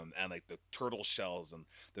on them, and like the turtle shells and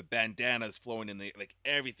the bandanas flowing in the, like,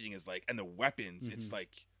 everything is like, and the weapons, it's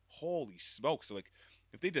like, holy smoke. So like,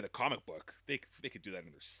 if they did a comic book, they could do that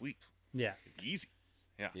in their sleep. Yeah. Easy.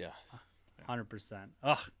 Yeah. 100%.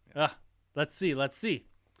 Let's see.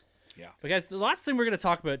 Yeah. But guys, the last thing we're going to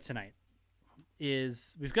talk about tonight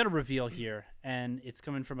is we've got a reveal here, and it's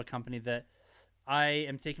coming from a company that I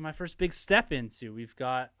am taking my first big step into. We've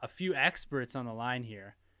got a few experts on the line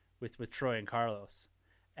here with Troy and Carlos.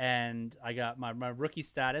 and I got my rookie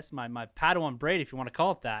status, my Padawan braid, if you want to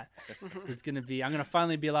call it that. Is going to be, I'm going to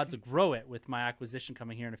finally be allowed to grow it with my acquisition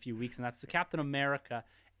coming here in a few weeks, and that's the Captain America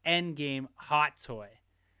Endgame Hot Toy.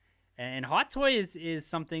 And Hot Toy is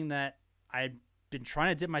something that I've been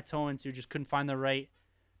trying to dip my toe into, just couldn't find the right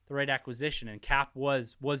acquisition, and Cap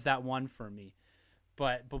was that one for me.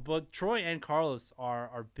 But both Troy and Carlos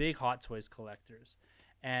are big Hot Toys collectors.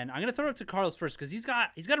 And I'm going to throw it to Carlos first because he's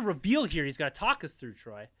got a reveal here. He's got to talk us through,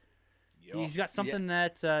 Troy. He's got something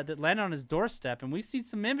that landed on his doorstep, and we've seen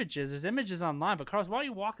some images. There's images online, but Carlos, why don't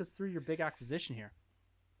you walk us through your big acquisition here?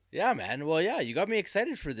 Yeah, man. Well, yeah, you got me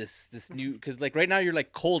excited for this new, because like right now you're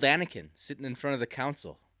like cold Anakin sitting in front of the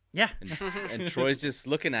council. Yeah. And Troy's just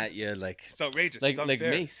looking at you like It's outrageous. like It's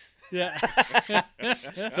unfair. Mace. Yeah.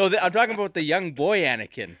 No, I'm talking about the young boy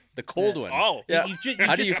Anakin, the cold one. Oh. Yeah.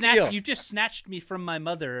 How do you feel? You've just snatched me from my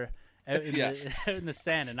mother out in the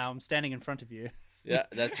sand, and now I'm standing in front of you. Yeah,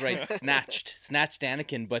 that's right. Snatched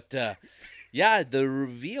Anakin. But yeah, the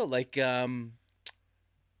reveal, like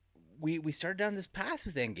we started down this path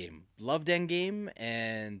with Endgame. Loved Endgame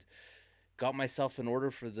and got myself an order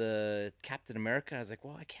for the Captain America. I was like,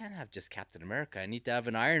 well, I can't have just Captain America. I need to have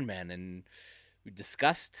an Iron Man. And we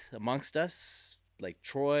discussed amongst us, like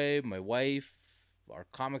Troy, my wife, our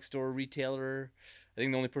comic store retailer. I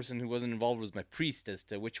think the only person who wasn't involved was my priest as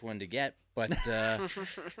to which one to get. But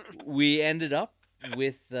we ended up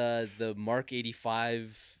with the Mark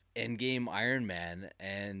 85 Endgame Iron Man.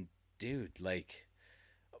 And dude, like,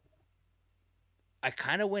 I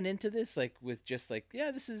kind of went into this like with just like,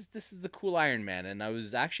 yeah, this is the cool Iron Man, and I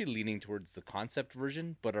was actually leaning towards the concept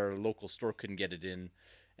version, but our local store couldn't get it in,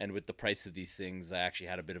 and with the price of these things, I actually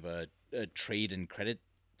had a bit of a trade and credit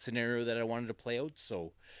scenario that I wanted to play out.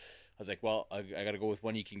 So I was like, well, I got to go with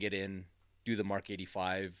one you can get in, do the Mark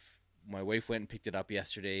 85. My wife went and picked it up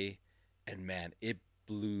yesterday, and man, it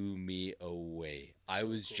blew me away. I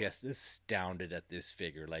was just astounded at this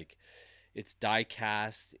figure. Like, it's die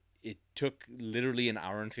cast. It took literally an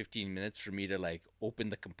hour and 15 minutes for me to like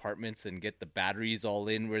open the compartments and get the batteries all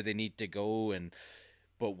in where they need to go.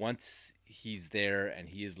 But once he's there and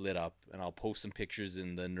he is lit up, and I'll post some pictures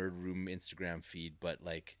in the Nerd Room Instagram feed, but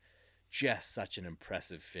like just such an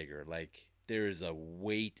impressive figure. Like, there is a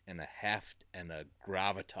weight and a heft and a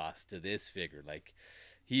gravitas to this figure. Like,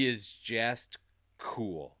 he is just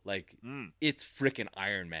cool. Like, it's freaking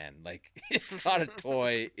Iron Man. Like, it's not a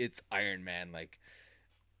toy, it's Iron Man. Like,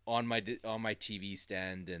 on my TV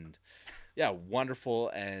stand, and yeah, wonderful.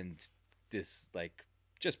 And this like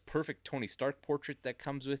just perfect Tony Stark portrait that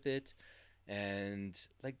comes with it, and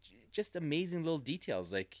like just amazing little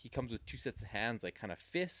details. Like, he comes with two sets of hands, like kind of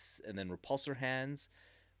fists and then repulsor hands,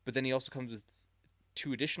 but then he also comes with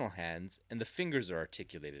two additional hands, and the fingers are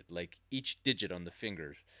articulated, like each digit on the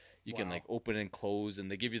fingers you can like open and close,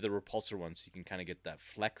 and they give you the repulsor one so you can kind of get that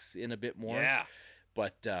flex in a bit more. Yeah.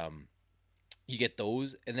 But you get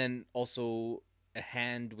those, and then also a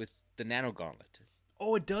hand with the nano gauntlet.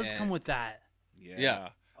 Oh, it does come with that. Yeah.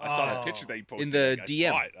 I saw that picture that you posted. In the like, DM.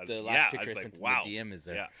 I saw it. The last picture I was I like, sent in wow. the DM is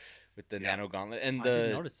there. Yeah. With the nano gauntlet. And I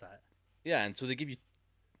didn't notice that. Yeah, and so they give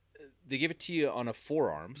it to you on a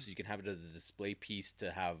forearm, so you can have it as a display piece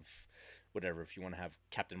to have whatever, if you want to have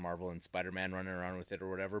Captain Marvel and Spider-Man running around with it or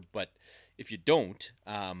whatever. But if you don't,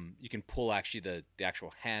 you can pull actually the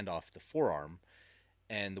actual hand off the forearm,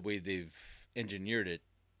 and the way they've engineered it,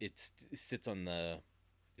 it sits on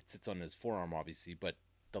his forearm, obviously, but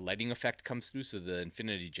the lighting effect comes through, so the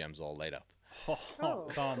Infinity Gems all light up. Oh,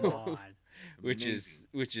 come on. which is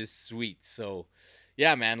sweet. So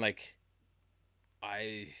yeah, man, like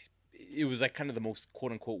it was like kind of the most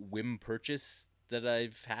quote unquote whim purchase that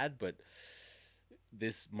I've had, but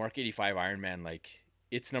this Mark 85 Iron Man, like,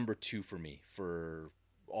 it's number 2 for me for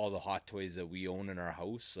all the Hot Toys that we own in our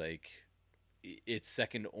house. Like, it's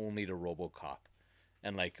second only to RoboCop.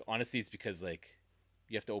 And like, honestly, it's because like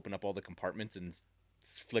you have to open up all the compartments and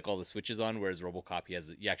flick all the switches on, whereas RoboCop,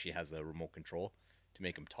 he actually has a remote control to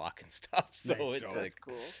make him talk and stuff. So Nice. it's Dope. like,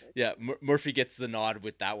 Cool. yeah, Murphy gets the nod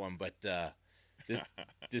with that one, but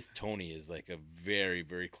this Tony is like a very,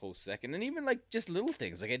 very close second. And even like just little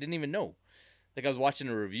things, like I didn't even know. Like, I was watching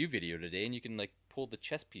a review video today, and you can like pull the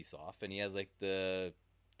chest piece off, and he has like the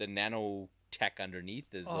nano tech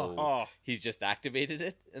underneath as though he's just activated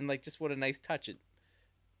it, and like, just what a nice touch.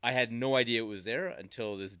 I had no idea it was there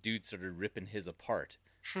until this dude started ripping his apart,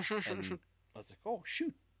 and I was like, oh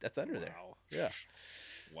shoot, that's under there. Yeah.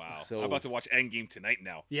 Wow. So I'm about to watch Endgame tonight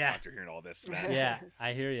now. Yeah. After hearing all this, man. Yeah,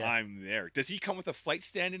 I hear you. I'm there. Does he come with a flight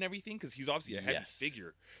stand and everything? Because he's obviously a heavy Yes.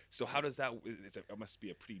 figure. So how does that? It must be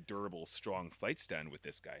a pretty durable, strong flight stand with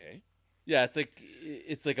this guy, hey? Yeah,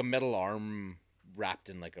 it's like a metal arm wrapped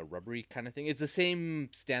in like a rubbery kind of thing. It's the same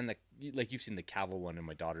stand that like you've seen the Cavill one in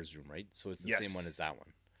my daughter's room, right? So it's the same one as that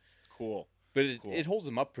one. Cool. But it holds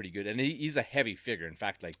him up pretty good, and he's a heavy figure. In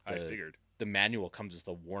fact, like I figured the manual comes with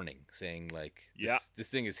a warning saying like, this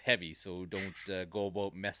thing is heavy, so don't go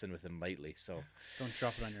about messing with him lightly. So Don't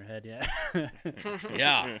drop it on your head, yeah.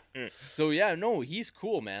 yeah. So yeah, no, he's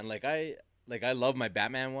cool, man. Like I love my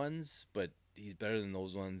Batman ones, but he's better than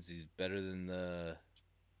those ones. He's better than a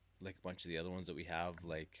bunch of the other ones that we have,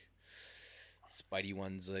 like Spidey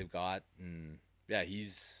ones I've got, and yeah,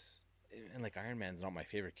 and like Iron Man's not my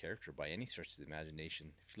favorite character by any stretch of the imagination.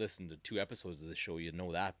 If you listen to 2 episodes of the show, you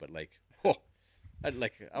know that. But like, I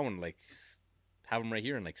want to like have him right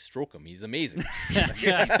here and like stroke him. He's amazing. He's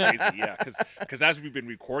crazy, yeah. Because as we've been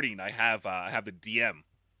recording, I have the DM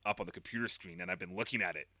up on the computer screen, and I've been looking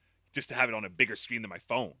at it just to have it on a bigger screen than my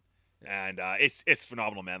phone. And it's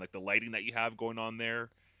phenomenal, man. Like the lighting that you have going on there.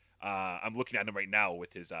 I'm looking at him right now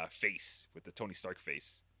with his face, with the Tony Stark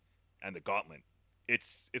face, and the gauntlet.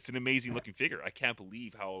 It's an amazing looking figure. I can't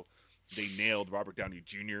believe how they nailed Robert Downey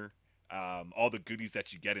Jr. All the goodies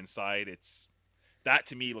that you get inside. That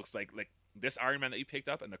to me looks like this Iron Man that you picked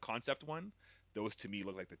up and the concept one. Those to me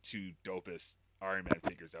look like the 2 dopest Iron Man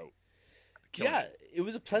figures out. It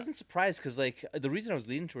was a pleasant surprise because like the reason I was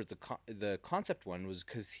leaning towards the concept one was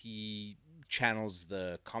because he channels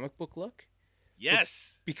the comic book look.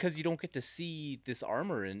 Yes, because you don't get to see this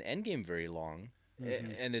armor in Endgame very long.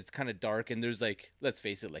 Mm-hmm. And it's kind of dark, and there's like, let's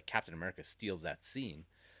face it, like Captain America steals that scene.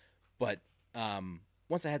 But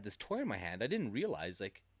once I had this toy in my hand, I didn't realize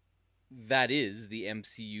like that is the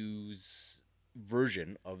MCU's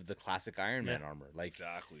version of the classic Iron Man armor. Like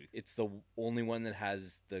exactly, it's the only one that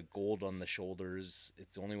has the gold on the shoulders.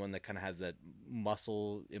 It's the only one that kind of has that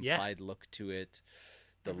muscle implied look to it.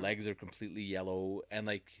 The legs are completely yellow, and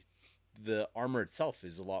like the armor itself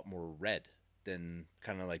is a lot more red than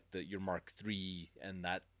kind of like your Mark III and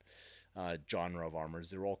that genre of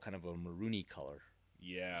armors. They're all kind of a maroony color.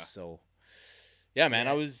 Yeah. So, yeah, man,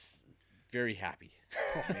 I was very happy.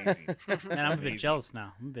 Amazing. Man, I'm a bit jealous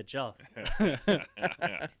now.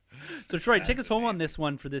 So, Troy, take us home on this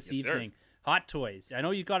one for this evening. Sir. Hot toys. I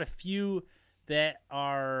know you got a few that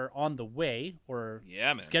are on the way or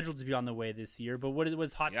scheduled to be on the way this year, but what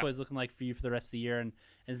was Hot Toys looking like for you for the rest of the year? And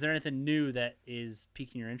is there anything new that is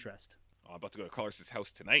piquing your interest? I'm about to go to Carlos's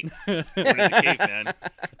house tonight. Going into the cave, man.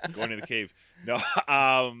 Going into the cave. No,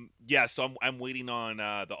 so I'm waiting on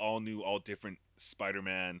the all new, all different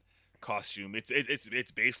Spider-Man costume.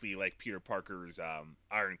 It's basically like Peter Parker's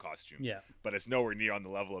Iron costume. Yeah. But it's nowhere near on the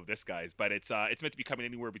level of this guy's. But it's meant to be coming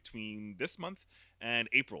anywhere between this month and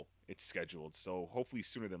April. It's scheduled, so hopefully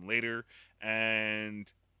sooner than later. And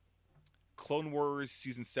Clone Wars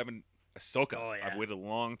Season 7. Ahsoka. Oh, yeah. I've waited a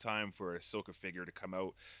long time for a Ahsoka figure to come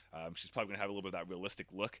out. She's probably gonna have a little bit of that realistic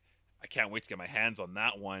look. I can't wait to get my hands on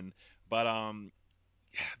that one. But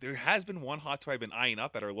there has been one hot toy I've been eyeing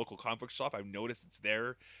up at our local comic book shop. I've noticed it's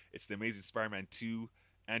there. It's the Amazing Spider-Man 2,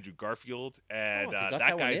 Andrew Garfield, and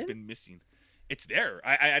that guy's been missing. It's there.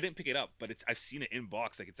 I didn't pick it up, but I've seen it in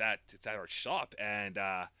box. Like it's at our shop, and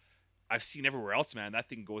I've seen everywhere else, man. That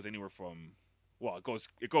thing goes anywhere from. Well,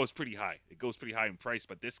 it goes pretty high. It goes pretty high in price,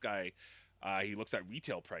 but this guy, he looks at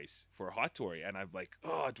retail price for a hot toy, and I'm like,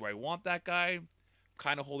 oh, do I want that guy? I'm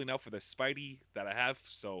kind of holding out for the Spidey that I have,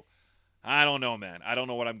 so I don't know, man. I don't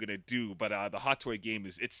know what I'm gonna do, but the hot toy game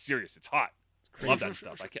it's serious. It's hot. Love that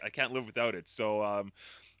stuff. I can't live without it. So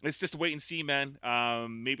let's just wait and see, man.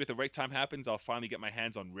 Maybe if the right time happens, I'll finally get my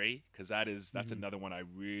hands on Ray, because that's another one I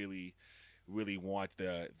really, really want,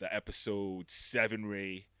 the Ep.7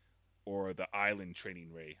 Ray. Or the Island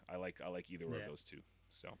Training Ray. I like either of those two.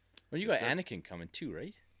 So. Well, you got Anakin coming too,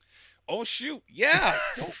 right? Oh shoot! Yeah.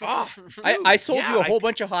 I sold you a whole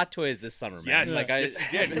bunch of hot toys this summer, man. Yes, yes,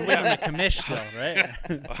 you did. Living the commish, though, right?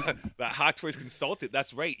 That Hot Toys consultant.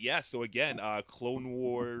 That's right. Yeah. So again, Clone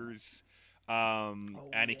Wars,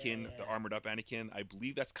 Anakin, the armored up Anakin. I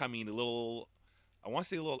believe that's coming a little. I want to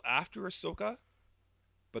say a little after Ahsoka,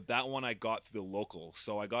 but that one I got through the local.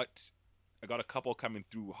 So I got a couple coming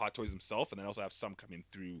through Hot Toys himself, and then I also have some coming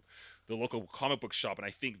through the local comic book shop. And I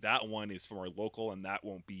think that one is from our local, and that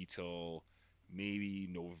won't be till maybe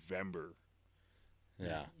November.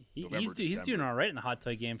 Yeah, he's doing all right in the hot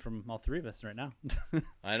toy game from all three of us right now.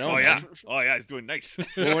 I know. Oh yeah, he's doing nice.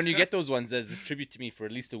 Well, when you get those ones as a tribute to me for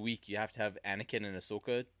at least a week, you have to have Anakin and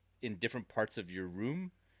Ahsoka in different parts of your room,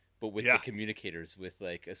 but with the communicators, with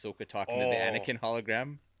like Ahsoka talking to the Anakin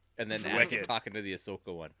hologram. And then Anakin talking to the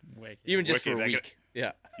Ahsoka one. Even just for a week.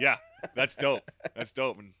 Yeah. Yeah. That's dope.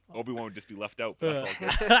 And Obi-Wan would just be left out, but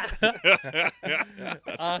that's all good.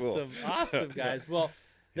 That's awesome. Cool. Awesome, guys. Well,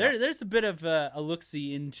 There's a bit of a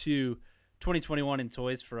look-see into 2021 in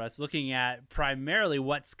toys for us, looking at primarily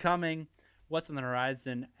what's coming, what's on the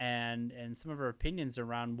horizon, and some of our opinions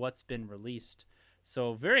around what's been released.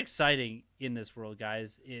 So very exciting in this world,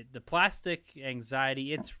 guys. The plastic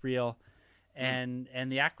anxiety, it's real, and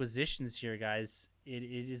the acquisitions here, guys, it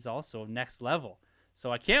is also next level.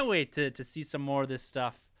 So I can't wait to see some more of this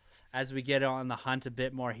stuff as we get on the hunt a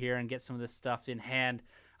bit more here and get some of this stuff in hand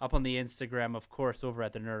up on the Instagram, of course, over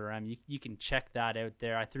at the NerdRM. You can check that out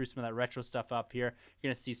there. I threw some of that retro stuff up here. You're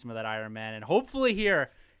going to see some of that Iron Man. And hopefully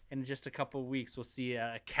here in just a couple of weeks, we'll see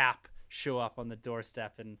a Cap show up on the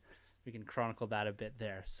doorstep, and we can chronicle that a bit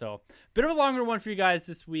there. So bit of a longer one for you guys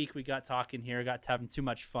this week. We got talking here, got having too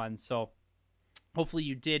much fun. So hopefully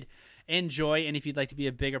you did enjoy. And if you'd like to be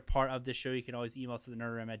a bigger part of this show, you can always email us at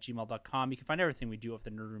thenerdroom@gmail.com. You can find everything we do at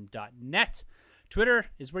thenerdroom.net. Twitter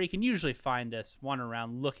is where you can usually find us wandering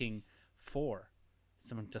around looking for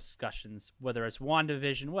some discussions, whether it's Wanda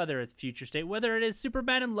Vision, whether it's Future State, whether it is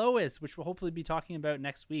Superman and Lois, which we'll hopefully be talking about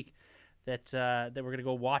next week, that we're going to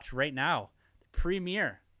go watch right now. The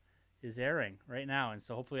premiere is airing right now, and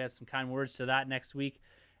so hopefully we have some kind words to that next week.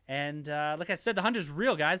 And like I said, the hunt is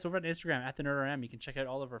real, guys, over on Instagram at the NerdRM. You can check out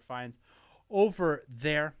all of our finds over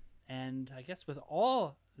there. And I guess with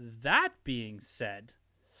all that being said,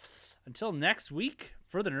 until next week,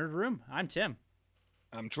 for the Nerd Room, I'm Tim.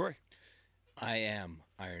 I'm Troy. I am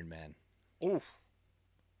Iron Man. Oof.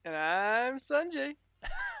 And I'm Sanjay.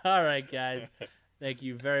 All right, guys. Thank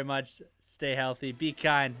you very much. Stay healthy. Be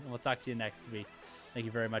kind. And we'll talk to you next week. Thank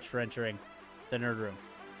you very much for entering the Nerd Room.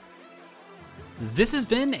 This has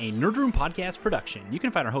been a Nerd Room podcast production. You can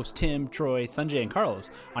find our hosts Tim, Troy, Sanjay, and Carlos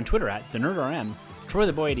on Twitter at the NerdRM, Troy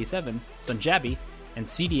the Boy 87, Sanjabi, and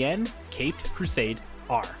CDN Caped Crusade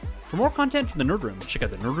R. For more content from the Nerd Room, check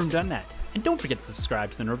out thenerdroom.net. And don't forget to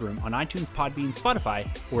subscribe to the Nerd Room on iTunes, Podbean, Spotify,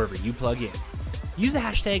 or wherever you plug in. Use the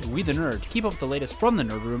hashtag WeTheNerd to keep up with the latest from the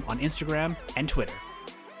Nerd Room on Instagram and Twitter.